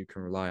guys that you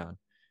can rely on,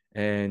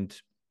 and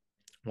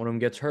one of them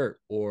gets hurt,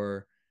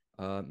 or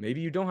maybe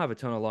you don't have a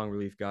ton of long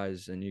relief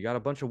guys, and you got a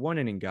bunch of one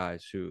inning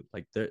guys who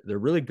like they're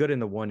really good in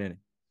the one inning,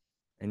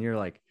 and you're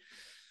like,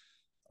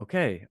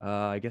 okay,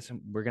 I guess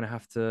we're gonna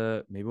have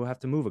to maybe we'll have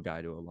to move a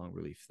guy to a long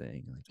relief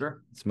thing. Like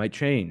Sure. this might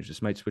change,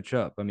 this might switch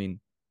up. I mean,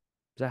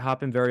 does that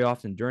happen very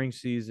often during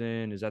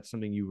season? Is that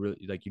something you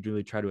really like? You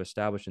really try to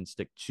establish and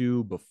stick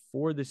to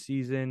before the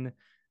season?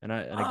 And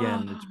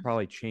again, it's Uh,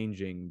 probably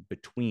changing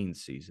between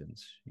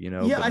seasons, yeah,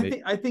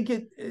 But I think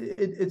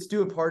it's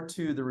due in part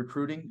to the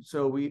recruiting.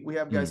 So we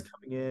have guys mm,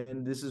 coming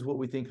in. This is what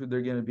we think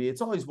they're going to be.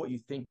 It's always what you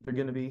think they're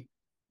going to be.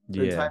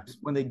 There are yeah, times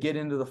when they get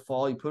into the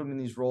fall, you put them in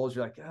these roles,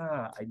 you're like,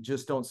 I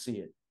just don't see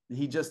it.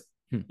 He just,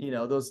 hmm,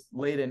 those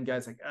late in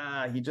guys like,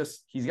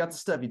 he's got the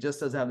stuff. He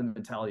just doesn't have the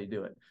mentality to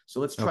do it. So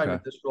let's try him okay,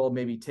 at this role,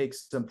 maybe take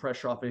some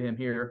pressure off of him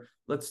here.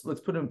 Let's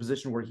put him in a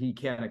position where he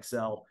can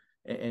excel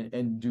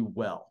and do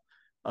well.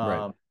 right,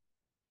 Um,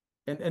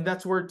 and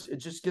that's where it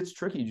just gets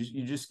tricky.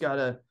 You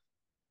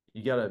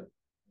gotta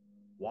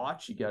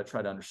watch, you gotta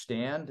try to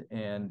understand.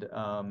 And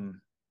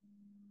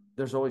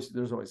there's always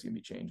going to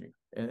be changing,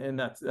 and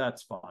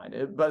that's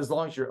fine. But as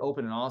long as you're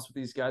open and honest with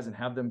these guys and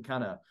have them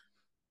kind of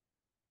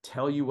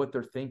tell you what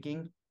they're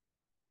thinking,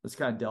 let's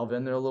kind of delve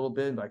in there a little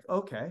bit and be like,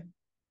 okay,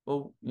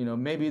 well,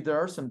 maybe there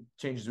are some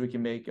changes we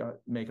can make on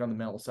the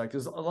mental side,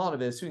 because a lot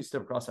of it, as soon as you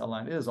step across that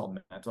line, it is all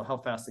mental. How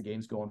fast the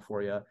game's going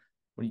for you.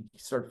 When you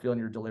start feeling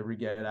your delivery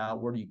get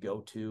out, where do you go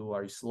to?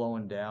 Are you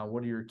slowing down?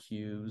 What are your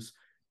cues?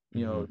 mm-hmm.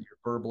 Your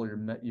verbal,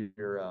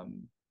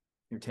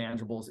 your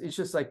tangibles. It's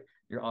just like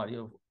your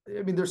audio.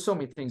 I mean, there's so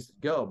many things to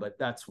go, but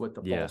that's what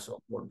the fall Yeah, is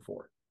so important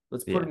for.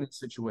 Let's put yeah. them in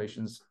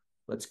situations.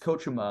 Let's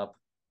coach them up.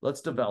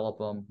 Let's develop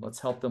them. Let's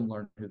help them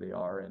learn who they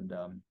are. And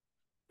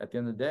at the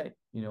end of the day,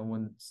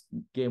 when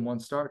game one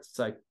starts, it's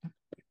like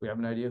we have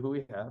an idea who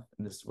we have,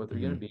 and this is what they're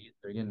going Mm-hmm. to be.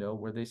 They're going to know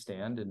where they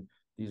stand, and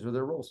these are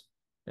their roles.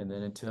 And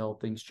then until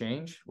things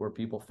change, where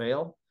people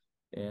fail,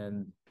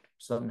 and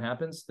something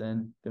happens,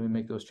 then we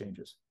make those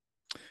changes.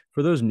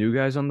 For those new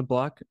guys on the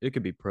block, it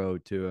could be pro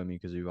too. I mean,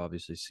 because you've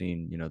obviously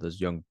seen,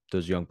 those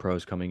young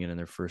pros coming in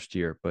their first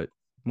year, but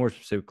more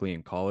specifically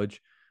in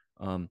college.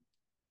 Um,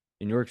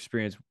 in your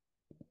experience,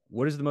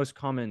 what is the most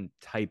common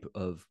type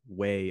of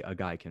way a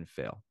guy can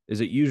fail? Is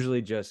it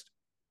usually just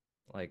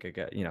like a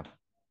guy,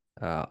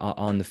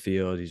 on the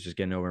field, he's just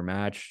getting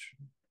overmatched,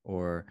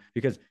 or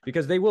because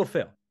they will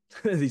fail.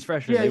 These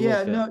freshmen, Yeah, they will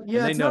yeah, fail, no, and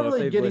yeah. they It's not know if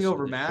really they've getting listened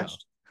to this show.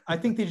 overmatched. I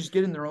think they just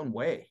get in their own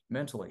way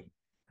mentally,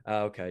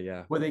 Okay,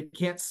 yeah. where they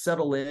can't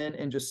settle in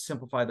and just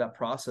simplify that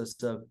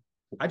process of,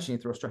 I just need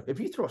to throw a strike. If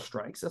you throw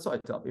strikes, that's all I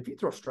tell them. If you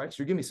throw strikes,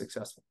 you're going to be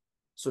successful.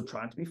 So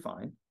try not to be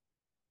fine,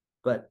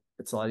 but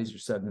it's a lot easier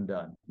said than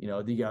done. You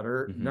got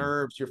Mm-hmm.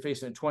 nerves. You're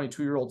facing a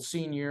 22-year-old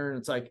senior, and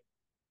it's like,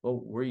 well,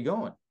 where are you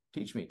going?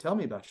 Teach me. Tell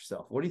me about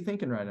yourself. What are you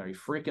thinking right now? Are you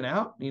freaking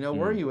out? Where are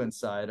Mm-hmm. you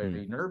inside? Are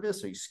you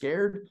nervous? Are you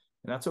scared?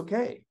 And that's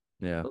okay.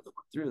 Yeah. Let's work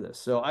through this.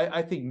 So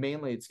I think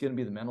mainly it's going to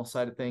be the mental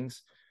side of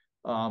things.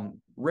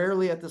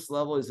 Rarely at this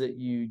level is it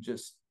you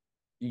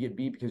get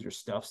beat because your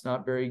stuff's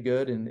not very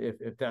good. And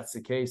if that's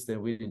the case,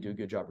 then we didn't do a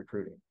good job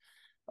recruiting.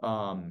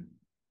 Um,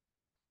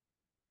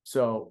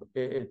 so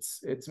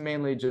it's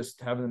mainly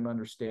just having them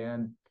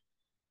understand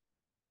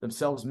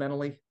themselves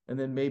mentally, and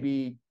then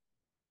maybe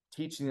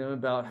teaching them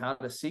about how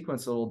to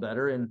sequence a little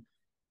better.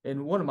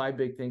 And one of my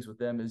big things with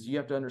them is you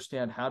have to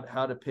understand how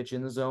to pitch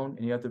in the zone,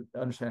 and you have to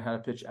understand how to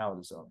pitch out of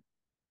the zone.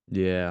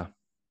 Yeah.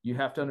 You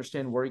have to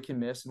understand where you can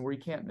miss and where you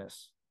can't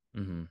miss.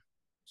 Mm-hmm.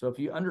 So if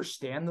you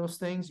understand those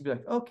things, you'd be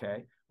like,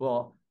 okay,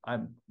 well,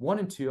 I'm 1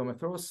 and 2. I'm gonna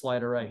throw a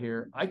slider right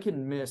here. I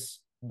can miss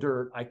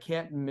dirt. I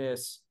can't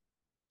miss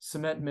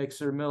cement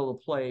mixer, middle of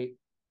the plate,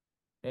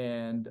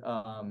 and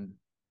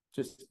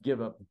just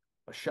give a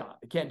shot.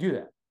 I can't do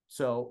that.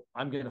 So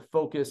I'm going to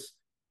focus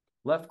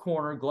left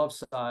corner, glove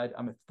side.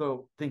 I'm gonna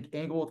think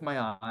angle with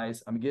my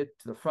eyes. I'm gonna get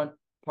to the front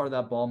part of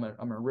that ball.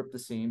 I'm gonna rip the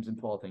seams and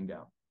pull the thing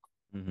down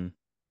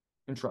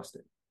and trust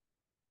it.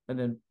 And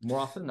then more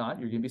often than not,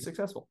 you're gonna be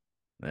successful.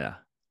 Yeah.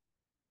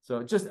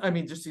 So just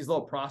these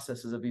little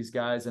processes of these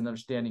guys and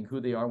understanding who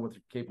they are, what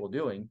they're capable of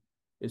doing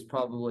is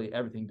probably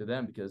everything to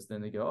them, because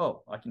then they go,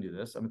 oh, I can do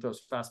this. I'm gonna throw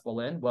a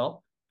fastball in.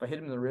 Well, if I hit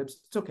him in the ribs,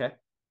 it's okay.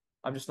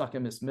 I'm just not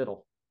gonna miss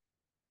middle.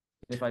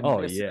 If I Oh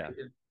miss, yeah.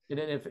 and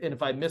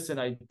if I miss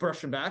and I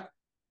brush him back,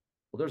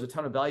 well, there's a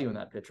ton of value in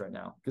that pitch right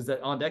now, because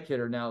that on deck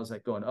hitter now is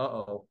like going,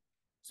 oh.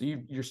 So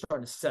you're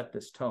starting to set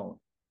this tone.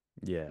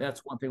 Yeah. And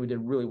that's one thing we did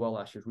really well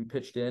last year. We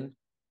pitched in,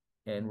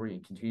 and we're going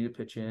to continue to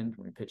pitch in.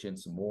 We're going to pitch in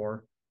some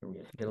more, and we're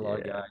going to hit a lot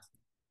of guys.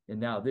 And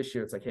now this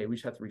year, it's like, hey, we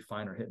just have to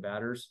refine our hit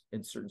batters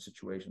in certain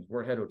situations.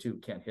 We're ahead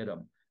 0-2, can't hit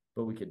them,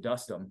 but we could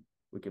dust them,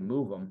 we can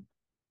move them,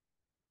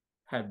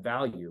 have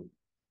value.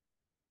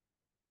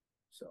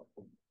 So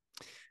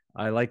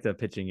I like the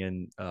pitching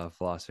in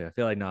philosophy. I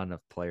feel like not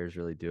enough players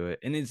really do it,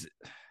 and it's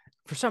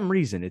for some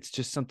reason it's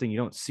just something you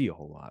don't see a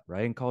whole lot,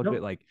 right? In college,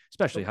 nope. like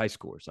especially high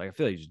schoolers. Like I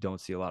feel like you just don't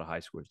see a lot of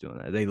high schoolers doing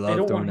that. They love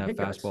don't throwing want to that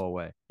hit guys. fastball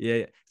away. Yeah,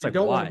 it's They like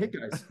don't why? want to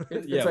hit guys.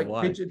 Yeah, it's like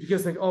why?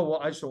 because they oh, well,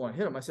 I just don't want to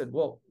hit them. I said,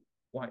 well,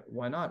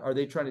 why not? Are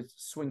they trying to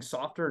swing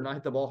softer and not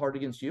hit the ball hard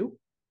against you?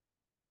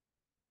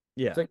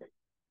 Yeah. It's like,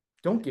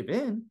 don't give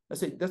in. I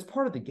say that's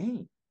part of the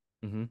game.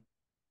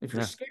 If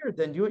you're scared,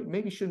 then you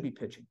maybe shouldn't be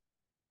pitching.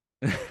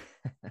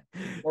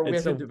 Or we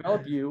have to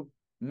develop you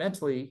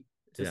mentally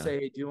to say,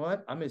 hey, do you know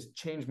what? I'm going to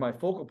change my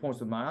focal points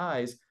with my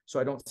eyes so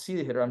I don't see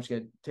the hitter. I'm just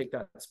going to take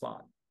that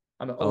spot.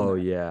 I'm going to own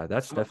that. Yeah,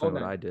 that's definitely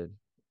what I did.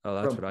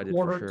 Oh, that's what I did for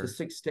sure. Corner to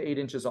 6 to 8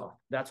 inches off.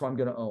 That's what I'm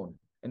going to own.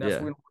 And that's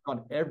what we're going to work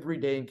on every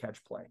day in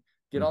catch play.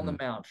 Get on the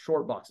mound,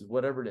 short boxes,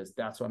 whatever it is.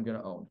 That's what I'm going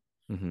to own.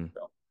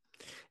 So.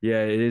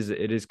 Yeah,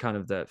 it is kind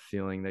of that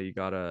feeling that you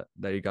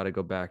gotta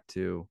go back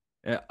to,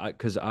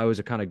 because I was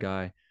a kind of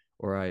guy,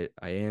 or I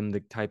am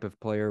the type of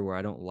player where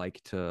I don't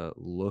like to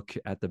look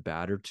at the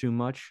batter too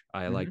much.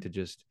 I like to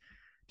just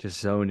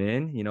zone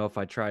in. You know, if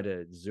I try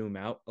to zoom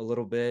out a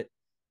little bit,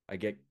 I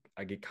get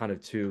kind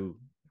of too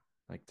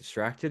like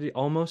distracted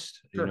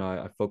almost. Sure. You know,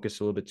 I focus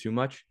a little bit too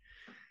much.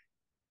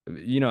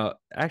 You know,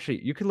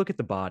 actually, you could look at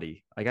the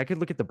body. Like I could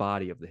look at the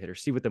body of the hitter,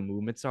 see what the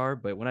movements are.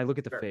 But when I look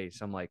at the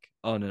face, I'm like,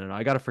 oh no,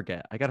 I gotta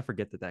forget. I gotta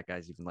forget that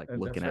guy's even like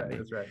looking at me.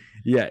 That's right.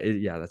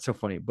 Yeah, that's so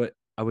funny. But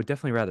I would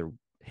definitely rather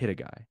hit a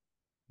guy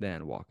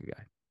than walk a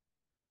guy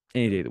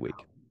any day of the week,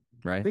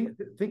 right?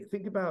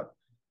 Think about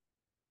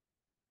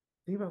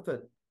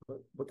the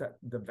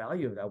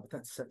value of that, what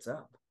that sets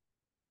up.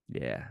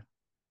 Yeah,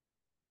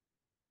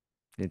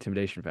 the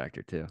intimidation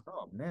factor too.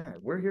 Oh man,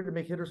 we're here to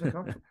make hitters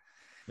uncomfortable.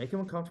 Make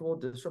them uncomfortable,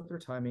 disrupt their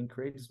timing,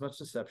 create as much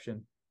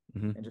deception,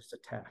 and just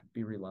attack.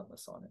 Be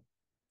relentless on it.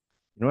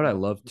 You know what I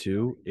love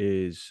too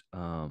is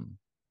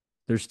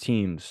there's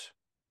teams.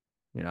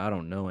 You know, I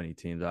don't know any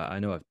teams. I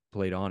know I've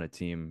played on a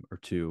team or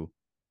two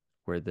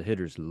where the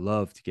hitters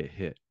love to get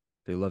hit.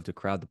 They love to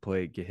crowd the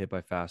plate, get hit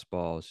by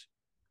fastballs.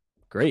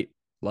 Great,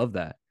 love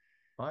that.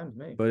 Fine with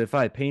me. But if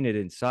I paint it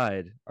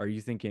inside, are you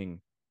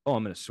thinking, oh,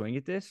 I'm going to swing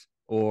at this,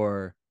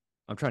 or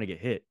I'm trying to get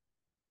hit?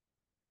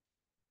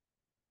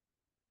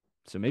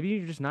 So maybe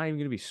you're just not even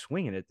going to be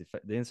swinging at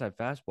the inside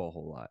fastball a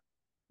whole lot.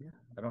 Yeah,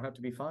 I don't have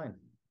to be fine.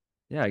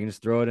 Yeah, I can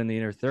just throw it in the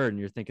inner third, and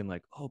you're thinking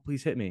like, oh,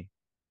 please hit me.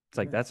 It's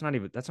like that's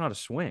not a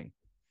swing.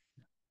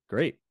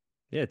 Great.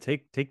 Yeah,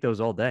 take those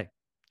all day.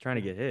 Trying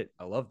to get hit.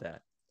 I love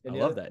that. I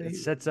love that. It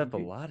sets up a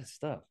lot of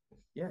stuff.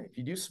 Yeah, if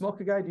you do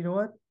smoke a guy, do you know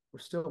what? We're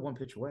still 1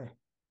 pitch away.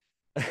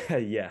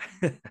 Yeah.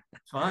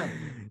 Fine.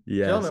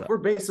 Yeah. Gentlemen, if we're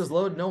bases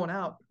loaded, no one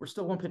out, we're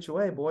still 1 pitch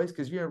away, boys,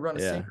 because you're going to run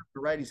a sinker to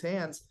righty's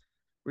hands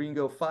where you can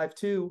go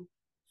 5-2,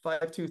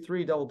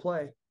 5-2-3, double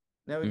play.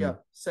 Now we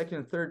got second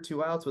and third,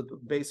 2 outs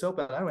with base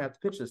open. I don't have to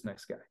pitch this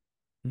next guy.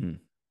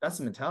 That's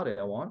the mentality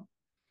I want.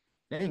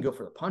 Then you can go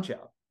for the punch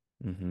out.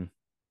 We'll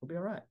be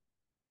all right.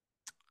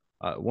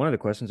 One of the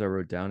questions I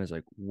wrote down is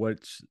like,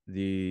 what's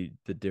the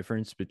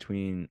difference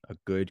between a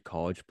good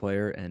college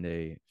player and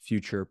a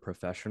future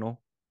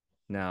professional?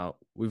 Now,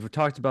 we've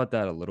talked about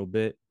that a little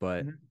bit,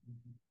 but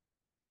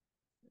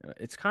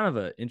it's kind of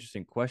an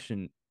interesting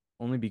question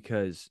only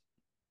because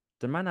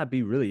there might not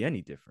be really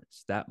any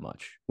difference that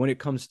much when it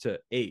comes to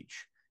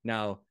age.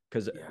 Now,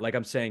 because like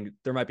I'm saying,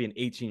 there might be an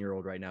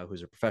 18-year-old right now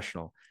who's a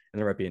professional, and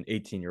there might be an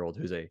 18-year-old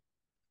who's a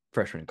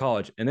freshman in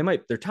college, and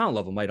their talent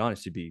level might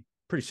honestly be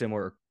pretty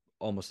similar,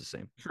 almost the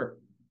same. Sure.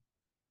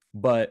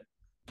 But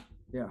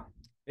yeah,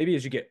 maybe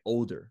as you get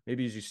older,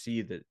 maybe as you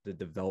see the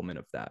development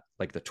of that,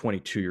 like the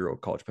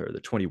 22-year-old college player,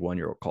 the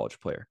 21-year-old college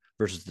player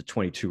versus the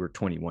 22 or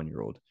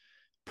 21-year-old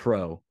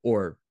pro,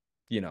 or,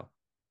 you know,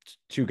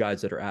 two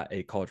guys that are at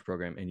a college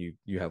program, and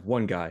you have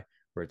one guy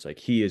where it's like,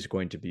 he is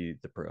going to be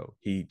the pro.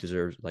 He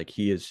deserves, like,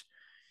 he's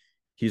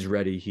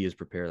ready. He is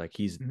prepared. Like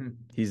he's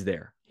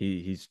there.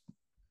 He's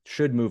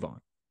should move on.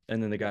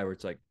 And then the guy where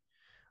it's like,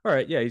 all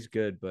right, yeah, he's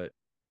good, but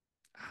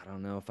I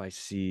don't know if I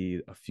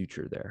see a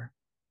future there.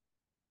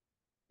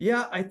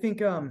 Yeah, I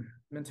think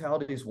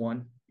mentality is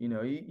one.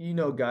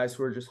 guys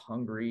who are just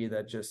hungry,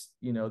 that just,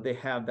 they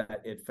have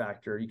that it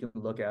factor. You can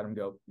look at him and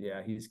go,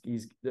 yeah, it's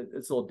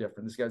a little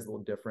different. This guy's a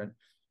little different.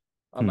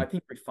 Hmm. I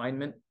think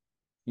refinement,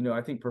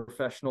 I think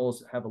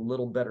professionals have a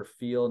little better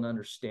feel and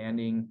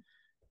understanding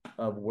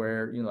of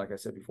where, like I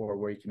said before,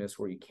 where you can miss,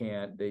 where you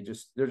can't. They're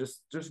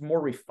just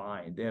more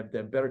refined. They have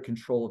better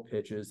control of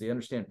pitches. They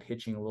understand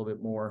pitching a little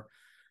bit more.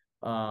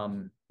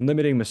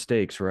 Limiting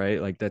mistakes,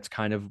 right? Like that's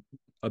kind of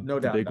No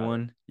the doubt big about it.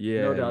 one. No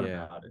Yeah, doubt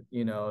yeah. about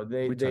it.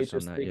 They We they touched on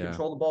just that. they Yeah.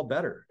 control the ball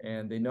better,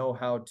 and they know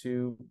how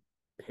to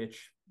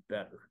pitch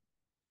better.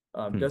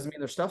 Hmm. Doesn't mean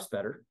their stuff's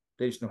better.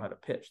 They just know how to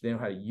pitch. They know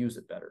how to use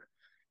it better.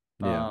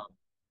 Yeah. Um,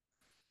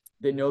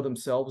 they know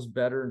themselves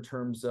better in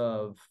terms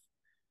of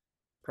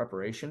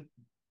preparation.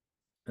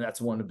 And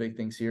that's one of the big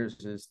things here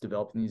is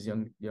developing these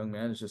young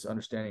men, is just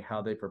understanding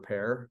how they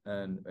prepare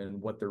and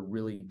what they're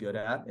really good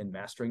at and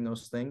mastering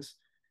those things.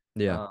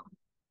 Yeah.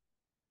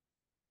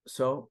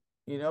 Um,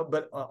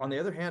 but on the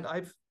other hand,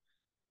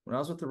 when I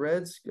was with the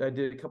Reds, I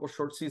did a couple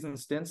short season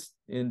stints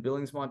in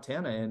Billings,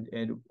 Montana,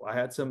 and I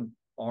had some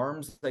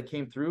arms that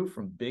came through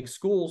from big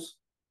schools.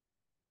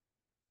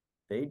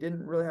 They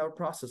didn't really have a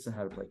process on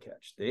how to play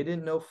catch. They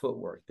didn't know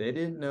footwork. They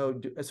didn't know.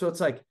 So it's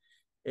like,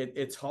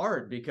 it's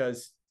hard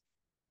because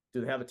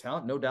do they have a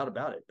talent? No doubt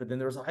about it. But then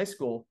there was a high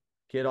school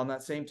kid on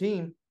that same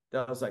team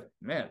that was like,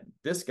 man,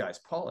 this guy's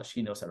polished.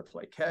 He knows how to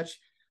play catch.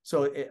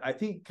 So I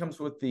think it comes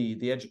with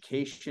the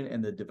education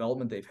and the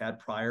development they've had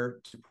prior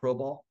to pro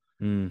ball.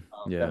 That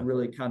Yeah.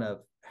 really kind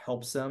of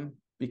helps them,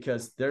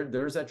 because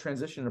there's that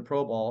transition to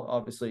pro ball.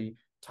 Obviously,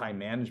 time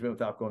management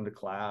without going to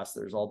class.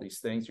 There's all these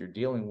things you're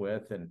dealing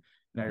with, and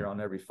now you're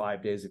on every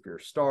 5 days if you're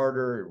a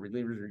starter.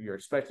 Relievers, you're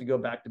expected to go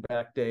back to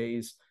back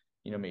days.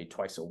 Maybe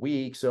twice a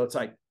week. So it's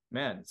like,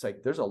 man, it's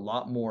like there's a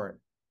lot more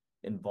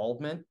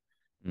involvement.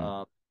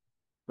 Mm.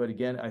 But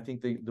again, I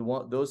think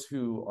those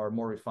who are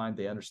more refined,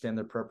 they understand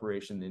their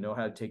preparation. They know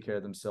how to take care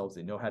of themselves.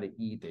 They know how to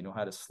eat. They know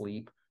how to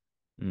sleep.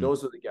 Mm.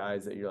 Those are the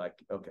guys that you're like,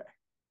 okay,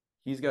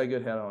 he's got a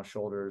good head on his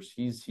shoulders.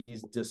 He's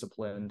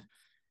disciplined,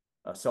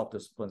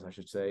 self-disciplined, I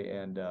should say,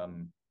 and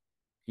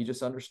he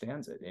just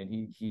understands it. And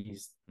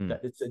he's Mm.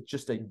 that it's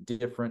just a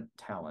different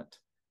talent.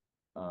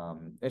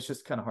 It's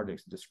just kind of hard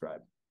to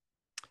describe.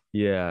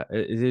 Yeah,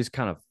 it is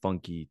kind of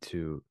funky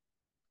to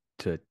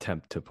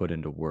attempt to put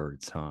into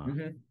words, huh?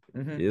 Mm-hmm.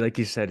 Mm-hmm. Like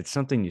you said, it's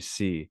something you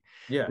see.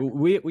 Yeah,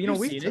 We've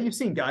you've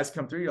seen guys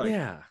come through. You're like,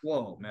 yeah,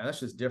 whoa, man, that's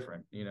just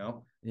different. yeah, How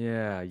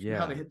they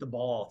yeah, hit the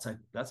ball. It's like,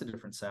 that's a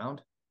different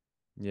sound.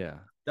 yeah,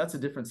 That's a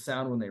different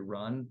sound when they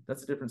run.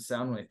 That's a different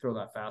sound when they throw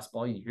that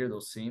fastball. You hear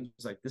those seams.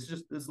 It's like, this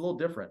is a little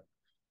different.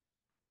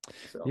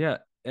 So yeah.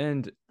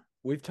 And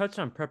we've touched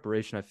on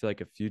preparation, I feel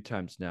like a few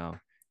times now.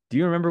 Do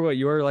you remember what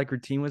your like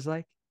routine was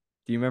like?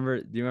 Do you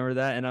remember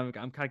that? And I'm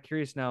kind of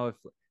curious now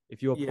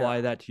if you yeah,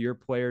 apply that to your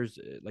players.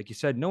 Like you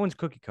said, no one's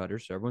cookie cutter,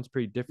 so everyone's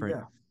pretty different.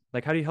 yeah.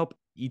 Like, how do you help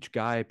each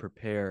guy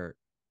prepare,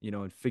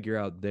 and figure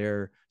out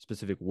their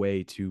specific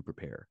way to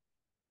prepare?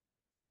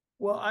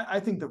 Well, I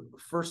think the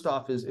first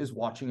off is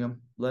watching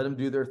them, let them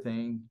do their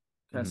thing,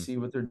 kind of Hmm. see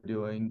what they're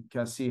doing,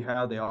 kind of see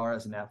how they are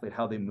as an athlete,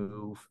 how they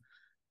move.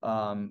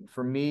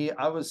 For me,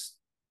 I was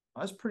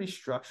pretty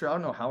structured. I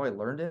don't know how I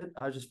learned it.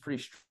 I was just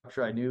pretty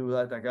structured. I knew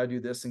that I got to do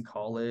this in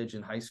college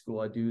and high school.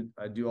 I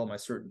do all my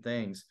certain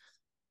things.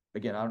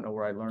 Again, I don't know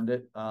where I learned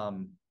it.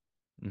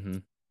 Hmm.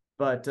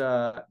 But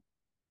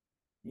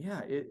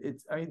yeah,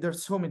 it's. I mean,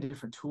 there's so many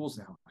different tools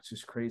now. It's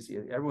just crazy.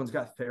 Everyone's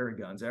got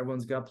Theraguns.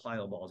 Everyone's got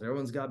plyo balls.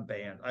 Everyone's got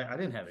bands. I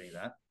didn't have any of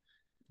that.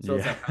 So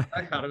it's Yeah.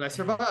 like, how did I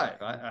survive?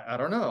 I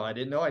don't know. I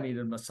didn't know I needed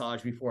a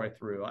massage before I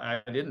threw.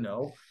 I didn't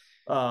know.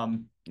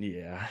 Um,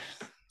 Yeah.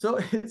 so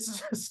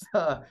it's just,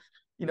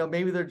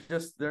 maybe they're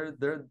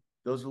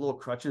those are little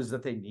crutches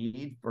that they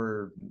need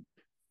for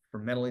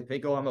mentally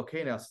think, oh, I'm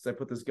okay now since I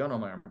put this gun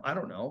on my arm. I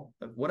don't know.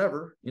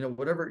 Whatever,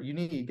 whatever you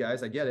need,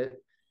 guys. I get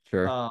it.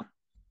 Sure. Um,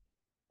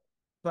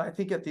 but I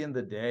think at the end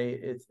of the day,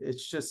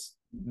 it's just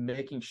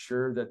making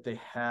sure that they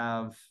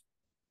have,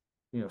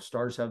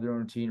 starters have their own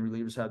routine,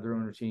 relievers have their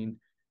own routine,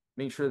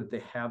 make sure that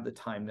they have the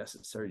time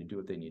necessary to do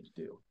what they need to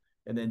do.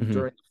 And then Hmm.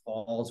 during the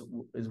falls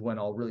is when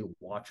I'll really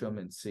watch them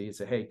and say,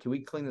 hey, can we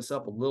clean this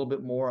up a little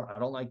bit more? I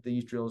don't like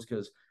these drills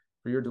because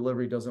for your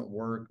delivery doesn't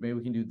work. Maybe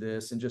we can do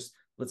this, and just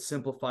let's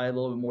simplify it a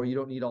little bit more. You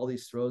don't need all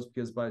these throws,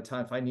 because by the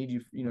time, if I need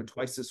you,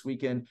 twice this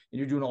weekend and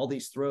you're doing all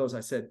these throws, I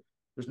said,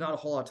 there's not a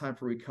whole lot of time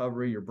for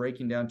recovery. You're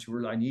breaking down too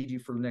early. I need you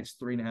for the next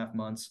 3.5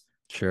 months.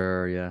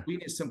 Sure. Yeah. We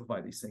need to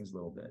simplify these things a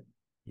little bit.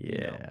 You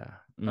know, Yeah.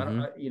 I don't,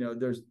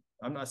 Hmm.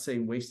 I'm not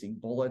saying wasting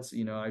bullets.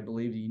 I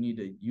believe you need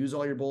to use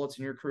all your bullets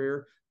in your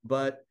career,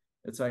 but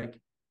it's like,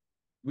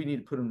 we need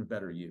to put them to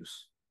better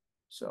use.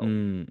 So,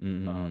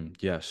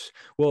 Yes.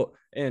 Well,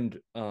 and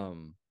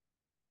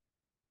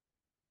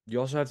you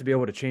also have to be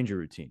able to change your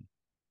routine.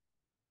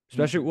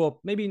 Especially, well,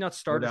 maybe not no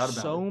starters doubt about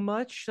it. so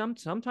much.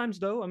 Sometimes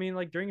though. I mean,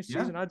 like during a Yeah.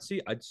 season, I'd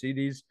see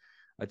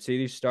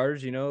these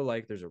starters.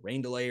 Like there's a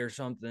rain delay or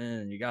something,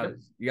 and you gotta Yep.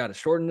 you gotta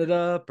shorten it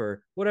up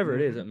or whatever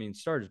it is. I Mm-hmm. mean,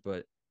 starters,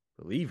 but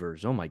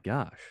relievers, oh my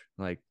gosh,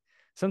 like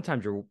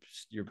sometimes you're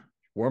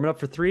warming up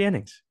for 3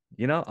 innings.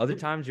 Other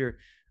times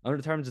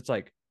Under times, it's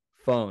like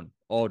phone,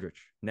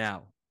 Aldrich,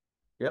 now,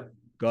 Yep.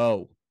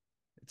 go.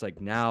 It's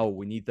like now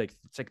we need like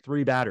it's like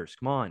 3 batters.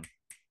 Come on, Yep.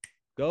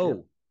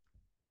 go.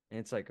 And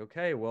it's like,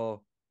 okay,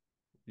 well,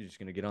 you're just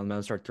gonna get on the mound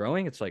and start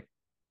throwing. It's like,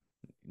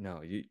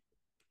 no, you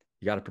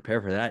got to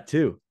prepare for that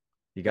too.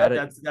 You got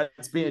to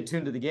That's being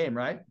attuned to the game,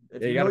 right?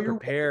 If you you got know to your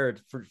prepare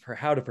for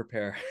how to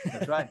prepare.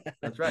 That's right.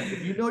 That's right.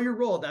 If you know your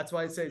role, that's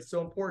why I say it's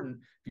so important.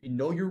 If you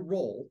know your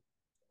role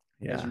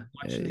as Yeah, you're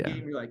watching the yeah.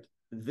 game, you're like,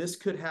 this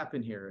could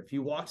happen here. If he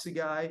walks a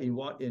guy and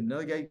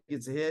another guy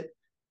gets a hit,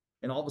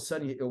 and all of a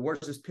sudden, where's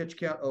this pitch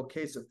count?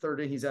 Okay, so third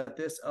inning, he's at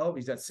this. Oh,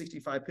 he's at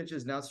 65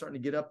 pitches. Now it's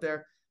starting to get up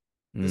there.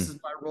 This is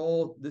my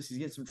role. He's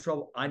getting some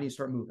trouble. I need to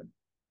start moving.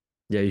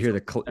 Yeah, you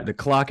hear So the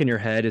clock in your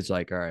head is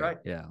like, all right, right.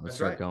 yeah, let's That's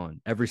start right.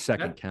 going. Every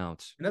second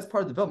counts. And that's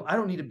part of the development. I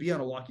don't need to be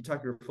on a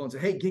walkie-talkie or phone and say,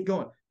 hey, get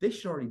going. They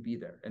should already be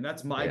there. And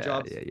that's my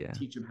job to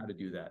teach them how to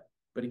do that.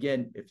 But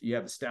again, if you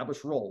have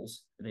established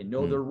roles and they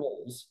know their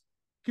roles,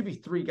 it could be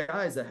 3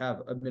 guys that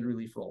have a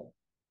mid-relief role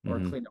or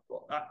a cleanup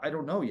role. I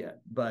don't know yet,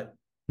 but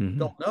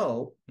they'll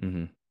know.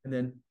 And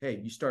then,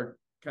 hey, you start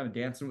kind of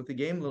dancing with the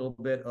game a little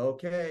bit.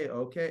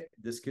 Okay,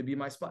 this could be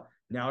my spot.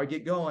 Now I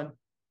get going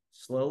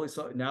slowly.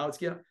 So now it's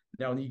getting.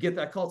 Now, when you get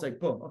that call, it's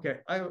like, boom, okay,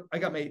 I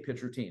got my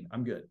 8-pitch routine.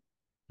 I'm good.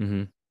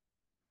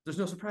 There's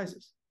no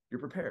surprises. You're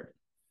prepared.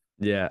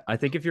 Yeah, I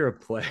think if you're a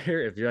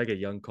player, if you're like a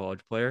young college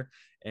player,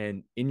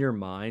 and in your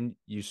mind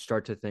you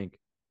start to think,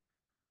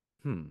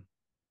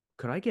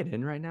 could I get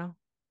in right now?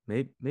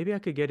 Maybe I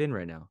could get in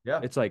right now. Yeah.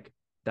 It's like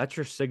that's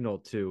your signal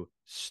to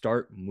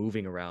start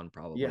moving around,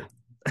 probably. Yeah.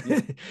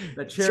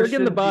 Start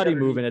getting the body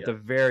moving at the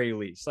very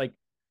least. Like,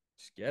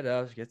 just get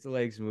up, get the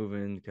legs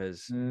moving,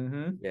 because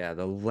yeah,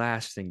 the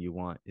last thing you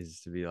want is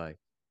to be like,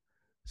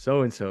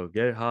 so and so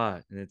get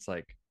hot, and it's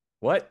like,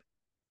 what?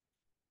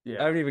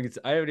 Yeah, I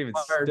haven't even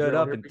stood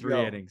up in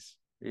 3 innings.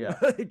 Yeah,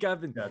 like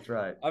that's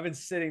right. I've been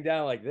sitting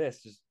down like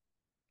this, just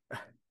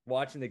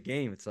watching the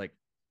game. It's like,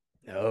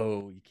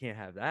 no, you can't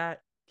have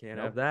that. Can't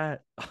have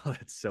that. Oh,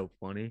 that's so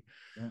funny.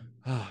 Yeah.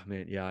 Oh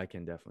man, yeah, I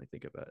can definitely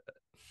think about it.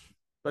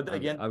 But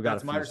again, I've got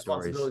that's my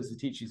responsibility to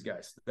teach these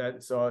guys.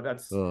 That's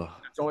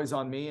always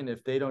on me. And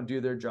if they don't do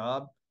their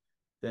job,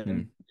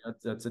 then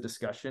that's a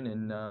discussion.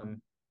 And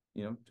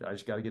I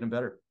just got to get them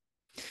better.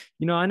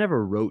 I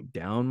never wrote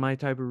down my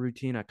type of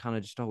routine. I kind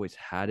of just always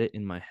had it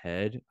in my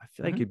head. I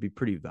feel like it'd be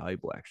pretty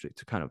valuable actually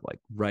to kind of like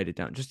write it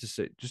down, just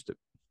to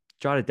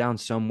jot it down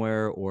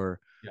somewhere, or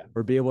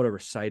be able to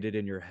recite it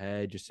in your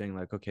head, just saying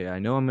like, okay, I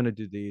know I'm going to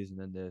do these and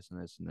then this and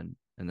this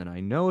and then I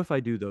know if I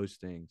do those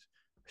things,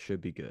 I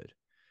should be good.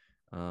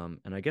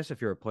 And I guess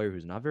if you're a player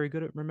who's not very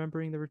good at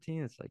remembering the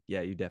routine, it's like,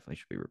 yeah, you definitely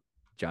should be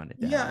jotting it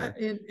down. Yeah,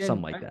 and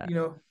something like that.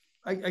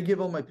 I give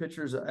all my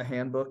pitchers a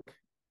handbook,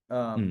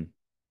 and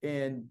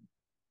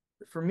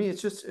for me,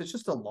 it's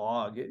just a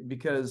log,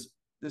 because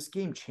this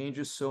game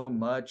changes so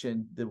much,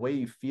 and the way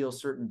you feel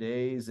certain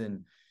days,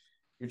 and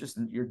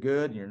you're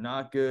good, and you're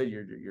not good,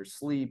 you're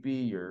sleepy,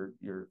 you're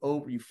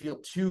over, you feel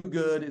too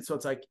good, and so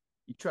it's like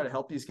you try to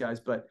help these guys,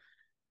 but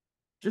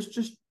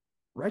just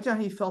write down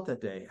how you felt that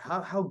day.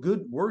 How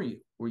good were you?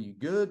 Were you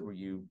good? Were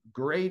you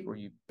great? Were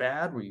you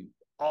bad? Were you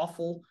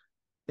awful?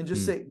 And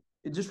just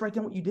write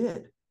down what you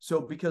did. So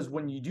because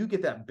when you do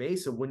get that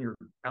base of when you're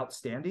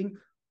outstanding,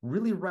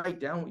 really write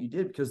down what you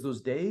did, because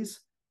those days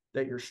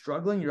that you're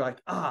struggling, you're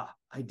like, I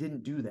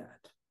didn't do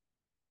that.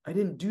 I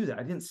didn't do that.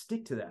 I didn't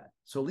stick to that.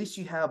 So at least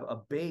you have a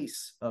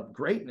base of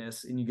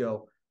greatness, and you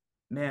go,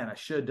 man, I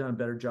should have done a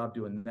better job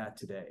doing that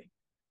today.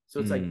 So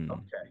it's like,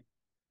 okay.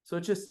 So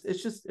it's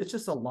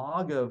just a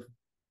log of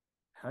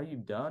how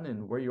you've done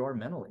and where you are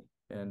mentally.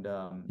 And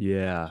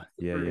yeah.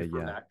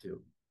 Back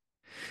to.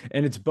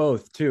 And it's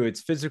both too.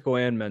 It's physical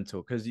and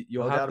mental, because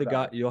you'll have the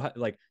guy.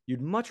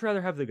 You'd much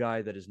rather have the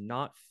guy that is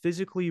not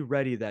physically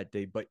ready that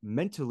day, but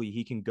mentally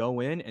he can go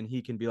in and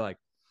he can be like,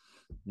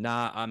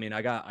 nah, I mean,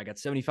 I got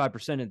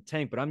 75% in the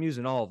tank, but I'm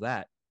using all of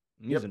that.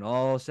 I'm using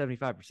all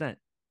 75%.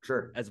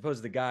 Sure. As opposed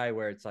to the guy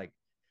where it's like,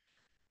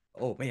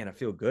 oh man, I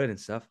feel good and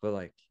stuff, but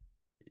like,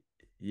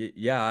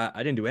 yeah,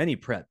 I didn't do any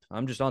prep.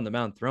 I'm just on the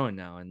mound throwing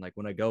now, and like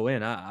when I go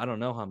in, I don't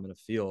know how I'm gonna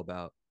feel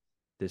about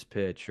this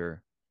pitch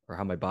or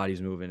how my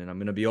body's moving, and I'm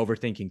gonna be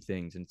overthinking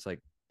things. And it's like,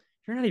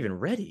 you're not even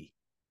ready.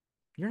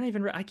 You're not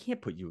even. I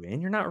can't put you in.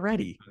 You're not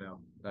ready. I know.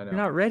 You're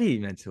not ready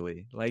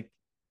mentally. Like,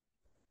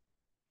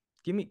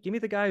 give me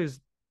the guy he's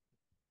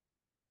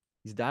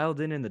dialed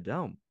in the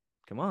dome.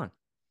 Come on,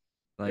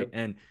 like,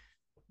 and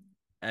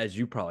as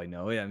you probably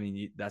know, I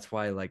mean, that's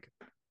why like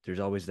there's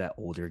always that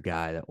older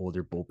guy, that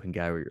older bullpen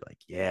guy where you're like,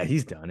 yeah,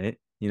 he's done it.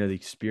 The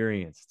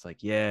experience. It's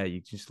like, yeah, you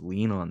just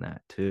lean on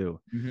that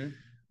too.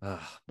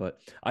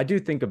 But I do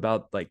think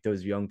about like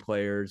those young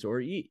players, or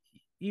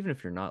even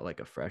if you're not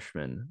like a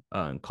freshman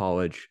in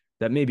college,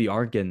 that maybe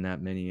aren't getting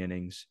that many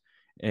innings,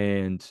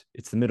 and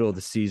it's the middle of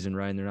the season,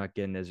 right? And they're not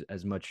getting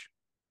as much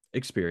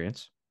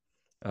experience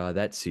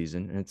that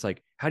season. And it's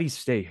like, how do you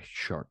stay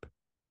sharp?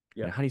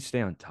 Yeah. How do you stay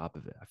on top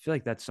of it? I feel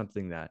like that's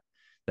something that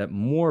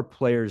more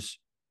players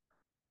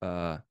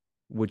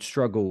would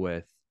struggle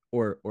with,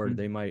 or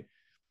they might,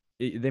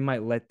 they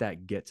might let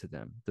that get to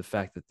them. The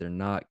fact that they're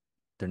not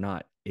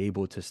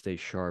able to stay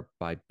sharp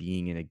by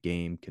being in a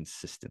game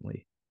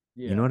consistently.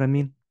 You know Yeah. what I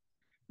mean?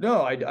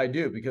 No, I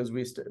do, because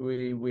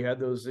we had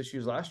those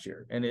issues last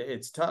year, and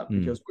it's tough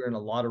Mm, because we're in a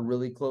lot of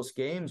really close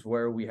games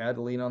where we had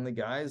to lean on the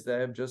guys that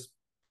have just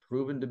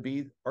proven to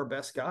be our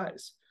best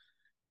guys.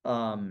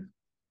 Um,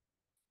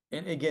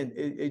 and again,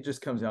 it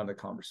just comes down to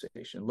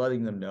conversation,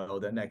 letting them know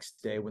that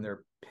next day when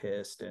they're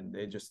pissed and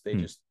they mm,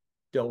 just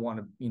don't want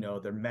to,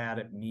 they're mad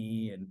at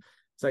me, and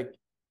it's like,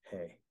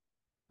 hey,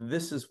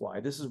 this is why,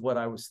 this is what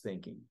I was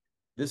thinking.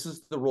 This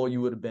is the role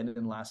you would have been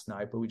in last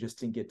night, but we just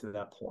didn't get to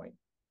that point.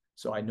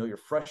 So I know you're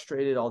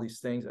frustrated, all these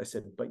things. I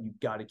said, but you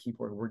got to keep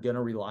working. We're going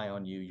to rely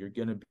on you. You're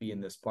going to be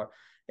in this part.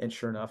 And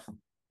sure enough,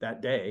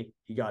 that day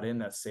he got in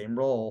that same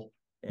role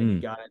and he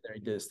mm. got in there. He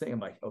did his thing. I'm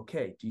like,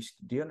 okay, do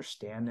you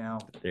understand now?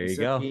 There you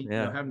Instead of go. me,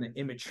 Yeah. having the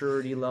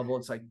immaturity level,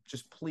 it's like,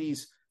 just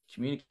please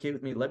communicate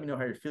with me. Let me know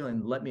how you're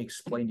feeling. Let me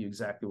explain to you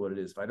exactly what it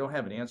is. If I don't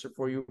have an answer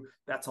for you,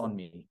 that's on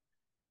me.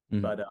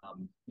 Mm. But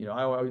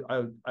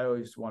I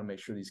always want to make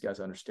sure these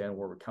guys understand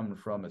where we're coming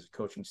from as a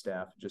coaching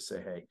staff. Just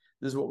say, hey,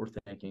 this is what we're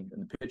thinking.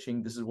 And the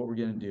pitching, this is what we're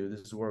going to do.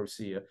 This is where we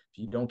see you. If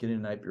you don't get in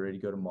tonight, be ready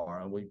to go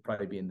tomorrow. And we'll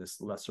probably be in this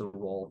lesser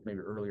role maybe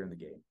earlier in the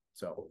game.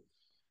 So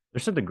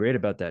There's something great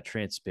about that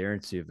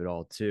transparency of it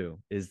all too,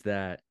 is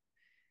that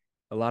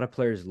a lot of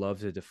players love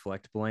to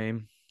deflect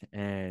blame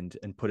and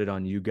put it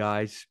on you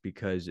guys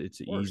because it's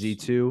of easy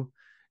course, to,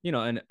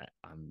 and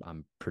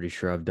I'm pretty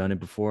sure I've done it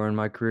before in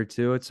my career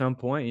too at some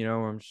point,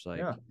 where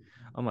yeah,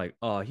 I'm like,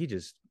 oh, he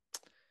just,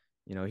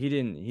 he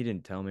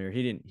didn't tell me, or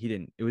he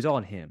didn't, it was all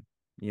on him,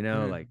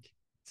 mm-hmm. like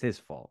it's his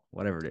fault,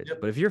 whatever it is.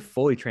 Yep, But if you're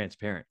fully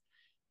transparent,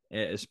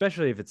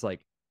 especially if it's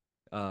like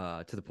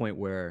to the point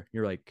where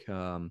you're like,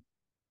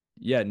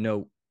 yeah,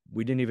 no,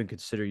 we didn't even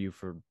consider you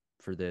for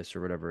this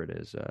or whatever it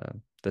is.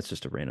 That's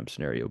just a random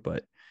scenario,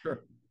 but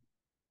sure,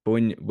 but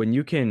when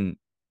you can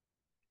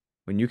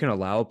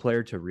allow a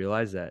player to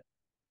realize that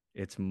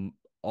it's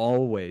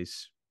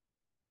always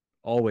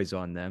always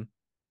on them,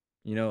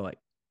 like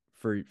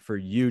for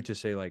you to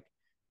say like,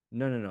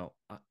 no, no, no,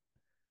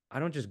 I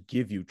don't just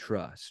give you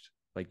trust.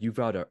 Like you've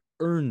got to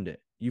earn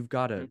it. You've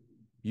got to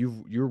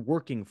mm-hmm. you're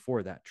working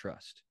for that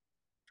trust.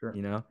 Sure,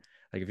 you know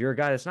like if you're a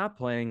guy that's not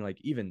playing, like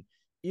even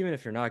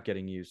if you're not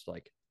getting used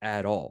like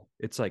at all,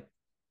 it's like,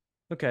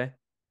 okay,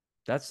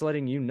 that's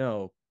letting you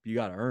know you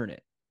got to earn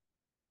it.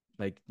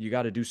 Like you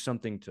got to do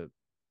something to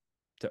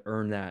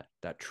earn that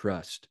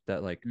trust,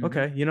 that like, mm-hmm.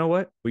 okay, you know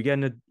what, we get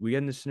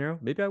in this scenario,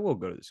 maybe I will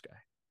go to this guy,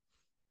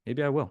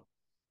 maybe I will,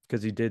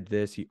 because he did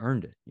this, he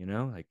earned it,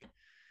 like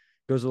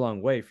goes a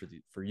long way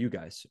for you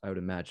guys, I would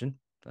imagine.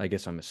 I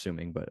guess I'm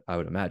assuming, but I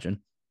would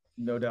imagine.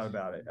 No doubt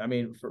about it. I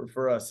mean,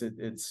 for us,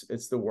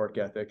 it's the work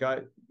ethic.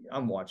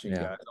 I'm watching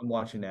Yeah. guys. I'm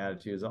watching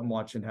attitudes. I'm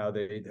watching how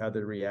they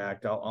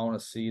react. I want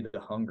to see the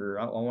hunger.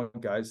 I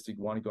want guys to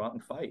want to go out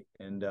and fight.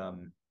 And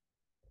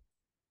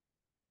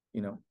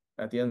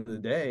at the end of the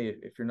day,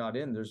 if you're not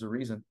in, there's a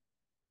reason.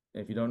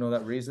 And if you don't know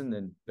that reason,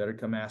 then better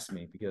come ask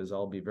me, because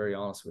I'll be very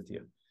honest with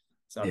you.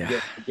 It's not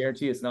Yeah. I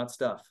guarantee it's not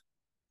stuff.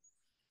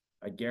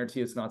 I guarantee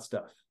it's not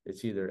stuff.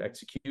 It's either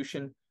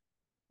execution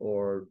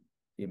or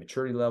the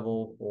maturity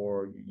level,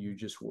 or you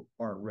just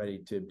aren't ready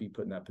to be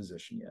put in that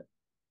position yet.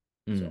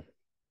 Mm. So,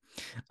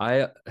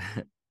 I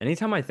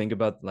anytime I think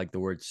about like the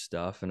word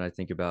stuff, and I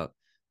think about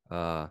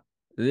uh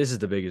this is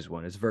the biggest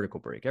one, it's vertical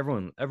break.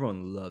 Everyone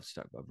loves to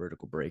talk about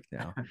vertical break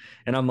now.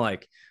 And I'm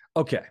like,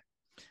 okay,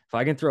 if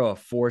I can throw a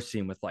four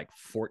seam with like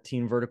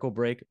 14 vertical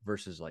break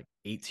versus like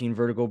 18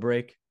 vertical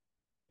break,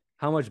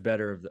 how much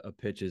better of a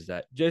pitch is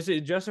that? Just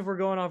if we're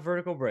going off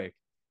vertical break,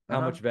 how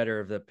uh-huh. much better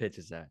of the pitch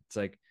is that? It's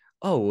like,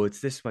 oh, well,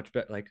 it's this much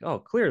better. Like, oh,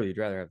 clearly you'd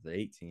rather have the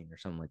 18 or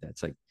something like that.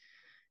 It's like,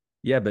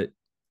 yeah, but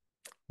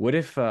what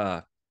if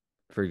for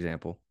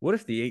example, what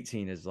if the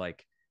 18 is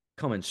like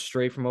coming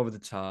straight from over the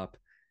top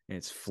and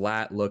it's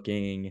flat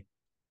looking,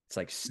 it's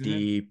like Mm-hmm.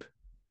 steep,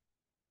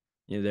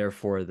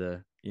 therefore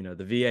the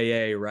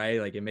VAA, right?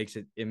 Like it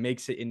negates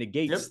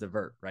Yep, the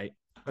vert, right?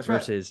 that's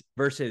right.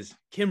 Versus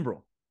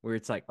Kimbrel, where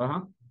it's like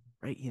Uh-huh.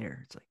 right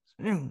here, it's like,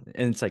 and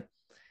it's like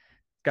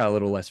got a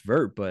little less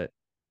vert, but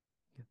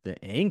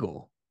the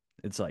angle,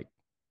 it's like,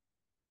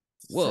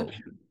 whoa.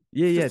 Deception.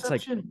 Yeah, It's yeah, it's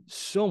like deception.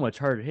 so much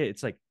harder to hit.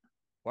 It's like,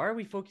 why are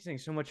we focusing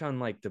so much on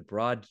like the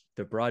broad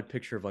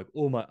picture of like,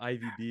 oh, my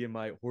IVB and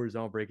my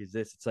horizontal break is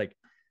this? It's like,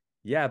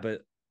 yeah,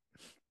 but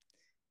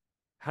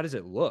how does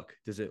it look?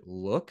 Does it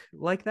look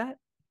like that?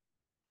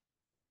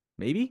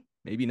 Maybe,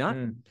 maybe not.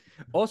 Mm.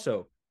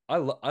 Also, I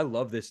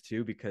love this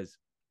too because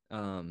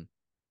um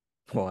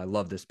well, I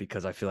love this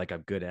because I feel like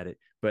I'm good at it,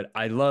 but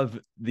I love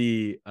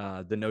the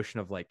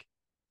notion of like,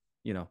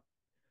 you know,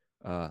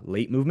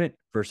 late movement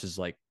versus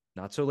like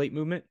not so late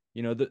movement.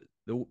 The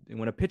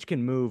when a pitch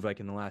can move like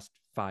in the last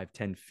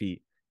 5-10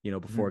 feet,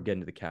 before Mm-hmm.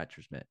 getting to the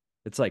catcher's mitt,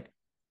 it's like,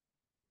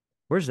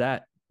 where's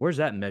that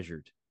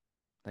measured?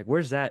 Like,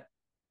 where's that?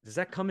 Does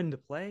that come into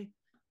play?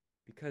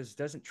 Because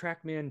doesn't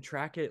TrackMan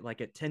track it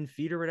like at 10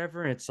 feet or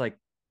whatever? And it's like,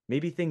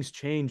 maybe things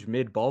change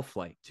mid ball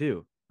flight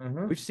too.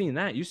 Uh-huh. We've seen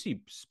that. You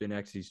see spin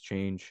axes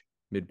change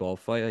mid ball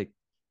flight. Like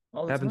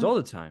all the happens time, all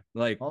the time.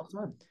 Like all the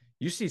time.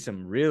 you see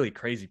some really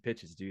crazy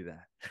pitches do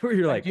that where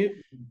you're I like, do.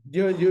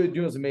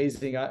 You was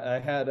amazing. I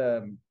had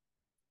a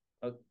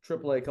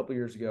AAA a couple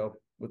years ago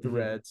with the mm-hmm.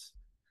 Reds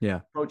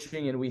Yeah.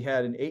 coaching, and we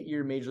had an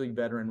 8-year major league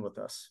veteran with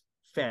us.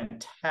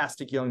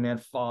 Fantastic young man,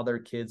 father,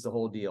 kids, the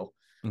whole deal.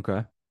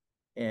 Okay.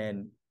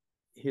 And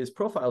his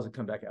profiles would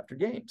come back after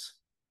games.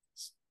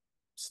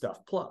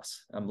 Stuff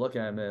plus. I'm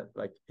looking at him at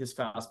like his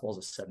fastball is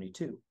a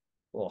 72.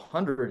 Well,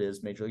 100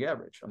 is major league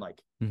average. I'm like,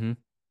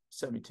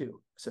 72. I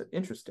said,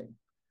 interesting,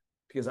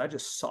 because I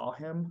just saw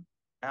him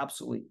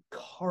absolutely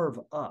carve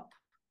up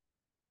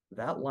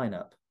that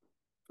lineup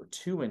for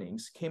 2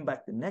 innings, came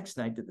back the next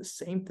night, did the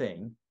same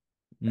thing.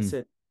 I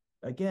said,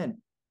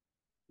 again,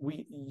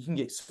 you can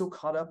get so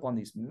caught up on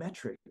these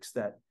metrics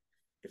that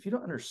if you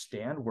don't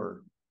understand where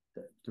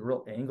the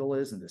real angle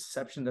is and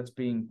deception that's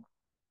being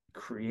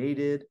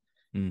created,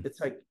 it's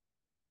like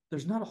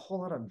there's not a whole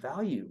lot of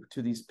value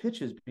to these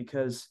pitches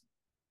because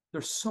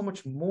there's so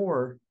much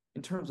more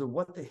in terms of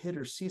what the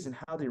hitter sees and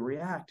how they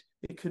react.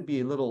 It could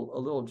be a little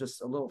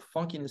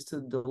funkiness to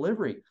the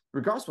delivery,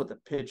 regardless of what the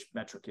pitch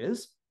metric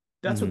is.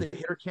 That's what the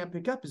hitter can't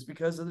pick up is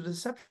because of the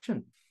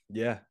deception.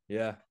 Yeah,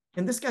 yeah.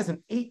 And this guy's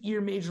an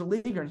 8-year major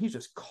leaguer, and he's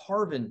just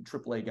carving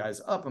AAA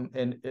guys up.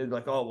 And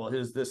like, oh, well,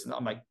 here's this. And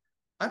I'm like,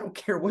 I don't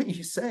care what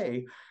you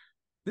say.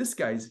 This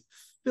guy's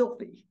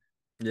filthy.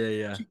 Yeah,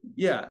 yeah.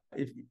 Yeah.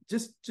 If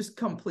just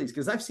come, please.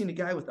 Because I've seen a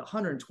guy with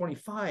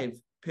 125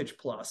 pitch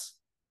plus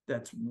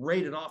that's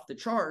rated off the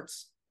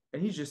charts,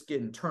 and he's just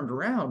getting turned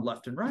around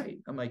left and right.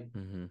 I'm like,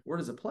 where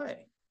does it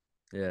play?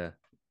 Yeah.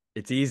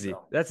 It's easy.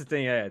 So. That's the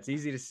thing. Yeah, it's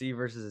easy to see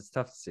versus it's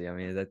tough to see. I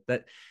mean,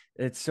 that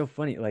it's so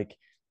funny. Like,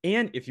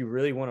 and if you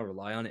really want to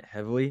rely on it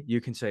heavily,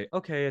 you can say,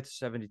 okay, it's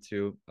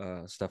 72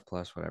 stuff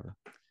plus whatever.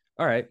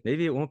 All right,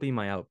 maybe it won't be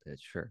my out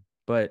pitch, sure.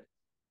 But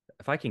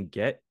if I can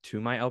get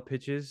to my out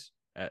pitches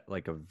at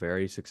like a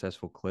very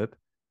successful clip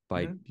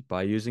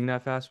by using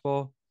that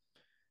fastball,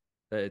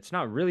 it's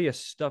not really a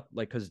stuff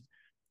like because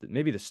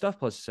maybe the stuff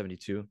plus is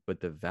 72,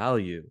 but the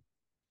value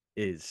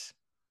is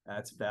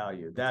that's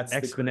value. That's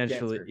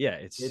exponentially. Yeah,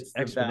 it's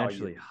exponentially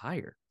value.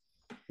 higher.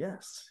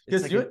 Yes,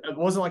 because like it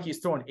wasn't like he's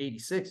throwing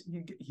 86.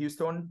 He was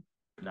throwing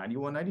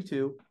 91,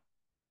 92,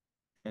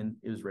 and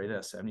it was rated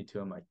at 72.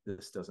 I'm like,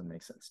 this doesn't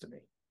make sense to me.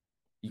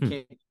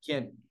 You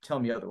can't tell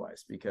me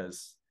otherwise,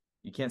 because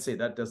you can't say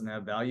that doesn't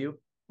have value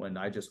when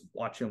I just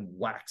watch him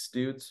wax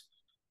dudes.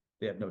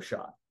 They have no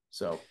shot.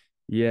 So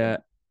yeah,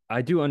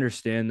 I do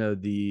understand though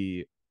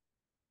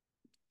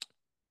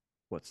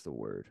what's the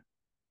word?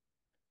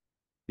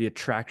 The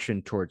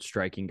attraction towards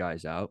striking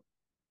guys out.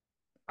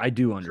 I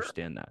do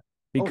understand that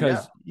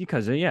because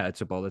yeah, it's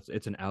a ball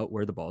it's an out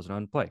where the ball's not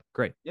in play.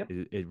 Great. Yep.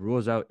 It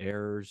rules out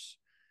errors.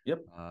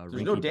 Yep.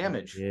 There's no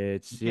damage.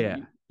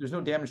 There's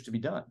no damage to be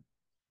done.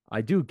 I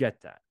do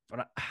get that,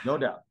 but no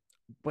doubt.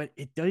 But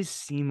it does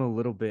seem a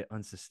little bit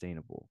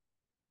unsustainable,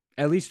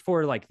 at least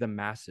for like the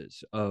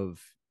masses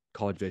of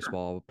college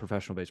baseball,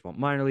 professional baseball,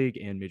 minor league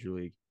and major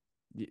league.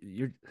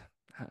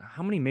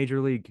 How many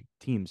major league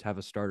teams have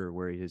a starter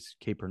where his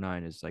K per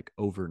 9 is like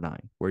over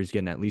 9, where he's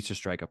getting at least a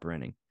strikeout per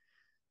inning?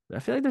 I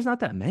feel like there's not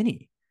that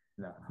many.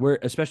 No. Where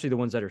especially the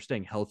ones that are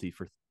staying healthy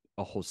for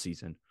a whole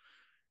season.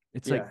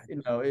 It's like,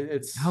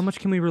 it's how much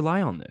can we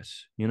rely on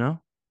this?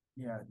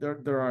 Yeah,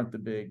 there aren't the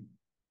big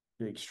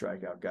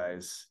strikeout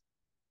guys.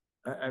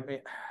 I mean,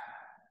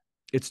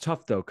 it's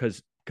tough though,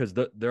 because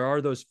there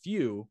are those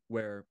few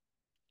where,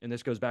 and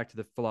this goes back to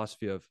the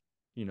philosophy of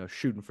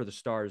shooting for the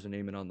stars and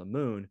aiming on the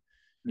moon.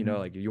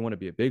 Like you want to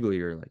be a big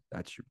leaguer, like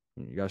that's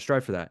you got to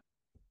strive for that.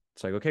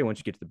 It's like, okay, once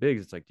you get to the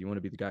bigs, it's like, do you want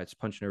to be the guy that's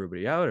punching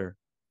everybody out, or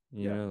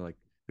like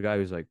the guy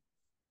who's like,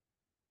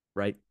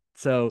 right?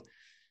 So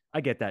I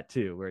get that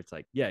too, where it's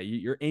like, yeah,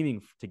 you're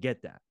aiming to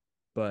get that,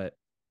 but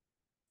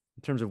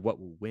in terms of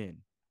what will win,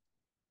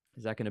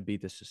 is that going to be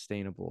the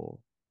sustainable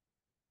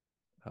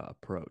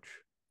approach?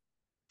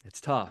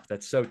 It's tough.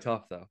 That's so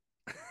tough, though.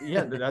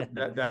 Yeah,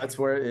 that's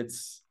where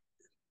it's.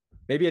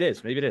 Maybe it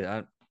is. Maybe it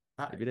is.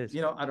 Maybe it is.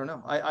 I don't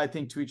know. I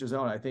think to each his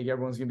own. I think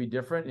everyone's gonna be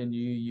different, and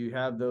you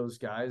have those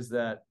guys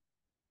that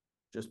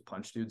just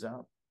punch dudes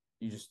out.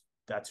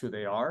 That's who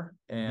they are,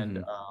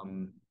 and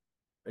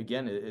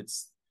again,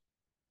 it's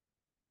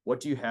what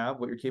do you have,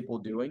 what you're capable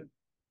of doing,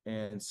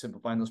 and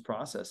simplifying those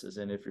processes.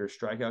 And if you're a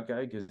strikeout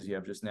guy because you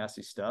have just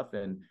nasty stuff,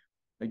 and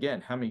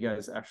again, how many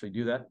guys actually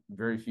do that?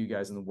 Very few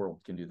guys in the world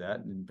can do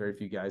that, and very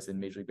few guys in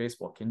Major League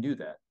Baseball can do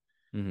that.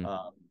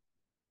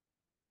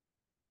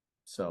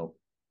 So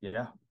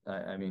yeah,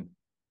 I mean,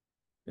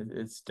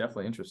 it's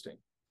definitely interesting.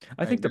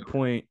 I think the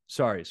point.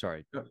 Sorry.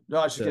 No,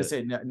 I was just gonna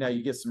say now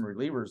you get some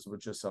relievers with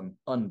just some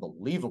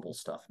unbelievable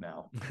stuff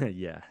now.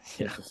 yeah.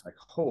 It's just like,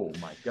 oh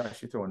my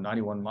gosh, you're throwing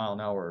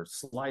 91-mile-an-hour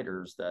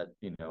sliders that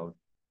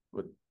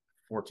with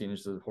 14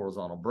 inches of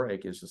horizontal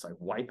break is just like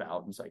wipe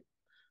out. It's like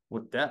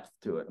with depth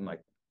to it. I'm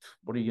like,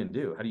 what are you gonna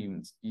do? How do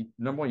you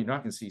number one, you're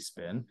not gonna see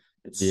spin.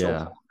 It's so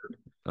hard.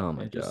 Oh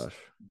my gosh.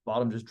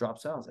 Bottom just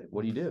drops out. It's like,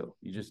 what do?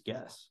 You just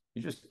guess.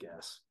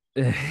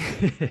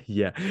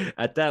 Yeah,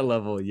 at that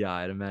level, yeah,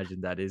 I'd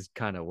imagine that is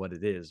kind of what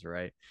it is,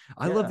 right?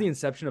 I love Yeah. the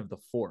inception of the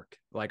fork,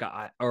 like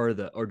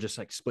or just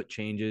like split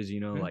changes,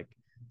 Mhm. like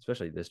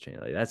especially this change.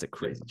 Like that's a Yep.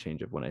 crazy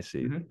change of when I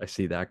see Mhm. I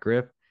see that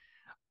grip.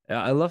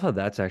 I love how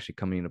that's actually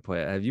coming into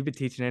play. Have you been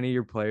teaching any of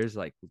your players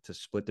like to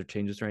split their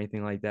changes or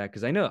anything like that?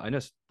 Because I know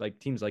like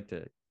teams like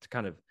to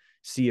kind of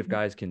see if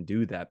guys can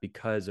do that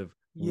because of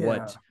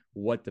Yeah.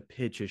 what the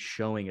pitch is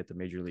showing at the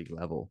major league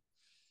level.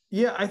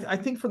 Yeah, I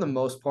think for the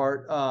most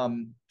part,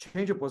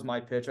 changeup was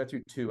my pitch. I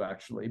threw two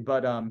actually,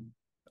 but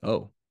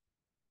Oh,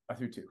 I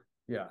threw two.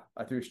 Yeah,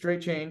 I threw a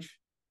straight change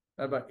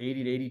at about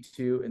 80 to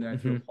 82, and then I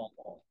threw a hmm. palm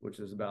ball, which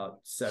is about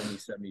 70,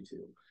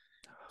 72.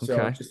 So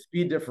Okay, just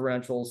speed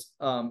differentials.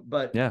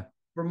 But yeah.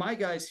 for my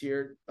guys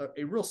here,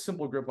 a real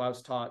simple grip I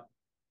was taught,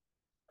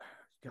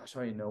 gosh, I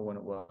don't even know when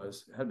it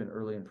was. It had been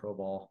early in pro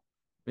ball,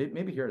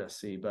 maybe here at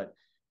SC, but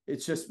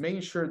it's just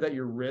making sure that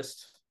your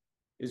wrist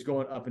is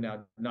going up and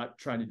down, not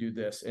trying to do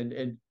this.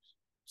 And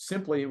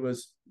simply it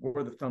was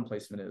where the thumb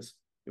placement is.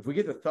 If we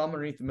get the thumb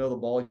underneath the middle of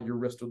the ball, your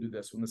wrist will do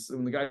this.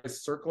 When the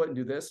guys circle it and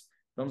do this,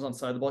 thumbs on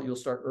side of the ball, you'll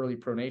start early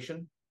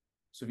pronation.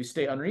 So if you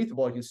stay underneath the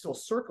ball, you can still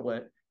circle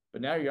it,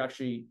 but now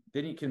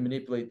then you can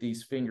manipulate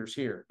these fingers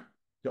here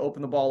to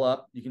open the ball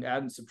up. You can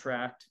add and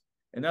subtract.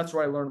 And that's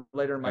where I learned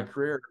later in my Okay.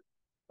 career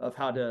of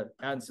how to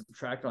add and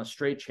subtract on a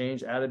straight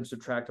change, add and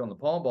subtract on the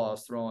palm ball I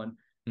was throwing,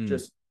 Mm,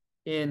 just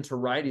into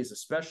righties,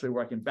 especially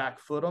where I can back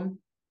foot them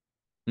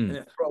and mm.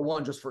 then throw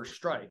one just for a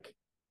strike.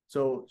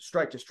 So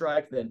strike to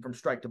strike, then from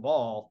strike to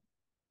ball.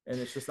 And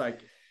it's just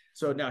like,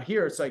 so now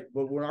here it's like,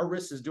 well, when our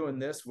wrist is doing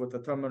this with the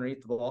thumb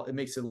underneath the ball, it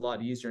makes it a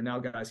lot easier. Now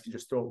guys can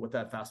just throw it with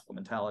that fastball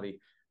mentality.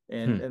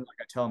 And Hmm. like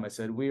I tell them, I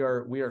said, we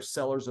are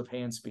sellers of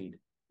hand speed.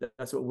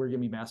 That's what we're gonna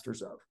be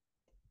masters of.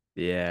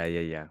 Yeah, yeah,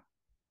 yeah.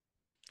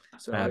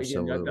 So again, that's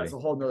Absolutely. a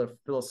whole nother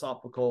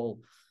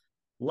philosophical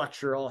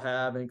lecture I'll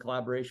have in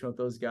collaboration with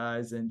those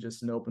guys and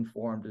just an open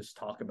forum, just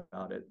talk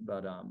about it.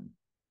 But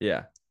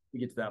Yeah. we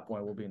get to that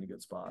point, we'll be in a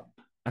good spot.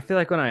 I feel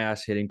like when I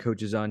ask hitting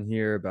coaches on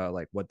here about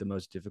like what the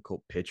most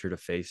difficult pitcher to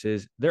face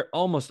is, they're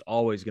almost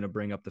always going to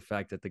bring up the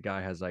fact that the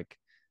guy has like,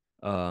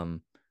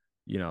 um,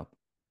 you know,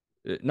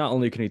 not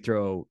only can he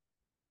throw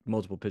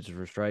multiple pitches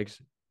for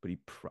strikes, but he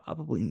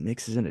probably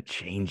mixes in a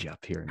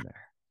changeup here and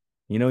there.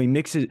 He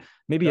mixes,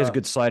 maybe he has a Yeah.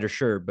 good slider,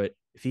 sure, but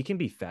if he can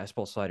be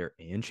fastball, slider,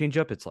 and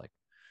changeup, it's like,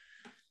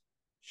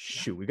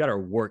 shoot, we got our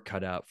work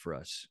cut out for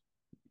us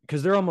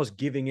because they're almost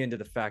giving in to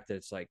the fact that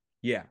it's like,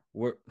 yeah,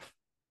 we're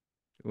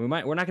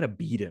not going to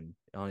beat him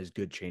on his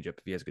good changeup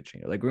if he has a good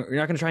changeup. Like we're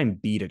not going to try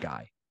and beat a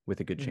guy with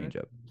a good Mm-hmm.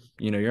 changeup.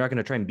 You're not going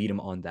to try and beat him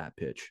on that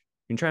pitch.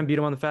 You can try and beat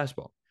him on the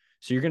fastball.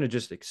 So you're going to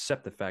just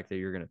accept the fact that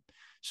you're going to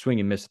swing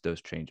and miss at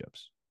those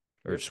changeups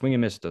or Yep. swing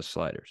and miss at those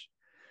sliders.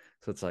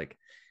 So it's like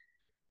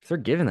if they're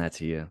giving that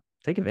to you,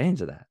 take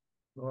advantage of that.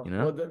 You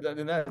know?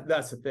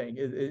 That's the thing.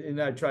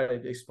 And I try to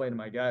explain to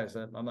my guys,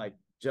 I'm like,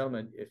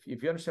 gentlemen,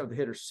 if you understand what the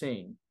hitter's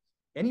saying,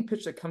 any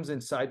pitch that comes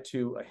inside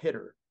to a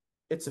hitter,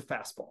 it's a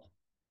fastball,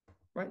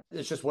 right?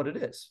 It's just what it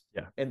is.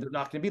 Yeah. And they're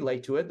not going to be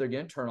late to it. They're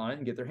going to turn on it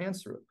and get their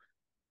hands through.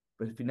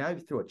 But if you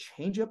throw a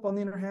changeup on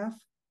the inner half,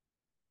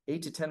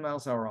 8 to 10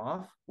 miles an hour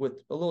off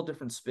with a little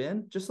different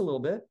spin, just a little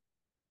bit,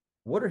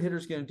 what are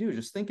hitters going to do?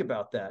 Just think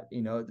about that.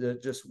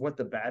 Just what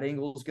the bat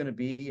angle is going to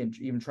be, and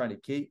even trying to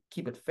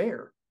keep it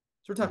fair.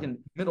 So we're talking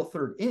middle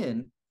third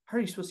in. How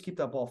are you supposed to keep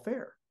that ball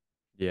fair?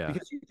 Yeah.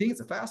 Because you think it's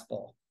a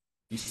fastball,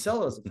 you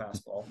sell it as a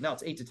fastball. Now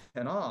it's 8 to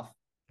 10 off.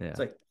 It's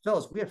Yeah. like,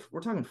 fellas,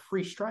 we're talking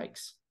free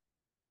strikes.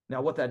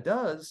 Now what that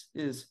does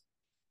is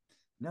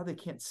now they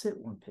can't sit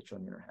one pitch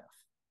on the inner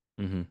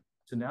half. Mm-hmm.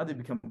 So now they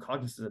become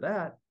cognizant of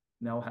that.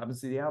 Now what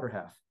happens to the outer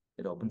half?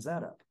 It opens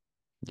that up.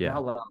 Now Yeah.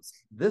 allows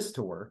this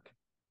to work,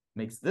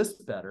 makes this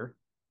better,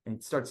 and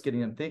it starts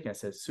getting them thinking. I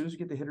said, as soon as we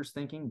get the hitters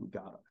thinking, we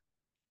got them.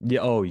 Yeah.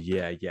 Oh,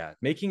 yeah. Yeah.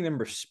 Making them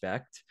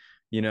respect,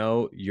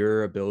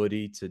 your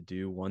ability to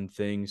do one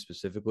thing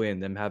specifically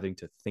and them having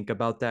to think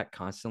about that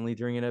constantly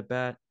during an at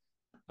bat.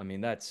 I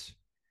mean,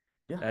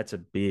 Yeah, that's a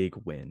big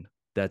win.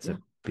 That's yeah, a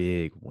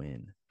big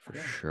win for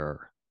yeah.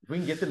 sure. If we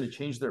can get them to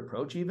change their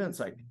approach, even it's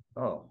like,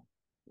 oh,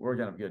 we're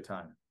gonna have a good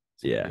time.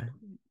 It's gonna be Yeah.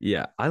 good.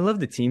 Yeah. I love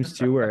the teams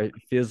too where it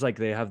feels like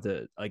they have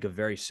a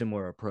very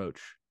similar approach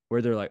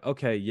where they're like,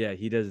 okay, yeah,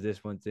 he does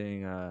this one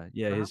thing.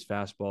 Yeah, Uh-huh. his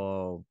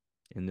fastball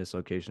in this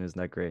location isn't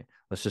that great.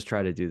 Let's just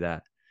try to do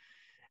that.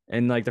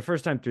 And like the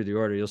first time through the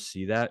order, you'll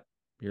see that.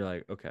 You're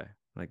like, okay,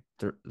 like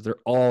they're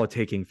all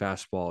taking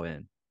fastball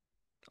in.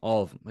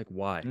 All of them. Like,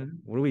 why? Mm-hmm.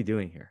 What are we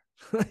doing here?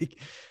 Like,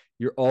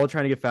 you're all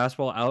trying to get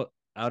fastball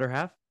outer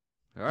half.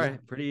 All Yeah.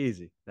 right, pretty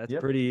easy. That's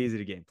Yep. pretty easy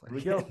to game plan Here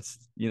we go.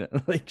 against.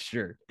 Like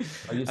sure.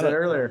 Like you I said don't.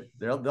 earlier,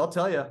 they'll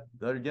tell you.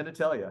 They're gonna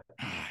tell you.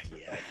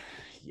 Yeah,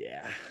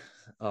 yeah.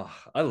 Oh,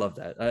 I love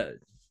that.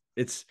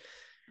 It's.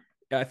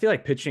 I feel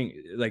like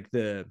pitching, like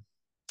the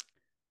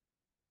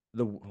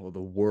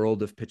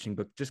world of pitching,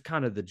 but just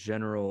kind of the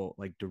general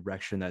like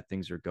direction that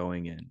things are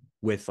going in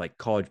with like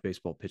college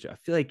baseball pitching. I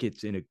feel like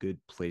it's in a good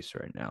place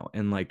right now,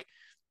 and like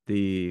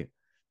the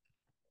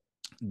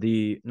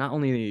not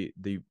only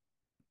the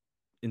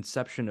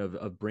inception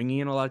of bringing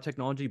in a lot of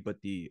technology,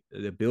 but the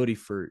ability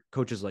for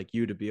coaches like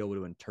you to be able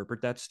to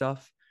interpret that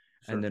stuff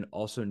and Sure. then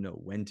also know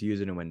when to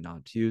use it and when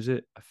not to use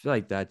it. I feel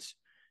like that's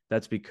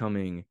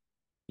becoming,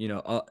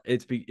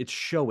 it's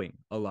showing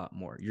a lot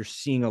more. You're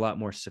seeing a lot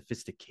more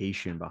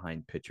sophistication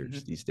behind pitchers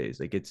Mm-hmm. these days.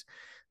 Like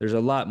there's a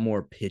lot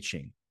more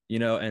pitching, and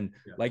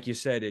Yeah. like you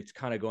said, it's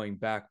kind of going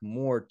back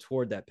more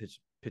toward that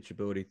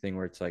pitchability thing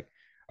where it's like,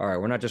 all right,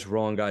 we're not just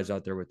rolling guys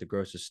out there with the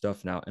grossest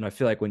stuff now. And I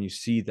feel like when you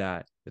see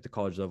that at the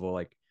college level,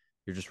 like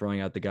you're just rolling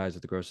out the guys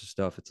with the grossest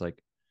stuff, it's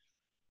like,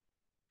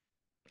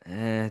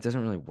 it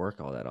doesn't really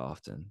work all that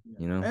often, Yeah.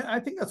 you know? And I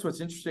think that's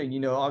what's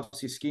interesting.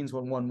 Obviously Skeens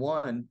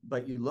 1-1-1,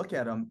 but you look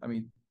at him. I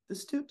mean,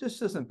 this dude just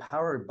doesn't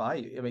power by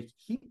you. I mean,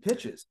 he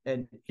pitches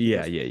and he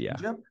Yeah, throws yeah, a yeah.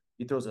 changeup.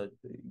 He throws a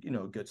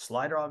good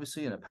slider,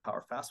 obviously, and a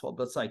power fastball.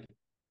 But it's like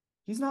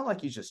he's not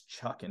like he's just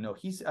chucking. No,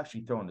 he's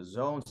actually throwing the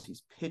zones.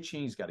 He's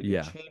pitching. He's got a good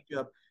Yeah.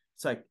 changeup.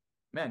 It's like,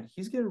 man,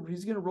 he's gonna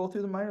roll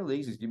through the minor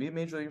leagues. He's gonna be a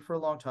major leaguer for a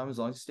long time as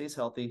long as he stays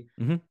healthy.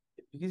 Mm-hmm.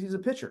 Because he's a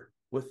pitcher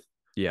with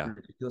Yeah.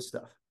 ridiculous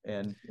stuff.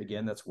 And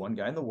again, that's one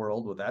guy in the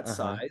world with that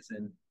Uh-huh. size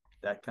and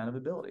that kind of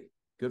ability.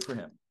 Good for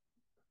him.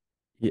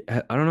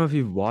 Yeah. I don't know if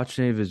you've watched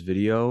any of his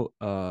video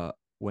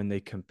when they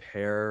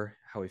compare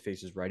how he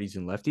faces righties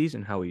and lefties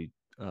and how he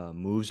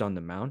moves on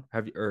the mound.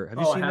 Have you Oh,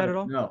 I seen that at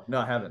haven't. all? No,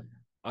 I haven't.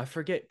 I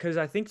forget because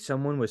I think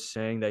someone was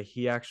saying that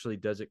he actually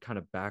does it kind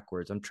of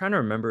backwards. I'm trying to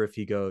remember if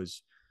he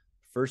goes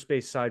first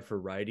base side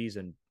for righties,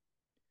 and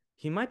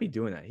he might be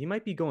doing that. He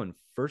might be going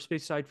first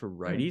base side for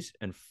righties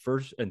and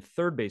first and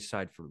third base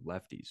side for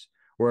lefties,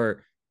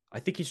 where I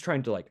think he's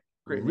trying to like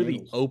Great really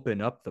angles. open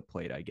up the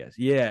plate, I guess.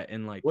 Yeah,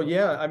 and like Well,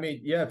 yeah, I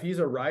mean, yeah, if he's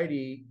a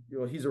righty,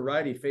 he's a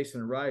righty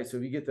facing right. So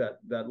if you get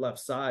that left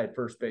side,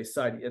 first base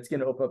side, it's going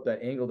to open up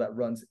that angle that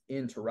runs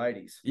into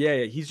righties.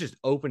 yeah, he's just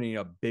opening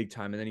up big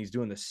time, and then he's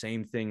doing the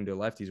same thing to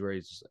lefties, where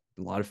he's just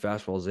a lot of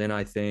fastballs in,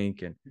 I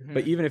think. And but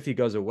Mm-hmm. even if he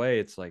goes away,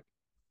 it's like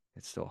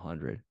it's still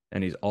 100,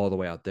 and he's all the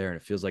way out there, and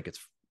it feels like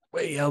it's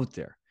way out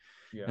there.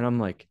 Yeah. And I'm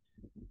like,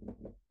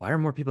 why are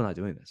more people not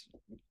doing this?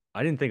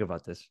 I didn't think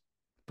about this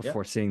Yeah.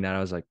 before seeing that. I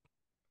was like,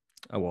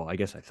 oh, well, I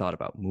guess I thought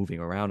about moving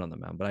around on the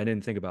mound, but I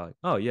didn't think about, like,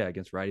 oh, yeah,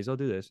 against righties, I'll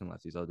do this, and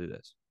lefties, I'll do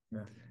this.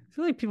 Yeah. I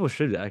feel like people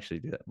should actually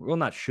do that. Well,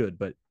 not should,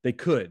 but they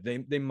could.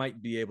 They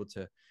might be able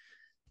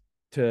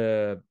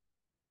to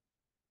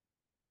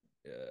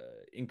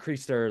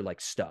increase their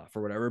like stuff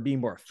or whatever, be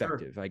more Sure.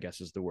 effective, I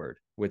guess is the word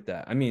with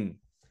that. I mean,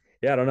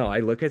 yeah, I don't know. I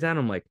look at that and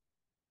I'm like,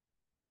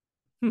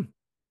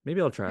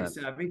 maybe I'll try Pretty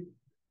that. savvy.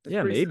 It's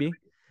Yeah, pretty savvy. maybe.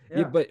 Yeah,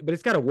 Yeah. but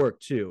it's got to work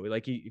too.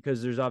 Like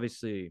because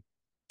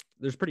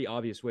there's pretty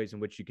obvious ways in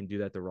which you can do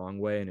that the wrong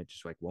way and it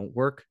just like won't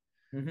work.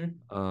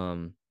 Mm-hmm.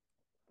 Um,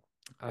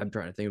 I'm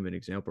trying to think of an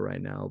example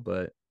right now,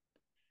 but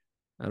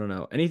I don't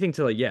know. Anything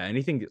to like, yeah,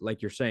 anything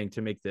like you're saying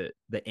to make the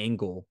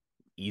angle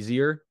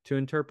easier to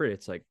interpret.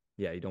 It's like,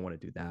 yeah, you don't want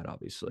to do that,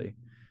 obviously.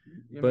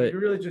 I mean, But you're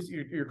really just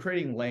you're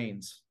creating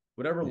lanes.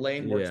 Whatever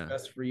lane works yeah,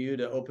 best for you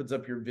to opens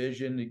up your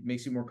vision, it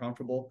makes you more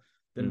comfortable,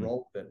 then mm,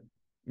 roll with it.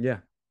 yeah.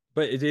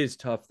 But it is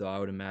tough though, I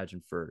would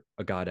imagine, for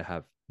a guy to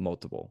have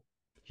multiple.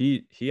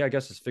 He I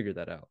guess has figured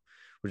that out,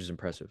 which is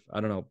impressive. I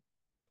don't know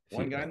if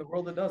One he guy in the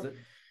world that does it.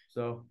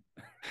 So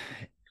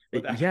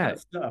with that kind yeah, of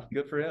stuff,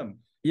 good for him.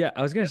 yeah,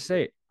 I was gonna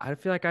say I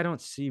feel like I don't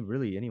see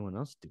really anyone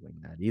else doing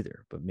that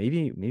either. But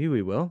maybe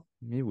we will.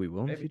 Maybe we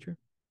will in the Maybe. future.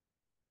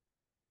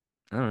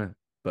 I don't know.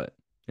 But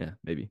yeah,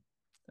 maybe.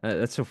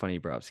 That's so funny you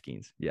brought up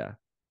Skeens. Yeah.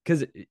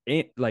 Because it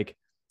ain't like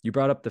you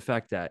brought up the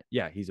fact that,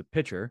 yeah, he's a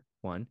pitcher,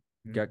 one,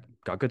 got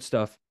good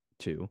stuff,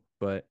 two,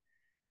 but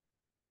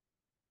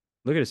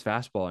look at his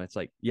fastball. And it's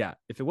like, yeah,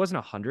 if it wasn't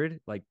 100,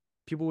 like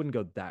people wouldn't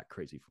go that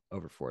crazy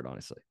over for it,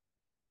 honestly.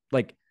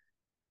 Like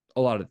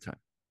a lot of the time,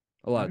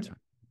 a lot of the Mm-hmm.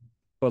 time.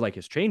 But like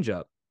his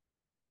changeup,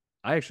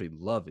 I actually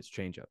love his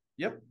changeup.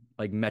 Yep.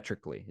 Like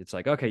metrically, it's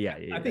like, okay, yeah,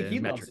 I think he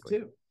loves it metrically.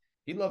 too.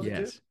 He loves it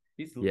too. Yes.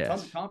 He's tons of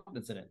Yes.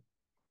 confidence in it.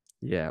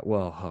 Yeah.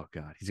 Well, oh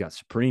God, he's got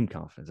supreme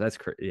confidence. That's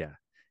crazy. Yeah.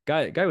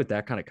 Guy with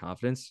that kind of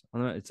confidence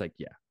on it, it's like,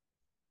 yeah.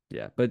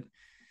 Yeah. But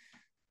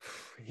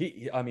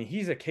I mean,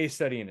 he's a case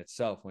study in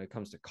itself when it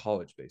comes to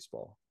college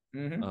baseball.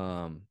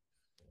 Mm-hmm.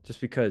 Just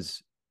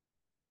because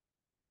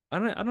I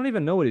don't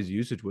even know what his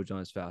usage was on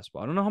his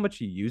fastball. I don't know how much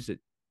he used it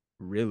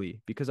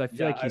really, because I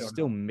feel Yeah, like I he don't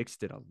still know.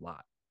 mixed it a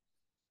lot.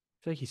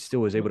 I feel like he still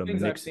was From able the to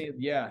things I've mix it. seen,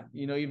 yeah,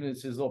 even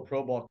it's his little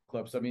pro ball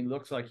clips. I mean,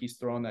 looks like he's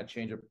throwing that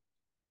changeup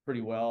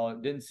pretty well.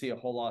 Didn't see a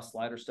whole lot of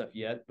slider stuff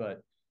yet,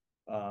 but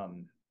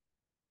um,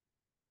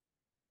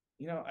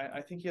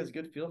 I think he has a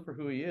good feel for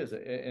who he is.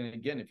 And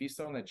again, if he's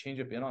throwing that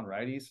changeup in on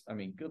righties, I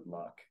mean, good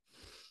luck.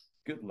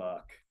 Good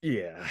luck.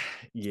 Yeah,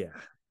 yeah.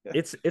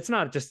 It's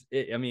not just.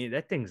 I mean,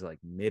 that thing's like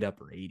mid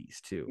upper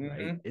 80s too, right?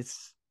 Mm-hmm.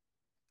 It's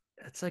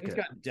like It's a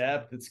got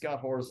depth. It's got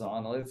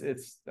horizontal.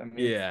 It's. I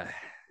mean, yeah.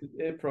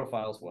 it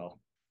profiles well.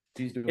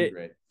 He's doing It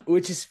great.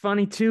 which is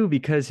funny too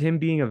because him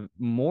being a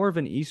more of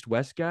an East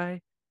West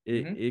guy,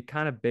 it Mm-hmm. it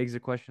kind of begs the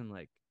question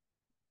like,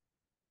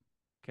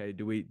 okay,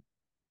 do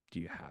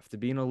you have to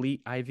be an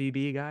elite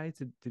IVB guy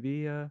to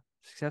be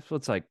successful?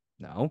 It's like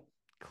no,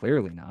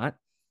 clearly not.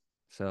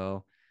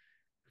 So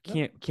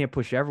No. can't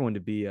push everyone to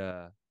be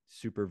a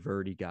super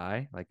verty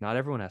guy. Like not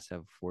everyone has to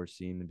have a four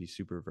seam and be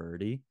super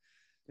verty.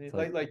 It's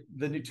like, Like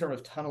the new term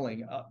of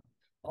tunneling.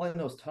 All I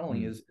know is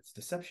tunneling mm, is it's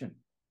deception.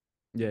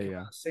 You yeah, come out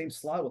yeah. the same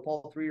slot with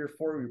all 3 or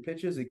 4 of your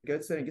pitches. It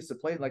gets there and gets to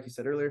play. Like you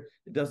said earlier,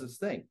 it does its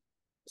thing.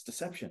 It's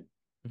deception.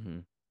 Mm-hmm.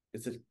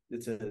 It's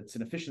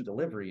an efficient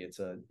delivery. It's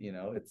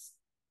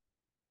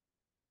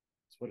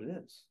what it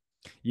is.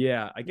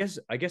 Yeah, I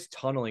guess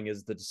tunneling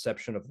is the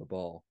deception of the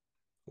ball.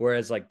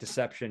 Whereas like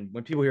deception,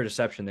 when people hear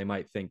deception, they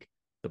might think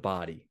the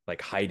body,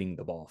 like hiding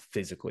the ball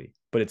physically.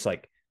 But it's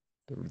like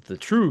the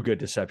true good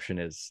deception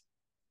is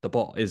the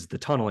ball, is the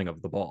tunneling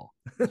of the ball.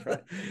 That's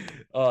right.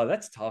 Oh,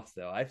 that's tough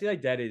though. I feel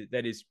like that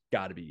is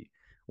got to be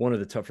one of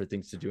the tougher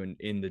things to do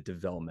in the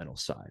developmental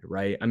side,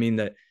 right? I mean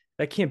that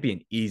can't be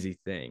an easy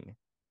thing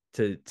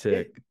to to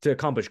It, to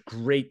accomplish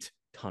great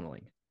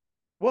tunneling.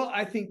 well,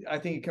 I think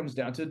it comes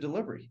down to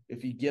delivery.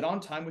 If you get on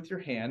time with your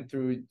hand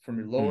through from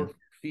your lower Mm,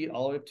 feet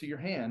all the way up to your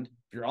hand,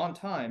 if you're on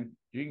time,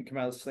 you can come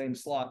out of the same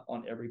slot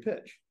on every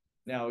pitch.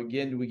 Now,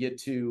 again, we get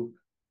to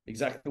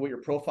exactly what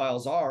your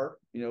profiles are,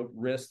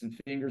 wrist and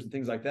fingers and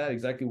things like that,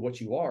 exactly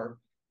what you are.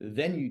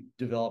 Then you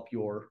develop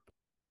your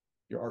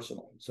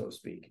arsenal, so to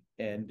speak.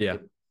 And yeah,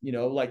 it,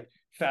 like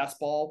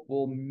fastball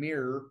will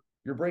mirror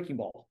your breaking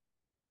ball.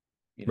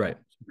 right.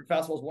 If your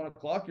fastball is 1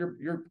 o'clock,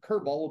 your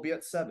curveball will be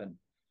at 7.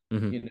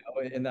 Hmm.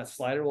 And that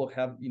slider will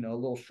have a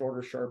little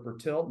shorter, sharper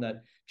tilt, and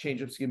that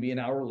changeup's going to be an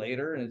hour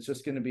later, and it's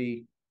just going to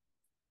be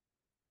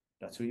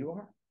that's who you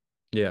are.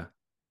 Yeah.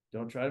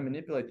 Don't try to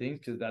manipulate things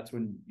because that's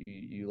when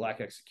you lack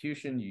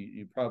execution,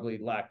 you probably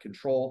lack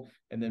control,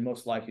 and then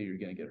most likely you're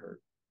going to get hurt.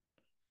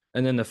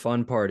 And then the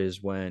fun part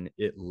is when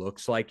it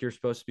looks like you're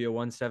supposed to be a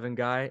 1-7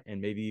 guy and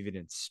maybe even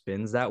it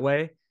spins that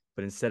way.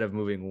 But instead of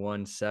moving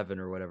 1-7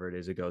 or whatever it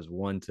is, it goes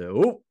 1-2.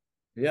 Oh,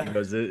 it Yeah,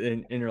 goes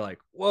and you're like,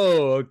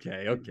 whoa,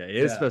 okay, okay.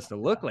 It's yeah, supposed to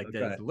yeah. look like That's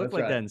that. right. It's look That's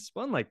like that right. and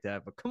spun like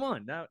that. But come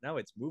on, now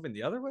it's moving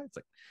the other way. It's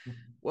like,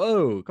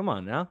 whoa, come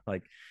on now.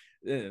 Like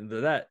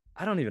that,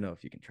 I don't even know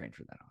if you can train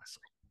for that,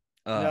 honestly.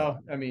 No,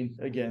 I mean,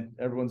 again,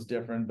 everyone's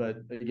different, but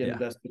again, the Yeah.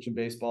 best pitch in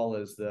baseball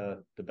is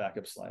the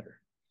backup slider.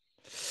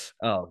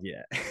 Oh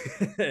yeah.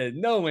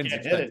 No one's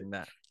Can't hit it. expecting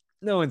that.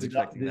 No one's The,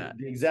 expecting the, that.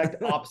 the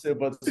exact opposite of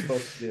what it's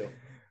supposed to do.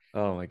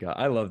 Oh my god,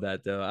 I love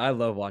that though. I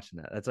love watching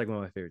that. That's like one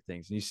of my favorite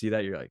things. And you see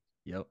that, you're like,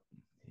 "Yep,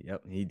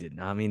 yep, he did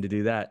not mean to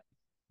do that.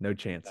 No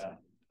chance." Yeah,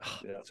 Oh,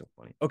 yeah, that's so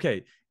funny.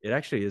 Okay, it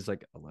actually is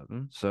like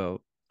 11,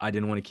 so I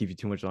didn't want to keep you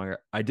too much longer.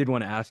 I did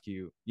want to ask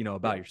you,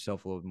 about yeah.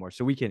 yourself a little bit more,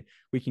 so we can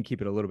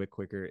keep it a little bit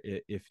quicker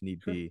if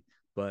need Sure. be.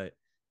 But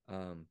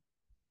um,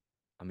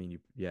 I mean,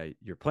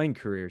 your playing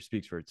career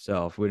speaks for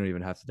itself. We don't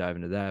even have to dive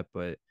into that.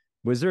 But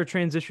was there a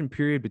transition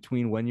period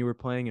between when you were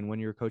playing and when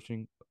you were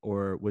coaching,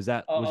 or was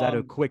that a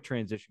Um, quick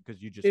transition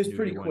because you just it's knew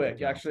pretty you wanted to quick.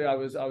 go? Actually, I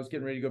was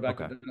getting ready to go back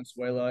to Okay.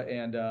 Venezuela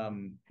and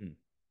Hmm.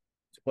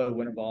 to play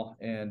winter ball,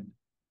 and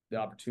the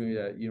opportunity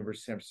at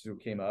University of San Francisco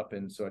came up,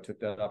 and so I took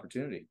that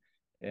opportunity.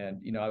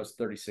 And I was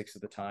 36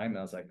 at the time, and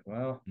I was like,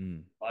 well, Hmm.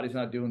 body's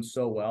not doing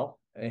so well,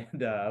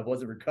 and I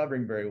wasn't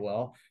recovering very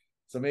well.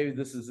 So maybe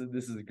this is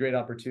a great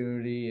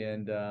opportunity,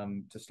 and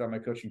to start my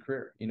coaching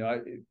career.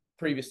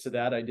 Previous to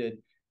that,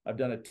 I've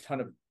done a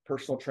ton of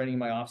personal training in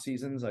my off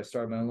seasons. I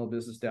started my own little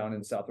business down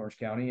in South Orange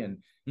County,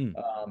 and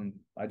Hmm.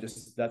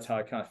 that's how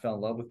I kind of fell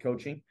in love with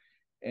coaching,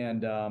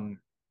 and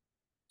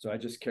so I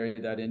just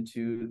carried that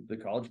into the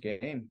college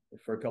game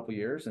for a couple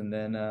years, and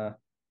then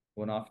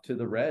went off to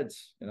the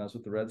Reds, and I was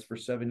with the Reds for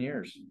 7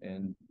 years,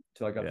 and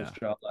until I got this Yeah.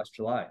 job last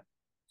July.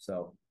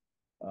 So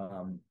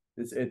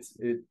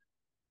it.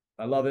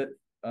 I love it.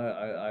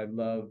 I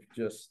love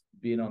just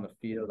being on the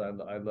field.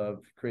 I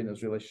love creating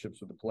those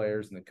relationships with the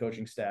players and the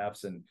coaching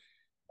staffs, and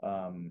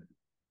um,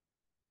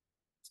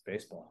 it's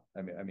baseball.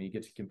 I mean, you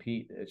get to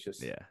compete.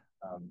 Yeah.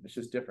 It's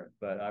just different.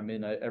 But I'm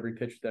in every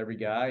pitch with every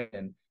guy,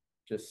 and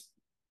just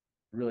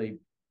really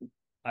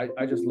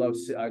I just love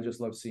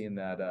seeing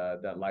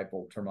that light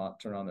bulb turn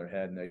on their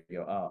head, and they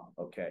go,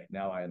 oh, okay,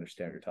 now I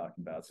understand what you're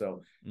talking about.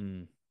 So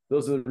Hmm.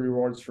 those are the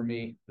rewards for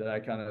me that I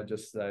kind of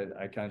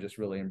just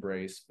really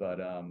embrace. But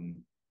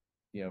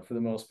for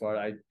the most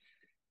part,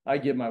 I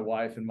give my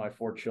wife and my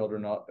 4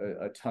 children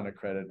a ton of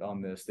credit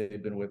on this.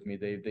 They've been with me.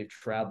 They've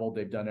traveled.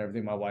 They've done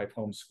everything. My wife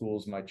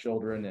homeschools my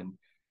children,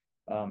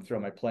 and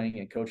throughout my playing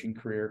and coaching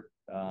career.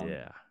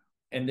 Yeah.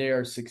 And they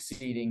are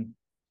succeeding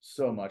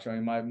so much. I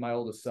mean, my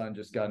oldest son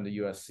just got into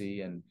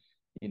USC, and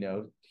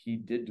he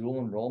did dual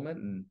enrollment,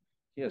 and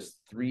he has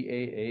 3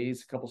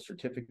 AAs, a couple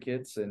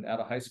certificates, and out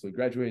of high school, he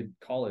graduated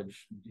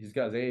college. He's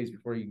got his A's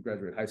before he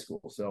graduated high school.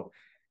 So,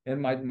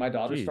 and my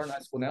daughter's starting Jeez.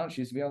 high school now, and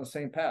she's to be on the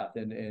same path.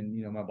 And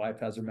my wife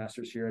has her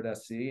master's here at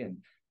SC, and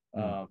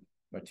Hmm.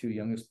 my 2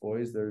 youngest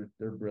boys, they're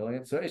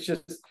brilliant. So it's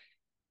just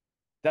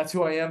that's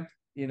who I am.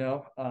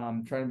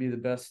 Trying to be the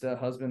best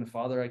husband and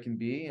father I can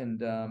be, and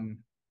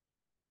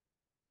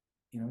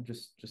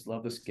just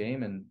love this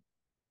game, and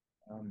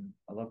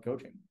I love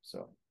coaching.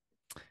 So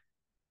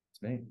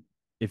it's me.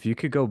 If you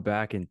could go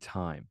back in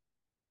time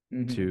to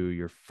Mm-hmm.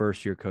 your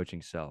first year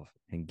coaching self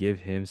and give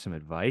him some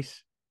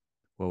advice,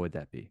 what would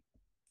that be?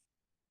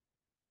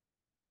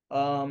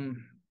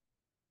 Um,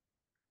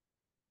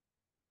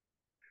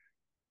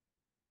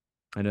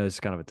 I know it's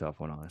kind of a tough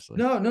one, honestly.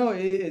 no,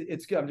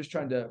 it's good. I'm just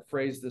trying to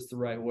phrase this the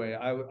right way.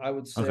 I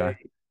would Okay. say,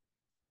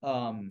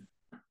 um,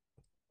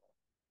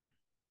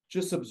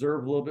 just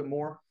observe a little bit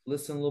more,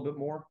 listen a little bit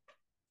more.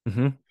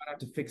 Mm-hmm. Try not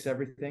to fix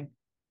everything.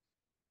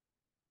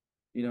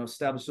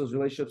 Establish those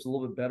relationships a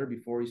little bit better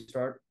before you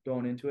start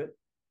going into it.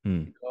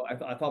 Mm.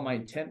 I thought my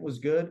intent was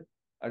good.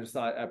 I just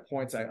thought at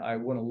points I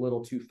went a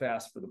little too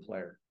fast for the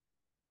player.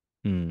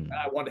 I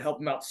Mm. wanted to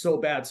help him out so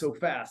bad, so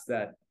fast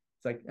that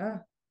it's like,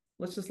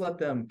 let's just let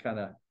them kind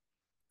of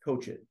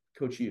coach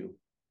you.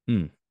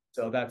 Mm.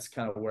 So that's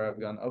kind of where I've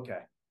gone,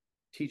 okay,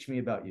 teach me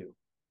about you.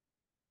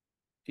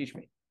 Teach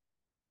me.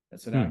 And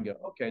so now I Mm. can go,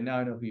 okay, now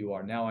I know who you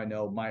are. Now I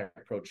know my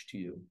approach to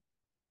you.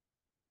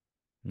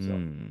 So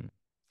Mm.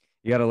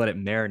 You got to let it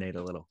marinate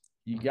a little.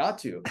 you got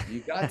to.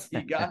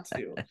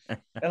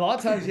 And a lot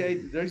of times, yeah,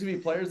 there's gonna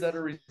be players that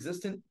are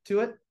resistant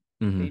to it.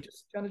 And Mm-hmm. you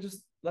just kind of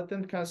just let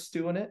them kind of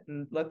stew in it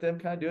and let them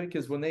kind of do it.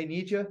 Because when they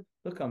need you,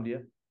 they'll come to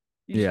you.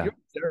 Yeah. You're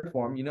there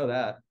for them, you know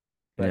that.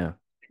 But Yeah.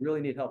 if you really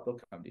need help, they'll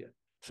come to you.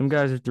 Some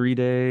guys are 3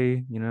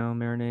 day,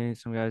 marinate.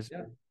 Some guys,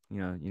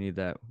 Yeah, you need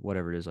that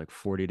whatever it is, like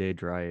 40-day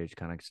dry age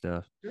kind of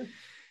stuff. sure.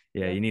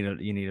 Yeah, Yeah. you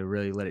need to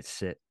really let it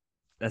sit.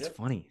 That's Yep.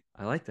 funny.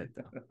 I like that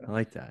though. I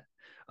like that.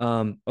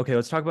 Okay,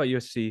 let's talk about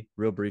USC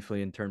real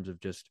briefly in terms of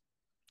just,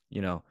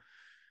 you know,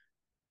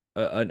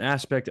 an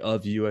aspect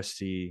of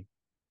USC,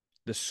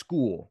 the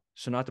school.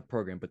 So not the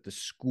program, but the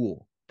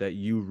school that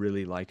you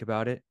really like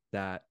about it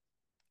that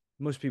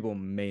most people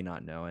may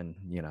not know. And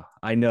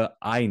I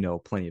know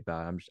plenty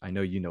about it. I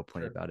know you know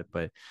plenty Sure. about it,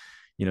 but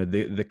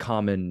the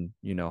common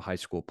high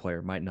school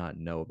player might not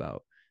know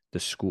about the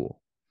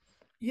school.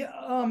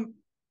 Yeah.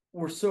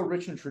 We're so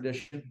rich in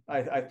tradition.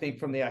 I think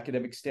from the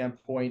academic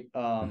standpoint,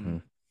 Mm-hmm.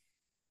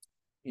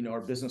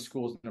 our business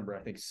school is number, I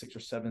think, 6 or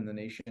 7 in the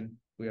nation.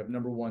 We have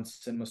number one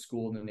cinema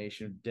school in the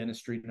nation,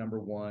 dentistry number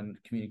one,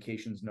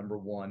 communications number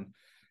one.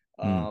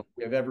 Mm.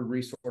 We have every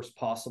resource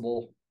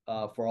possible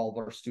for all of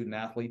our student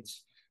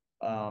athletes.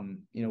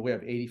 We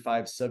have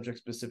 85 subject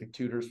specific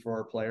tutors for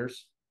our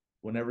players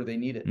whenever they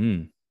need it.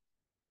 Mm.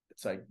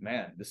 It's like,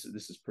 man, this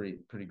is pretty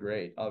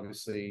great.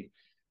 Obviously,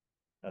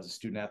 as a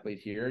student athlete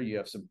here, you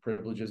have some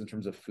privileges in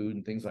terms of food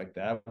and things like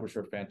that, which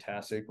are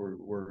fantastic. We're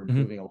Mm-hmm.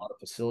 improving a lot of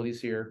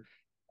facilities here.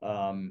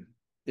 Um,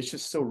 it's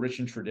just so rich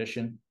in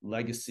tradition,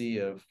 legacy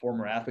of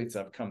former athletes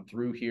that have come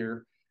through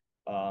here.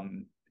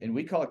 And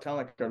we call it kind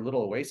of like our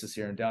little oasis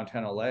here in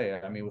downtown LA.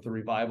 I mean, with the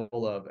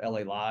revival of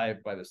LA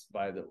Live by the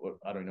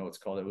I don't know what it's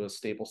called. It was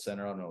Staples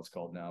Center. I don't know what it's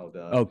called now.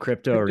 The Oh,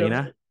 crypto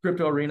arena.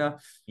 crypto arena.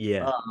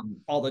 Yeah.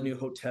 All the new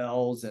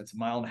hotels, and it's a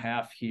mile and a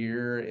half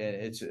here,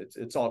 and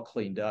it's all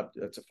cleaned up.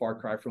 It's a far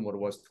cry from what it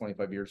was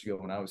 25 years ago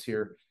when I was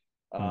here.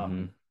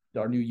 Mm-hmm.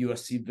 Our new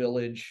USC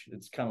Village,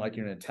 it's kind of like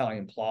you're in an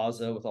Italian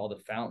plaza with all the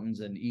fountains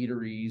and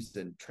eateries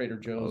and Trader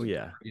Oh Joe's and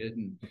yeah. Target,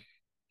 and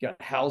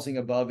got housing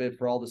above it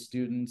for all the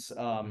students.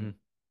 Mm-hmm.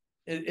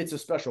 It's a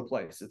special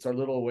place. It's our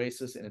little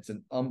oasis, and it's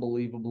an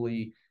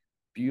unbelievably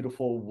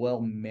beautiful, well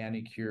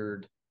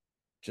manicured,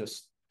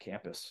 just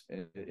campus.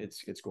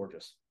 It's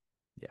gorgeous.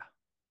 Yeah.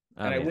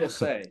 And I I mean, will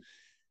say,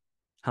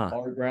 huh?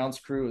 our grounds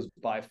crew is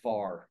by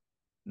far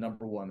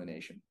number one in the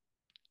nation.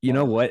 You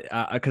know Bar.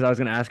 what? Because I was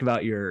gonna ask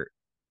about your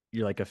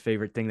like a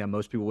favorite thing that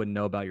most people wouldn't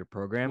know about your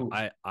program. Ooh,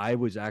 I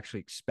was actually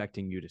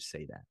expecting you to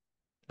say that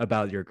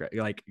about your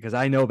like because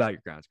I know about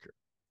your grounds crew.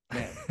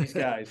 man,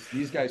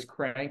 these guys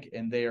crank,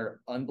 and they are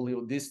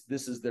unbelievable. This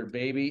is their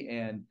baby,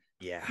 and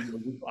Yeah.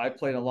 I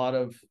played in a lot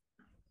of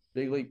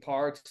big league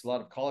parks, a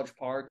lot of college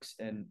parks,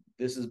 and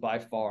this is by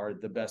far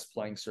the best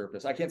playing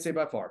surface. I can't say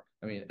by far.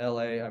 I mean,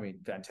 LA, I mean,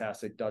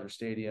 fantastic. Dodger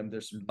Stadium.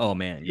 There's some Oh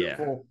man, yeah.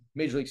 beautiful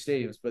major league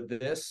stadiums, but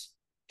this,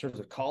 in terms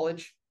of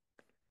college,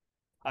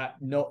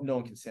 no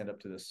one can stand up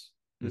to this.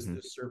 Mm-hmm.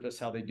 This surface,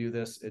 how they do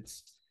this,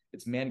 it's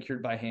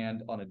manicured by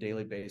hand on a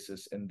daily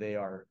basis, and they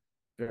are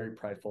very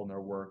prideful in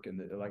their work. And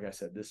like I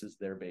said, this is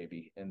their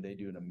baby, and they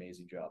do an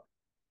amazing job.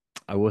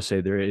 I will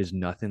say there is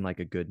nothing like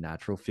a good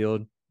natural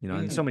field. And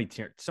Mm,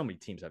 so many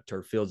teams have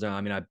turf fields now.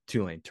 I mean, I have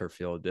Tulane turf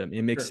field. I mean,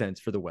 it makes sure, sense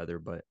for the weather,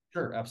 but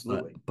sure, but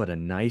absolutely. but a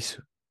nice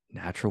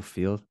natural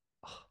field.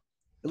 Oh,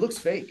 It looks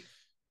fake.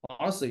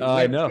 Honestly, we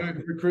I have know.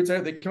 recruits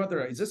out. They come out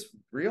there. Is this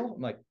real?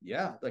 I'm like,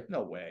 yeah. Like,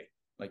 no way.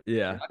 Like,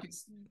 Yeah.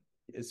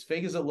 as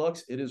fake as it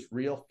looks, it is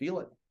real.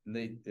 Feel it.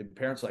 And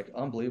parents are like,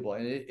 unbelievable,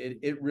 and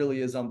it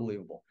really is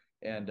unbelievable.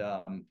 And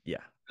Yeah.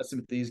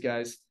 testament to these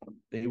guys.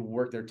 They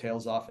work their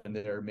tails off, and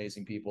they're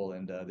amazing people,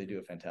 and they do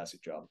a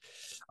fantastic job.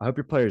 I hope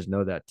your players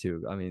know that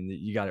too. I mean,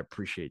 you got to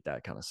appreciate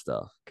that kind of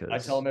stuff I tell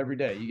because them every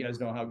day, you guys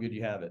know how good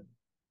you have it.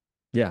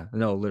 yeah,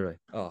 no, literally.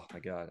 Oh my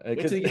God. Wait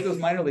till you get those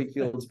minor league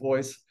fields,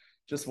 boys.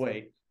 Just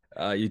wait.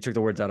 You took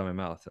the words out of my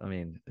mouth. I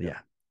mean, Yeah.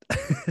 yeah.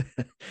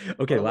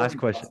 Okay, What a last learning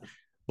question. process.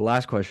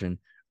 Last question.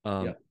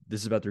 Yeah. This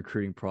is about the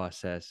recruiting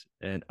process,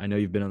 and I know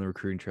you've been on the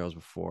recruiting trails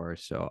before,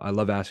 so I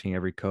love asking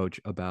every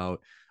coach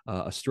about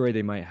a story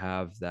they might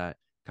have that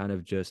kind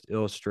of just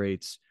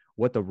illustrates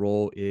what the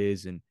role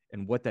is and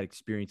what that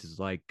experience is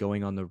like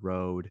going on the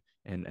road,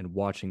 and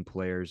watching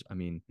players. I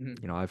mean,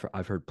 Mhm.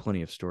 I've heard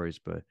plenty of stories,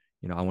 but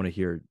I want to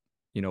hear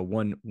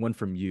one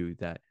from you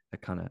that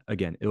kind of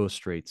again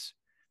illustrates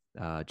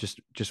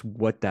just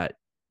what that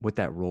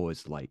role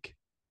is like.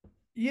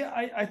 Yeah,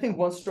 I think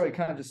one story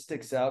kind of just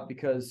sticks out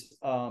because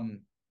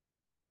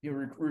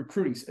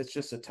recruiting, it's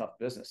just a tough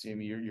business. I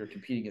mean, you're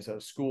competing against other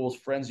schools,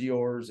 friends of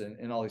yours,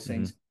 and all these Mm-hmm.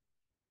 things.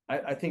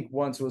 I think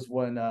once was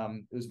when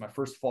it was my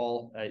first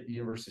fall at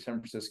University of San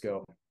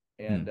Francisco,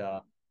 Hmm. and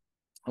I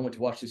went to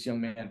watch this young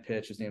man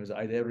pitch. His name is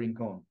Aide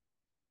Rincon.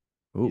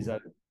 He's Ooh. a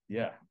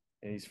yeah,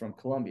 and he's from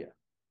Colombia.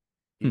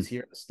 Hmm. He's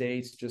here in the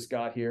States, just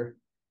got here,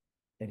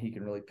 and he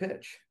can really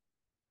pitch.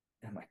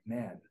 And I'm like,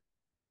 man,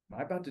 am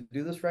I about to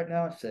do this right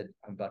now? I said,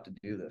 I'm about to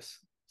do this.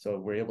 So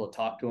we're able to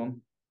talk to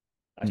him.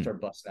 I Hmm.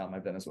 start busting out my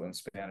Venezuelan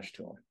Spanish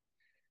to him.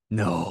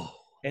 No.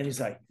 And he's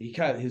like, he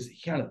kind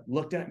of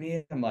looked at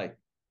me. I'm like,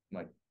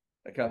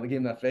 I kind of gave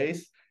him that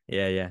face.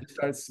 Yeah, yeah. He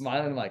started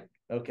smiling. I'm like,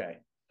 okay,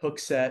 hook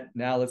set.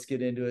 Now let's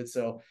get into it.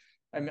 So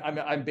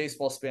I'm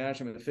baseball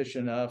Spanish. I'm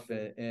efficient enough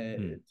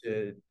Hmm.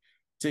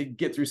 to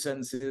get through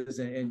sentences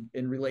and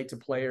relate to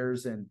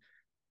players and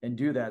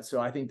do that. So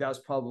I think that was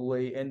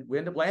probably, and we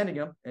ended up landing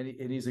him, and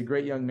he's a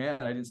great young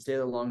man. I didn't stay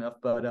there long enough,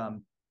 but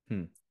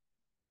Hmm.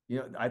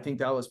 I think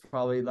that was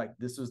probably like,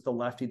 this was the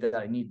lefty that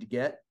I need to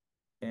get,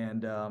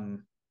 and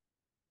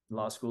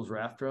law schools were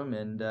after him,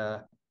 and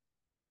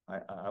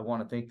I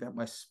want to think that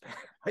my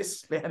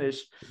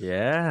Spanish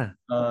Yeah.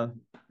 uh,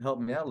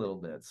 helped me out a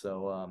little bit.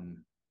 So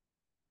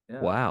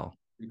yeah, Wow.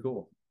 pretty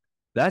cool.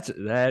 That's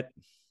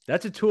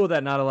a tool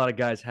that not a lot of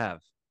guys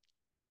have.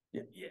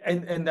 Yeah,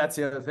 and that's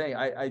the other thing.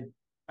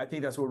 I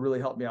think that's what really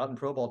helped me out in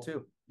pro ball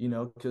too.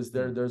 Because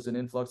Hmm. there's an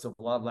influx of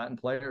a lot of Latin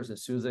players.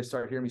 As soon as they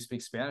start hearing me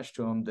speak Spanish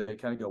to them, they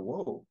kind of go,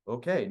 "Whoa,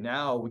 okay,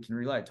 now we can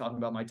relate." Talking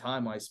about my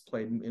time when I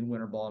played in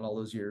winter ball and all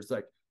those years,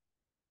 like,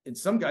 and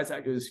some guys,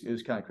 it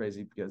was kind of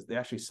crazy because they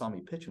actually saw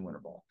me pitch in winter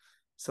ball.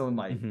 Some of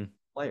my Mm-hmm.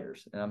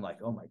 players, and I'm like,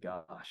 "Oh my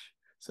gosh!"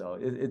 So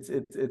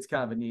it's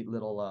kind of a neat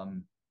little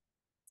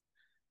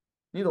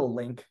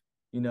link,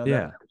 that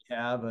Yeah. we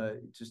have,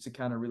 just to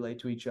kind of relate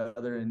to each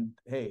other. And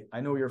hey,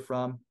 I know where you're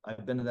from.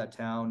 I've been to that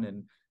town,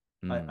 and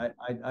Mm.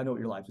 I know what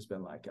your life has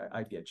been like.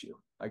 I get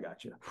you. I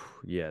got you.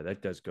 Yeah,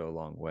 that does go a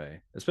long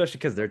way, especially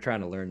because they're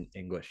trying to learn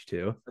English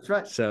too. That's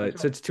right. So That's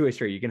it's right. it's two-way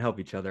street. You can help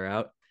each other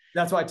out.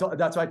 That's why I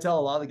tell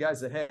a lot of the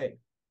guys that, hey,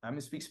 I'm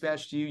gonna speak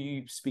Spanish to you.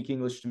 You speak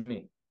English to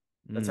me.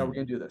 That's how we're Mm.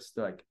 gonna do this.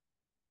 They're like,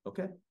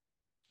 okay. So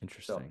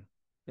Interesting.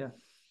 yeah.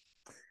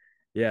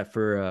 Yeah,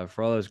 for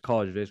all those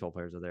college baseball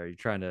players out there, you're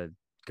trying to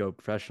go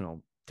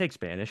professional. Take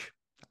Spanish.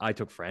 I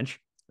took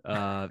French.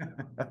 Uh,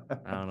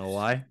 I don't know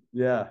why.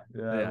 Yeah.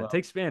 But Yeah. yeah, Well,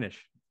 take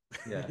Spanish.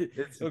 yeah.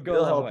 It'll go a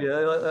It'll long help way.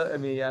 you. I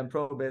mean, yeah, in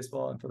pro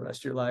baseball and for the rest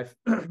of your life,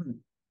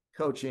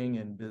 coaching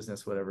and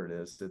business, whatever it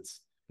is,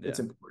 it's Yeah.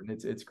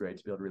 important. It's great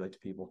to be able to relate to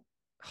people.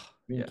 Yeah.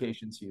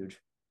 Communication's huge.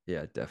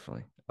 Yeah,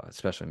 definitely.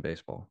 Especially in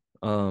baseball.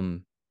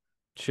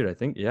 Shoot,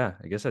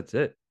 I guess that's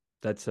it.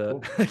 That's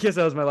Cool. I guess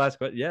that was my last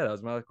question. Yeah, that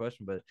was my last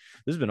question. But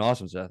this has been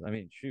awesome, Seth. I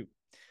mean, shoot.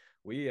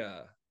 We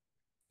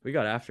we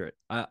got after it.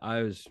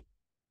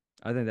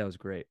 I think that was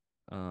great.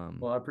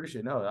 Well, I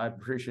appreciate no, I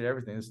appreciate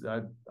everything.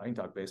 I can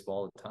talk baseball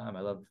all the time.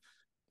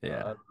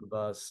 Yeah. I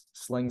love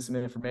slinging some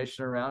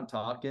information around,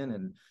 talking,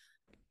 and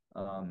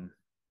um,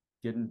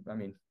 getting. I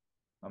mean,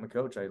 I'm a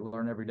coach. I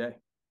learn every day,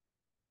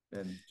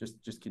 and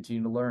just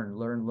continue to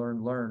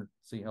learn,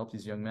 so you help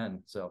these young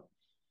men. So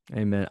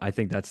Amen. I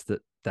think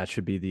that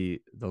should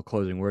be the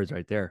closing words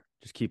right there.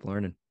 Just keep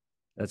learning.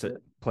 That's that's it.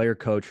 it. Player,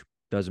 coach,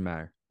 doesn't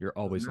matter. You're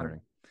Doesn't always matter.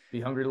 learning.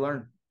 Be hungry to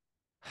learn.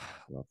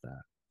 Love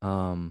that.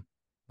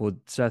 Well,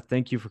 Seth,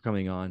 thank you for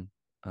coming on.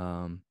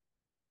 Um,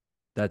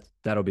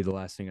 that'll be the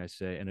last thing I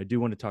say. And I do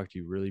want to talk to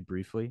you really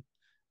briefly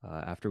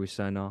after we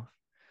sign off.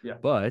 Yeah.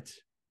 But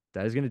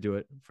that is going to do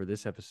it for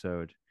this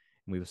episode.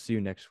 And we will see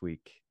you next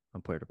week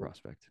on Player to Cool.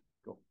 Prospect.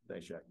 Cool.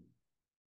 Thanks, Jack.